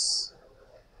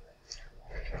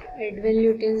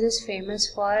ल्युटिन्स इज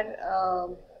फेमस फॉर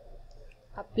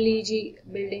आपली जी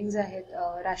बिल्डिंग्स आहेत,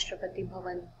 राष्ट्रपती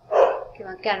भवन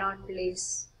किंवा कॅनॉट प्लेस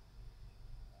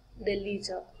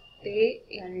दिल्लीचं, ते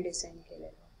याने डिझाईन केलेलं.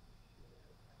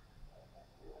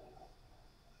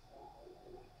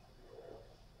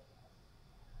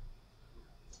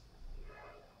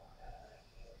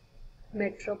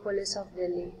 Metropolis of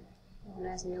Delhi, known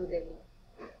as new Delhi.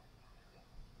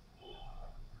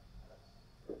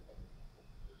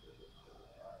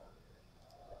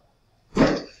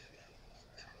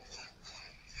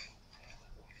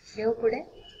 घेऊ पुढे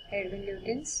एडविन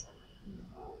ल्युटिन्स.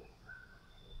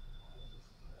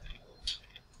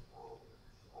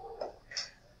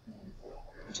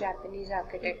 जॅपनीज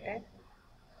आर्किटेक्ट आहे.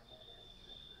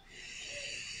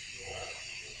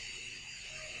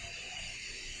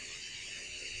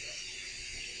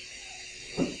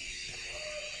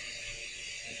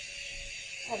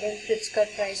 Nobel Pritzker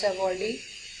Prize awardee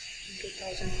in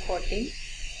 2014.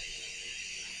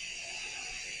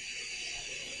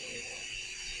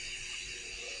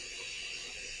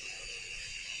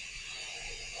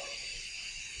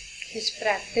 His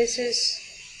practice is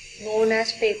known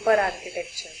as paper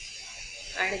architecture.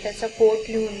 आणि त्याचा कोट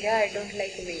लिहून घ्या, I don't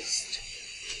like waste.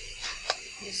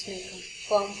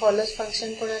 Form follows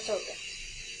function कोणाचं होतं?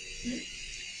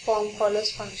 फॉर्म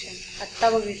फॉलोज फंक्शन आत्ता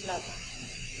बघितलं आता.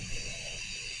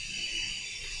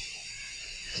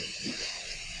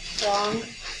 Wrong.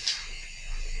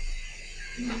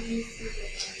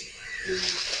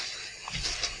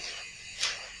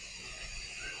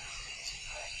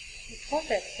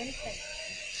 Perfect.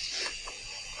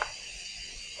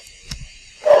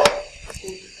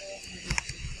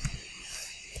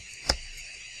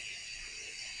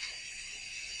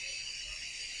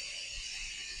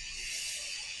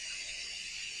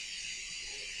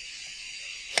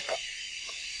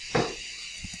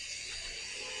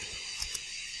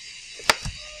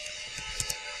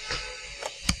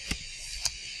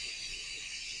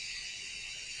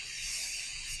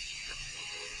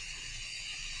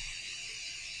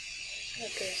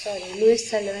 Okay, sorry, Louis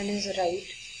Sullivan is right.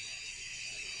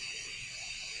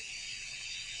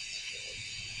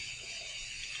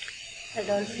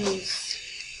 Adolf Louis.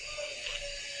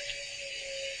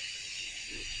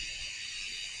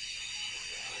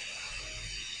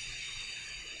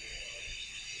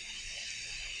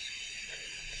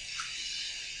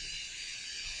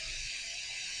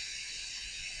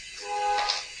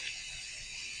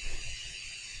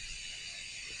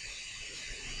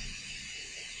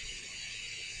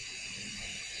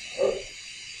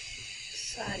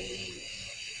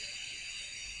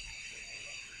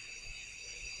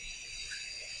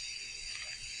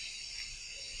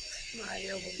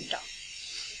 Mario Bunta.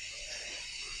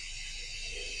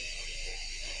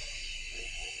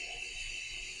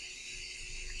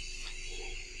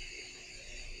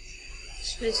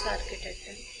 Swiss architect.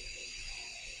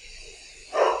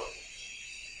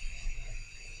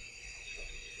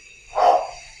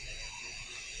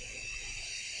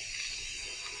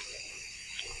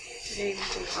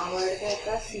 आवडता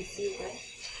का सीसी काय?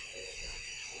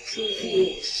 सीसी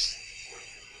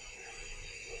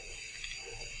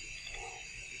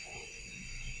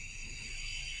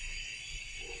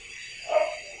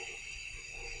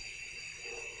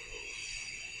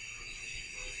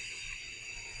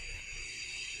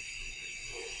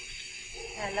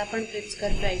त्याला पण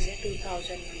प्रिट्झकर प्राइज आहे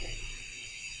 2000 मध्ये.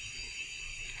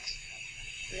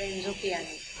 रेंझो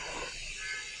पियानो.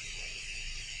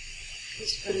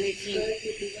 इटली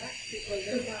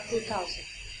 2000.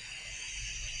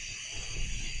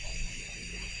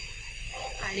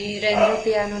 आणि रेंझो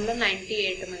पियानोला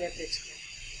 98 मध्ये प्रिट्झकर.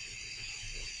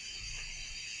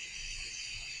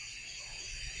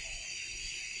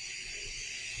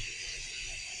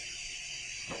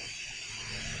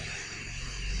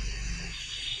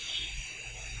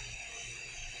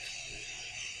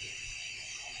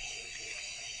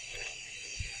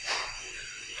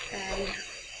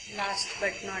 Last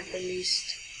but not the least,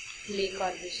 Le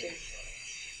Corbusier,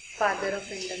 father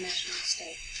of international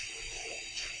style.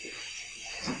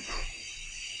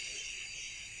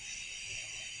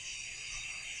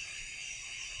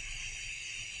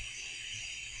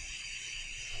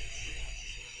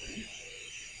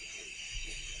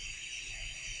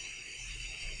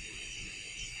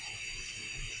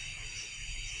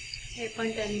 हे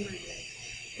पण त्यांनी म्हटलंय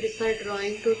prefer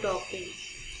drawing to talking.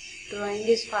 Drawing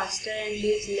is faster and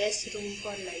leaves less room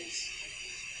for lies.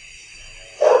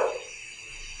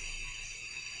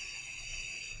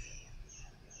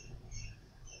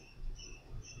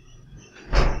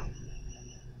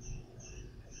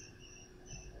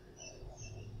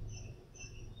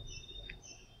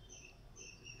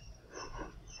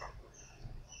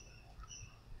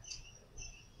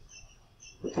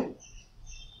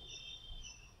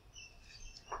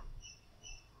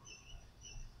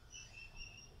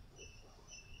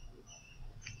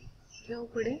 घेऊ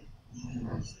पुढे.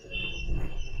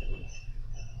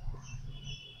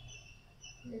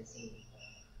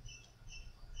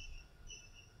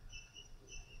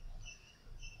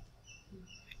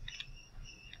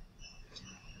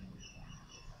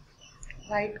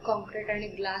 व्हाईट कॉन्क्रीट आणि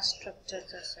ग्लास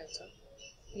स्ट्रक्चरचं असायचं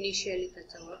इनिशियली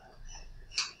त्याच्यावर.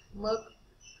 मग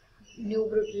न्यू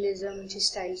ब्रुटलिझमची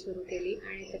स्टाईल सुरू केली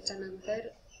आणि त्याच्यानंतर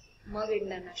मग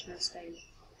इंटरनॅशनल स्टाईल.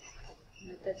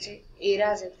 त्याचे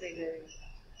एराज आहेत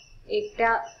वेगवेगळे एकट्या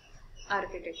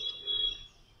आर्किटेक्ट.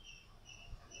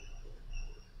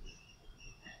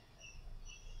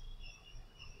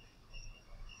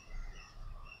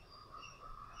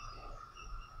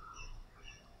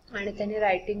 आणि त्याने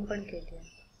रायटिंग पण केली आहे.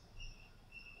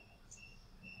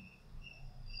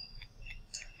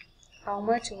 How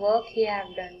much work he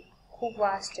have done. खूप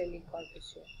वास्ट आहे ली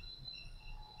कॉर्ब्युसियर.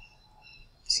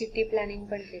 सिटी प्लॅनिंग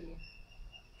पण केली आहे.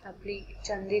 आपली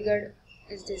चंदीगड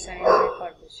इज डिझाईन बाय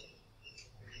कॉर्ब्युसियर.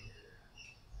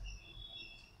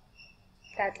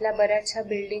 त्यातल्या बऱ्याचशा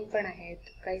बिल्डिंग पण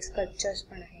आहेत, काही स्कल्पचर्स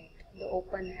पण आहेत.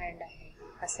 ओपन हँड आहे,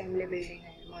 असेंब्ली बिल्डिंग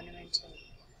आहे, मॉन्युमेंट्स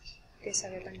आहेत, ते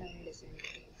सगळे पण नवीन डिझाईन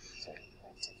केले.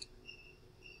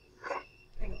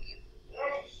 Thank you.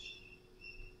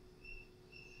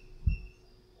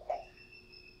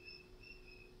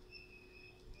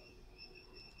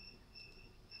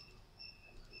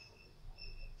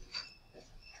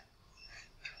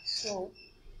 So,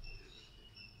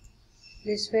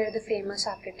 these were the famous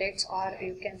architects, or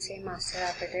you can say master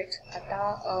architects. आता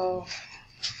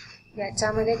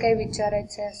याच्यामध्ये काही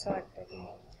विचारायचं आहे असं वाटतं की?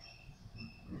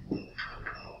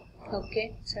 ओके,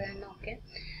 सगळ्यांना ओके.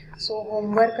 सो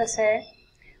होमवर्क कसं आहे,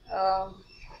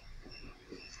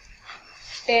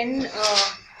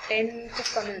 10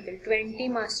 खूप कमी होतील. 20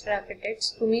 मास्टर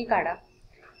आर्किटेक्ट्स तुम्ही काढा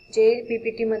जे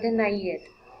PPT मध्ये नाही आहेत,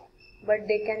 but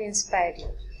they can inspire you.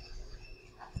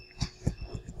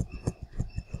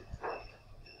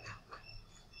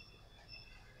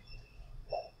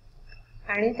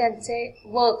 आणि त्यांचे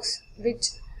works which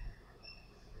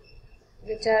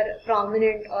are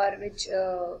prominent or which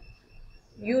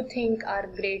you think are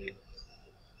great.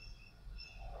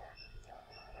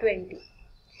 20.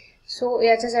 So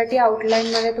याच्यासाठी आउटलाईन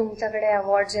मध्ये तुमच्याकडे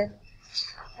अवॉर्ड्स आहेत.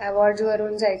 अवॉर्ड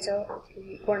वरून जायचं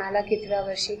की कोणाला कितव्या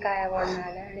वर्षी काय अवॉर्ड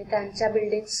मिळाला आणि त्यांच्या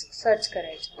बिल्डिंग्स सर्च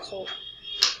करायच्या. So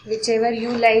which ever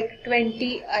you like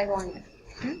 20 I want.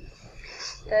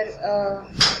 तर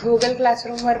गुगल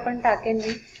क्लासरूमवर पण टाकेन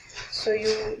मी. So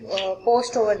you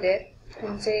post over there.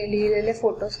 तुमचे लिहिलेले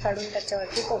फोटोज काढून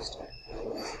त्याच्यावरती पोस्ट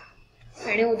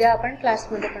करा आणि उद्या आपण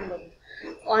क्लासमध्ये पण बघू.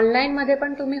 ऑनलाईनमध्ये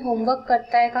पण तुम्ही होमवर्क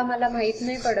करताय का मला माहीत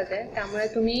नाही पडत आहे, त्यामुळे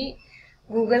तुम्ही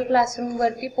गुगल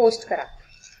क्लासरूमवरती पोस्ट करा.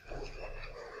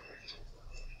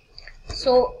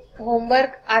 सो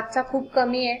होमवर्क आजचा खूप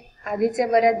कमी आहे, आधीचे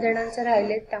बऱ्याच जणांचे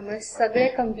राहिलेत, त्यामुळे सगळे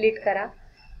कंप्लीट करा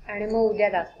आणि मग उद्या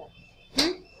दाखवा.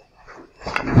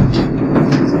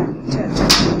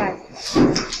 बाय.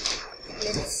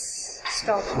 Let's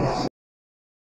stop.